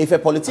 If a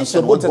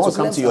politician wanted to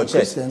come to your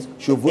church,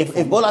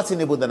 if Bola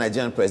Tinubu, the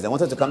Nigerian president,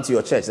 wanted to come to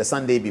your church the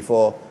Sunday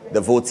before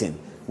the voting,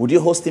 would you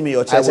host him in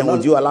your church and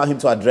would you allow him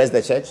to address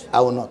the church? I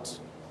will not.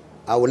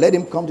 I will let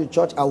him come to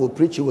church. I will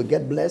preach. He will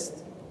get blessed.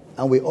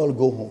 And we all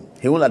go home.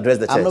 He won't address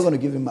the church? I'm not going to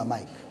give him my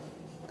mic.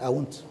 I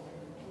won't.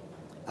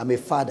 I'm a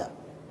father.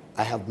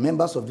 I have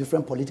members of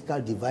different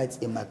political divides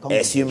in my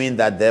congregation. Assuming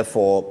that,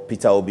 therefore,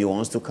 Peter Obi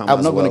wants to come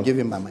I'm not going to give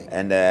him my mic.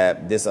 And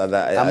this other...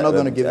 I'm not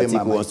going to give him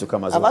my mic. wants to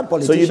come as I've well. had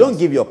politicians. So you don't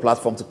give your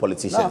platform to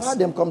politicians? No, I've had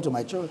them come to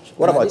my church.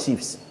 What about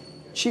chiefs?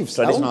 Chiefs.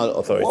 Traditional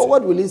authority.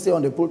 What will he say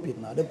on the pulpit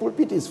now? The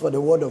pulpit is for the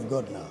word of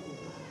God now.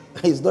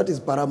 It's not his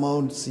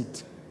paramount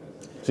seat.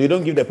 So you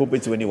don't give the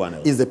pulpit to anyone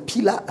else? It's the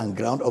pillar and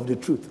ground of the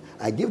truth.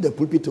 I give the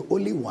pulpit to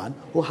only one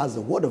who has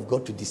the word of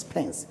God to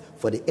dispense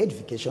for the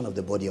edification of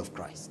the body of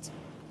Christ.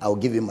 I will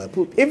give him my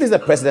pulpit. If he's the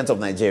president of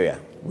Nigeria,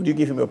 would you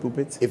give him your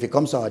pulpit? If he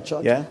comes to our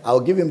church, I will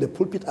give him the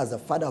pulpit as the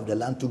father of the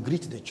land to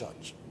greet the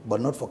church,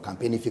 but not for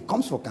campaign. If he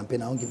comes for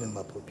campaign, I won't give him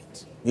my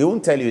pulpit. He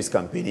won't tell you his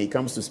campaign. He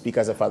comes to speak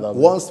as a father of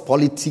the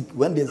land.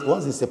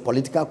 Once there's a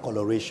political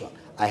coloration,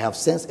 I have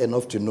sense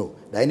enough to know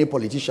that any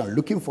politician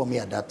looking for me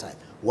at that time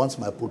wants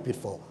my pulpit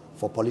for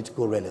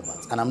political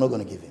relevance, and I'm not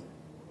going to give him.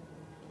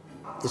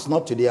 It's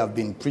not today. I've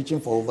been preaching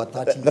for over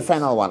 30 years. The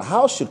final one.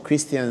 How should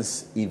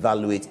Christians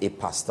evaluate a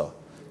pastor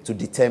to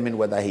determine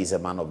whether he's a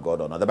man of God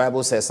or not? The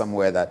Bible says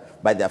somewhere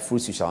that by their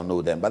fruits you shall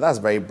know them, but that's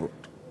very broad.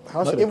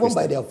 Even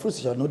by their fruits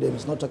you shall know them,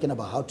 it's not talking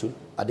about how to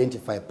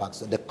identify a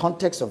pastor. The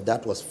context of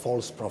that was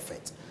false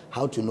prophet.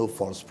 How to know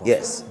false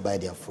prophets? By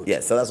their fruits.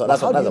 Yes, so that's what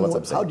I'm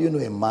saying. How do you know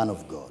a man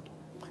of God?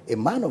 A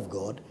man of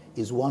God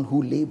is one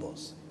who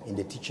labors in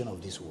the teaching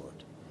of this word.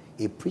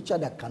 A preacher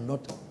that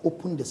cannot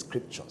open the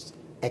scriptures,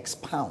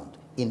 expound,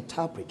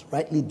 interpret,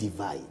 rightly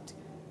divide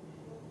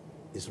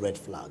is red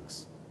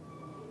flags.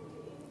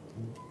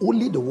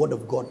 Only the word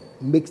of God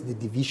makes the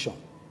division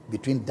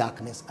between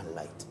darkness and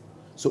light.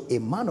 So a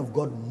man of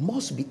God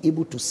must be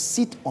able to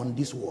sit on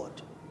this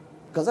word,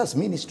 because that's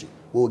ministry.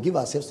 We will give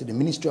ourselves to the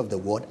ministry of the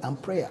word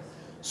and prayer.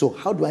 So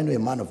how do I know a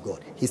man of God?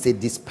 He's a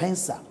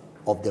dispenser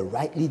of the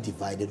rightly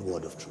divided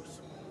word of truth.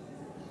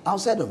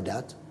 Outside of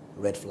that,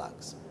 red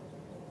flags.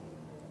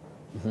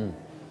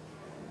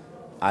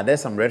 Are there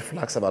some red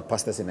flags about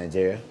pastors in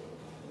Nigeria?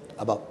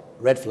 About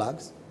red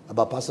flags?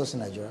 About pastors in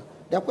Nigeria?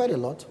 There are quite a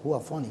lot who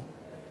are funny.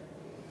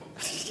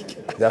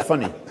 They are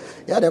funny?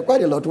 Yeah, there are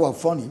quite a lot who are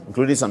funny.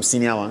 Including some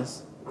senior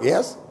ones?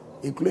 Yes,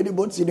 including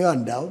both senior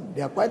and down.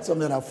 There are quite some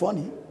that are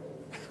funny.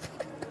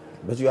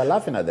 But you are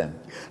laughing at them.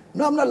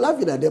 No, I'm not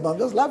laughing at them. I'm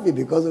just laughing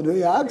because of the way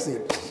you're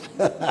asking.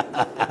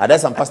 Are there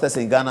some pastors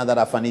in Ghana that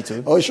are funny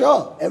too? Oh,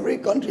 sure. Every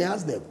country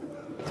has them.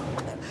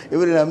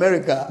 Even in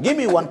America. Give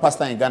me one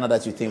pastor in Ghana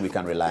that you think we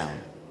can rely on.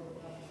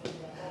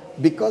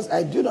 Because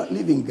I do not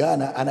live in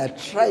Ghana and I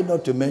try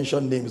not to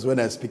mention names when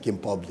I speak in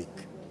public.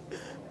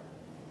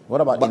 What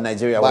about in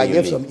Nigeria? But I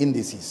gave some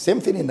indices. Same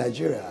thing in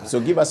Nigeria.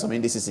 So give us some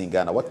indices in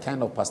Ghana. What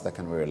kind of pastor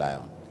can we rely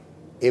on?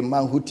 A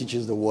man who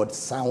teaches the word,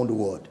 sound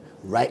word,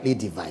 rightly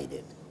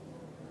divided.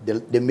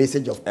 The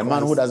message of Christ. A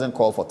man who doesn't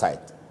call for tithe.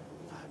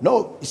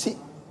 No, you see,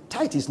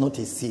 tithe is not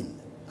a sin.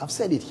 I've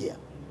said it here.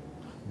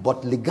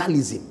 But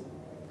legalism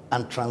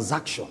and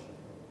transaction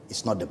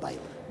is not the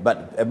Bible.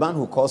 But a man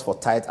who calls for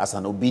tithe as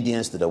an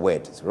obedience to the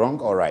word, is wrong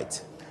or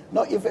right?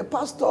 No, if a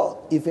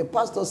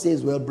pastor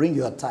says, well, bring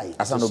your tithe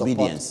as an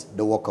obedience,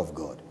 the work of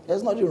God,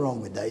 there's nothing wrong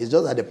with that. It's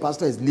just that the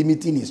pastor is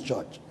limiting his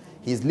church.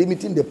 He's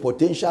limiting the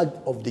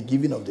potential of the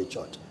giving of the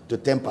church to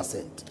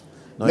 10%.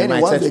 No, in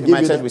my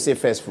church we say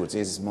first fruits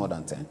is more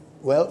than 10.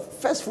 Well,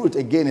 first fruit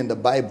again in the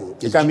Bible.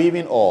 It can be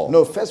even all.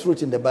 No, first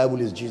fruit in the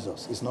Bible is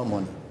Jesus. It's not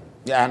money.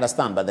 Yeah, I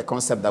understand, but the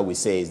concept that we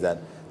say is that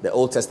the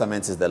Old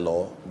Testament is the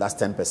law, that's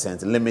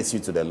 10%, limits you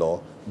to the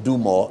law, do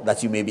more,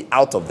 that you may be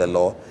out of the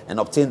law, and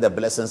obtain the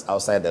blessings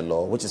outside the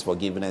law, which is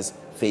forgiveness,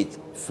 faith,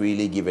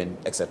 freely given,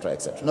 etc.,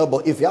 etc. No,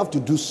 but if you have to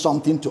do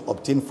something to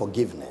obtain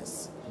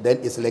forgiveness, then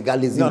it's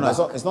legalism.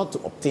 No, it's not to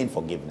obtain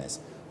forgiveness,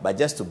 but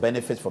just to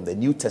benefit from the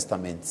New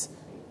Testament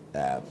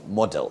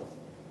model,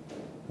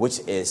 which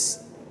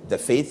is the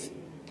faith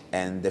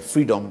and the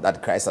freedom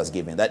that Christ has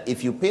given. That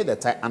if you pay the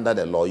tithe under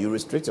the law, you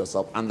restrict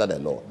yourself under the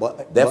law.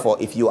 Therefore,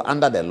 if you are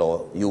under the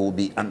law, you will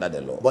be under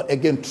the law. But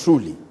again,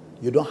 truly,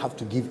 you don't have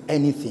to give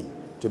anything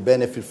to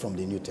benefit from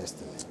the New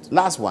Testament.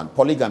 Last one,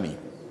 polygamy.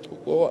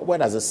 Where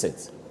does it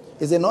sit?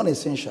 It's a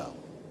non-essential.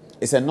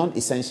 It's a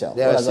non-essential.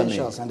 There are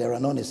essentials and there are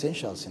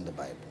non-essentials in the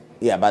Bible.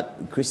 Yeah,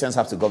 but Christians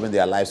have to govern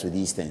their lives with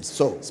these things.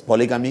 So, is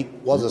polygamy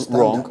what's the standard?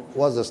 Wrong?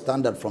 What's the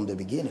standard from the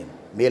beginning?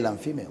 Male and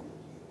female.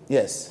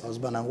 Yes.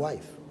 Husband and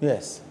wife.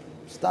 Yes.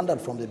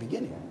 Standard from the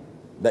beginning.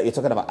 That you're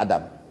talking about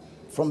Adam.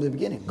 From the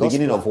beginning.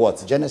 Beginning God's of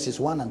what? Genesis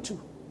 1 and 2.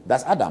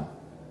 That's Adam.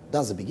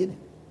 That's the beginning.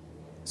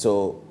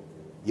 So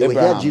you will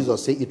Abraham, hear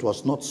Jesus say it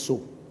was not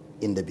so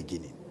in the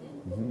beginning.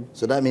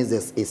 So that means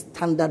there's a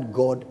standard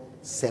God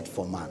set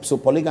for man. so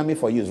polygamy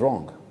for you is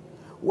wrong.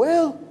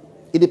 Well,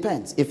 it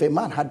depends. If a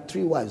man had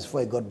 3 wives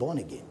before he got born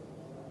again,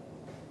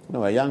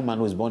 No, a young man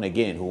who is born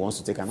again who wants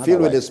to take another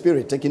filled with wife. the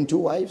Spirit, taking 2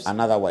 wives,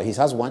 Another wife. He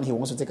has one, he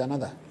wants to take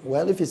another.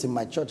 well, if he's in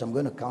my church, I'm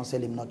going to counsel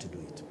him not to do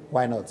it.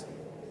 Why not?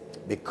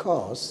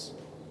 Because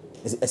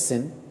Is it a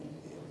sin?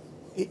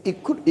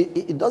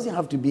 it doesn't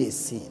have to be a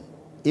sin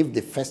if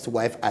the first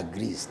wife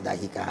agrees that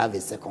he can have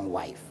a second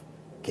wife.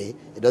 Okay?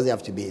 It doesn't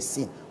have to be a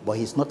sin. But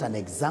he's not an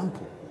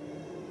example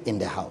in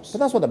the house. But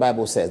that's what the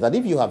Bible says, that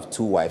if you have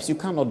 2 wives, you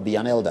cannot be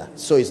an elder.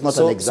 So it's not an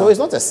So example. it's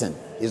not a sin.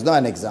 It's not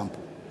an example.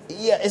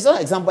 Yeah, it's not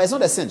an example, but it's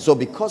not a sin. So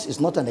because it's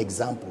not an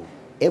example,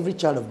 every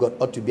child of God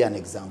ought to be an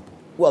example.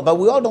 Well, but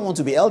we all don't want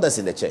to be elders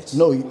in the church.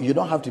 No, you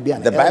don't have to be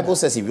an The elder. Bible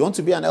says if you want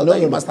to be an elder,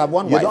 you must have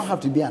one You wife. don't have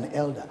to be an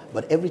elder,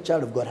 but every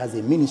child of God has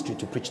a ministry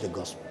to preach the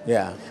gospel.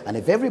 Yeah. And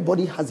if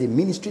everybody has a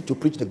ministry to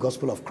preach the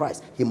gospel of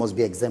Christ, he must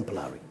be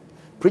exemplary.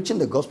 Preaching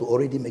the gospel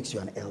already makes you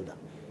an elder.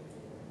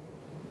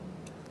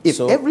 If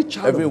So every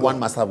child everyone of God,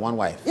 must have one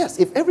wife. yes,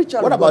 if every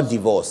child What of about God,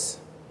 divorce?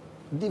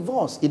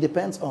 divorce, it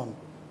depends on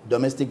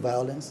domestic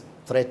violence,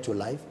 threat to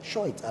life.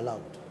 Sure, it's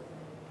allowed.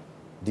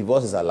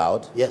 Divorce is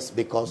allowed, Yes,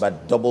 because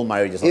but double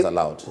marriage is not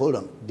allowed. Hold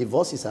on.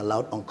 Divorce is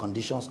allowed on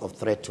conditions of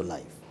threat to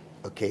life.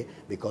 Okay?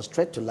 Because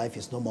threat to life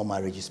is no more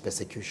marriage, it's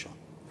persecution.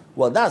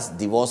 Well, that's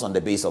divorce on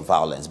the basis of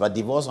violence, but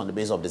divorce on the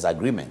basis of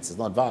disagreements. It's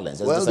not violence,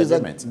 it's Well,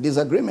 disagreement.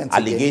 disagreements.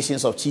 again.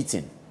 Allegations of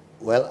cheating.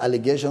 Well,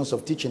 allegations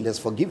of teaching, there's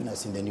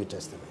forgiveness in the New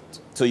Testament.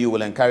 So you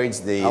will encourage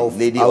the I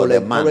lady will or the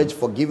man. encourage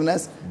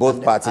forgiveness. Both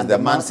and parties. and The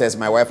man says,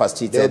 my wife has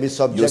They'll cheated. be You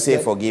subjected- say,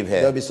 forgive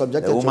her. they'll be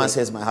subjected The to woman it.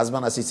 says, my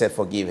husband has cheated,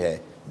 forgive her.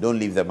 Don't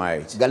leave the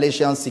marriage.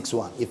 Galatians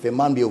 6:1. If a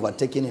man be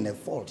overtaken in a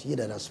fault, he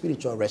that is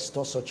spiritual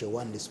restore such a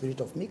one in the spirit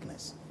of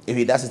meekness. If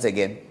he does it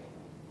again,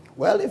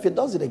 Well, if he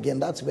does it again,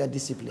 that's where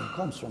discipline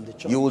comes from the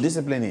church. you will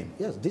discipline him.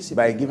 Yes,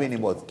 discipline. By giving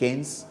him what?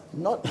 Canes?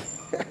 Not.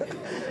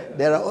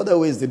 There are other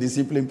ways to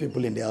discipline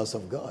people in the house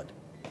of God.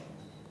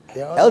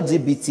 There are other ways.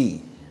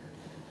 LGBT.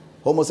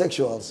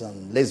 Homosexuals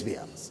and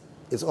lesbians.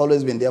 It's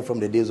always been there from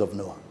the days of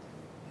Noah.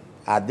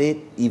 Are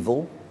they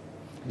evil?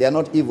 They are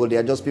not evil. They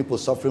are just people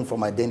suffering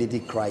from identity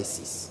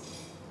crisis.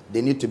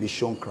 They need to be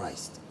shown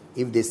Christ.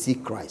 If they see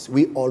Christ,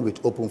 we all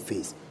with open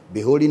face,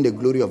 beholding the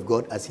glory of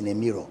God as in a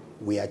mirror,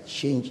 we are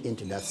changed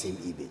into that same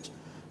image.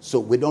 So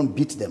we don't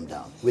beat them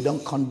down. We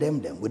don't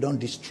condemn them. We don't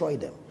destroy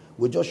them.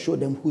 We just show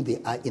them who they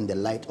are in the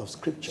light of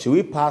Scripture. Should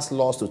we pass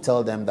laws to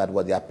tell them that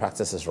what their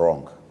practice is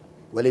wrong?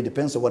 Well, it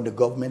depends on what the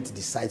government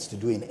decides to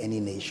do in any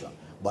nation.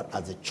 But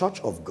as the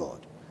church of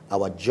God,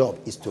 our job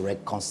is to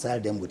reconcile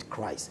them with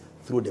Christ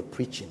through the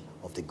preaching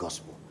of the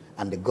gospel.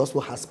 And the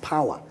gospel has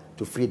power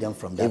to free them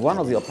from that. If one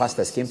of identity. your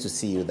pastors came to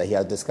see you that he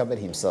has discovered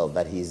himself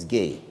that he is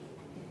gay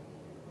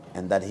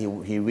and that he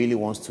really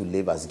wants to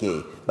live as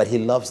gay, but he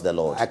loves the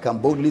Lord. I can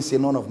boldly say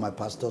none of my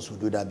pastors will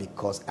do that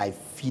because I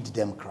feed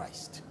them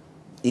Christ.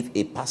 If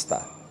a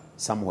pastor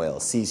somewhere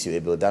sees you,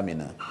 Abel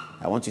Demina,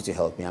 I want you to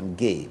help me. I'm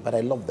gay, but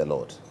I love the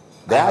Lord.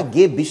 There are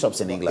gay bishops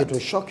in England. It will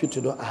shock you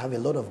to know I have a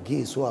lot of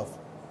gays who have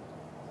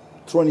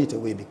thrown it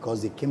away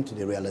because they came to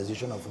the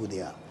realization of who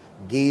they are.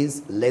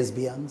 Gays,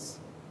 lesbians.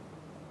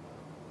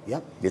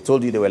 Yep. They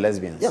told you they were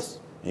lesbians. Yes.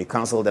 And you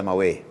counseled them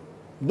away.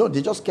 No,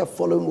 they just kept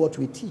following what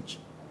we teach.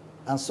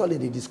 And slowly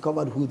they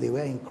discovered who they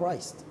were in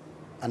Christ.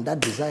 And that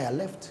desire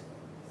left.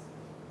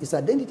 It's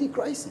identity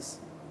crisis.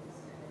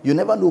 You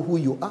never know who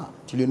you are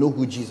till you know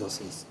who Jesus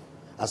is.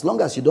 As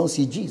long as you don't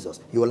see Jesus,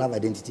 you will have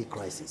identity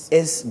crisis.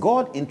 Is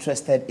God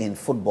interested in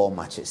football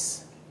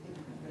matches?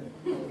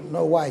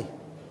 No, why?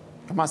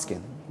 I'm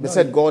asking. They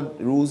said God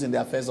rules in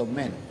the affairs of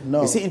men.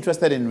 No. Is he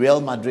interested in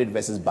Real Madrid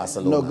versus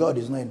Barcelona? No, God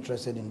is not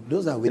interested in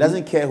those. Are within, He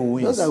doesn't care who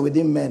wins. Those are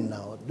within men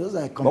now. Those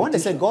are But when they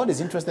say God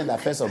is interested in the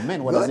affairs of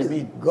men, what does it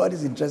mean? God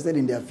is interested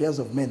in the affairs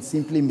of men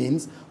simply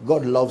means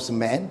God loves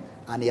men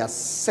and he has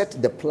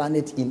set the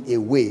planet in a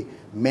way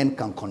men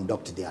can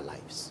conduct their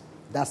lives.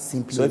 That's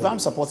simply. So if I'm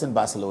supporting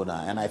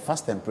Barcelona and I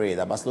fast and pray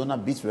that Barcelona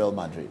beats Real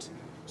Madrid.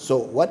 So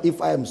what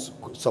if I am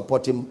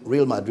supporting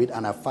Real Madrid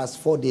and I fast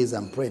 4 days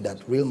and pray that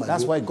Real Madrid...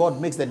 That's why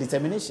God makes the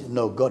determination.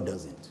 No, God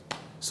doesn't.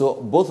 So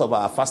both of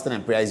our fasting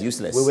and prayer is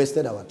useless. We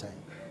wasted our time.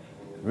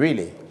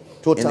 Really?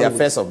 Total in the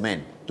affairs waste. of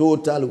men.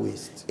 Total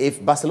waste.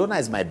 If Barcelona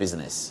is my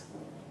business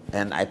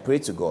and I pray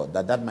to God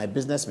that my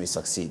business may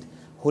succeed,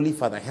 Holy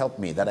Father, help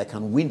me that I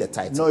can win the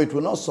title. No, it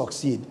will not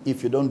succeed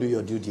if you don't do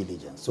your due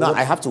diligence. So no,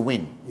 I have to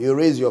win. You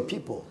raise your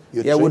people.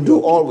 Yeah, we'll do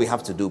all we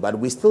have to do, but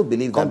we still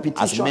believe that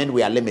as men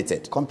we are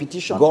limited.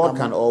 Competition. God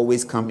can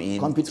always come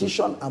in.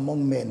 Competition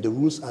among men, the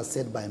rules are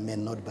set by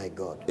men, not by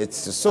God. It's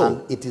so.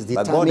 And it is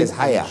but God is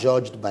determined higher. and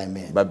judged by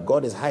men. But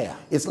God is higher.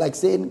 It's like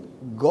saying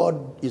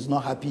God is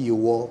not happy you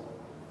wore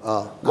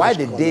why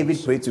did David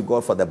pray to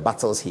God for the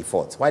battles he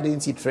fought? Why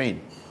didn't he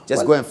train?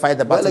 Just go and fight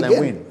the battle again,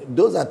 and win.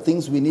 Those are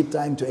things we need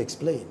time to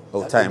explain.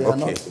 Oh, time,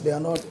 okay. They are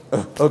not.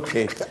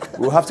 Okay.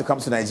 We'll have to come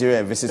to Nigeria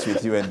and visit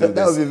with you and do this.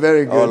 That would be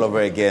very good. All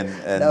over again.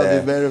 And, that would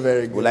be very,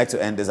 very good. We'd like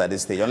to end this at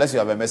this stage, unless you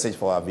have a message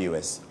for our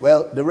viewers.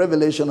 Well, the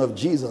revelation of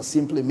Jesus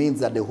simply means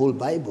that the whole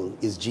Bible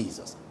is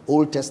Jesus.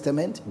 Old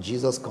Testament,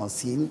 Jesus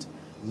concealed.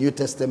 New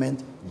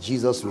Testament,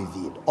 Jesus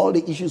revealed. All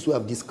the issues we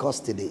have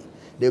discussed today,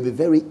 they'll be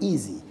very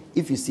easy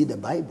if you see the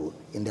Bible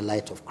in the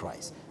light of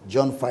Christ.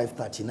 John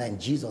 5:39,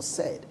 Jesus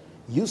said,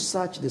 "You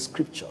search the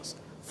scriptures,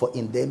 for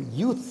in them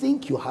you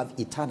think you have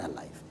eternal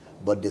life,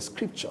 but the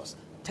scriptures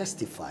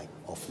testify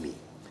of me."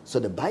 So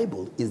the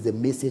Bible is the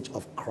message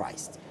of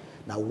Christ.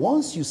 Now,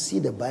 once you see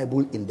the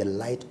Bible in the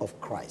light of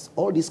Christ,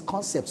 all these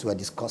concepts we're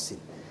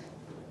discussing,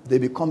 they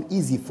become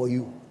easy for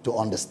you to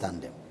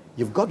understand them.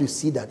 You've got to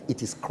see that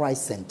it is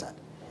Christ-centered.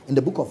 In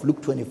the book of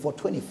Luke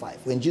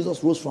 24:25, when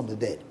Jesus rose from the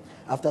dead,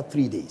 after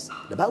 3 days,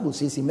 the Bible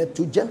says he met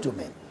two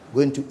gentlemen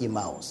going to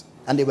Emmaus,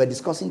 and they were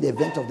discussing the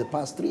event of the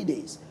past 3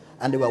 days,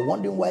 and they were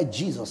wondering why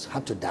Jesus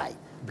had to die,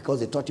 because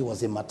they thought he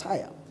was a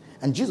martyr.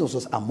 And Jesus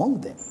was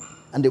among them,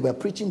 and they were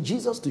preaching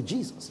Jesus to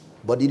Jesus,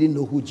 but they didn't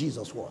know who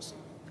Jesus was.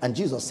 And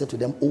Jesus said to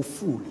them, "O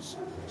fools,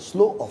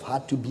 slow of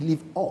heart to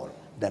believe all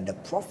that the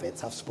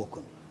prophets have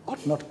spoken.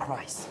 Ought not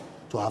Christ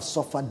to have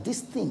suffered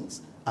these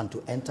things and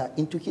to enter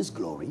into his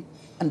glory?"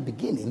 And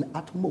beginning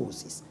at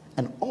Moses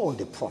and all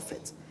the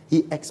prophets,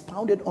 he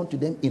expounded unto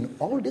them in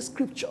all the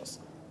scriptures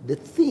the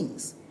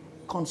things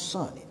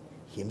concerning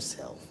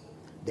himself.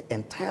 The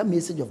entire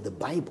message of the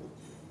Bible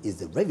is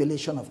the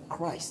revelation of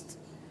Christ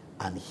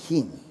and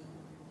him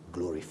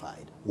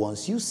glorified.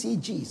 Once you see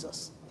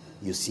Jesus,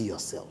 you see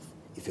yourself.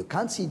 If you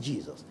can't see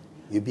Jesus,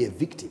 you'll be a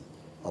victim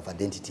of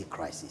identity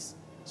crisis.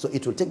 So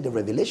it will take the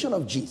revelation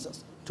of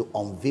Jesus to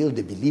unveil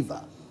the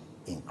believer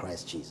in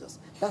Christ Jesus.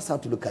 That's how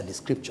to look at the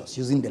scriptures,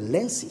 using the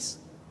lenses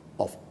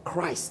of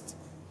Christ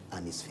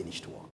and his finished work.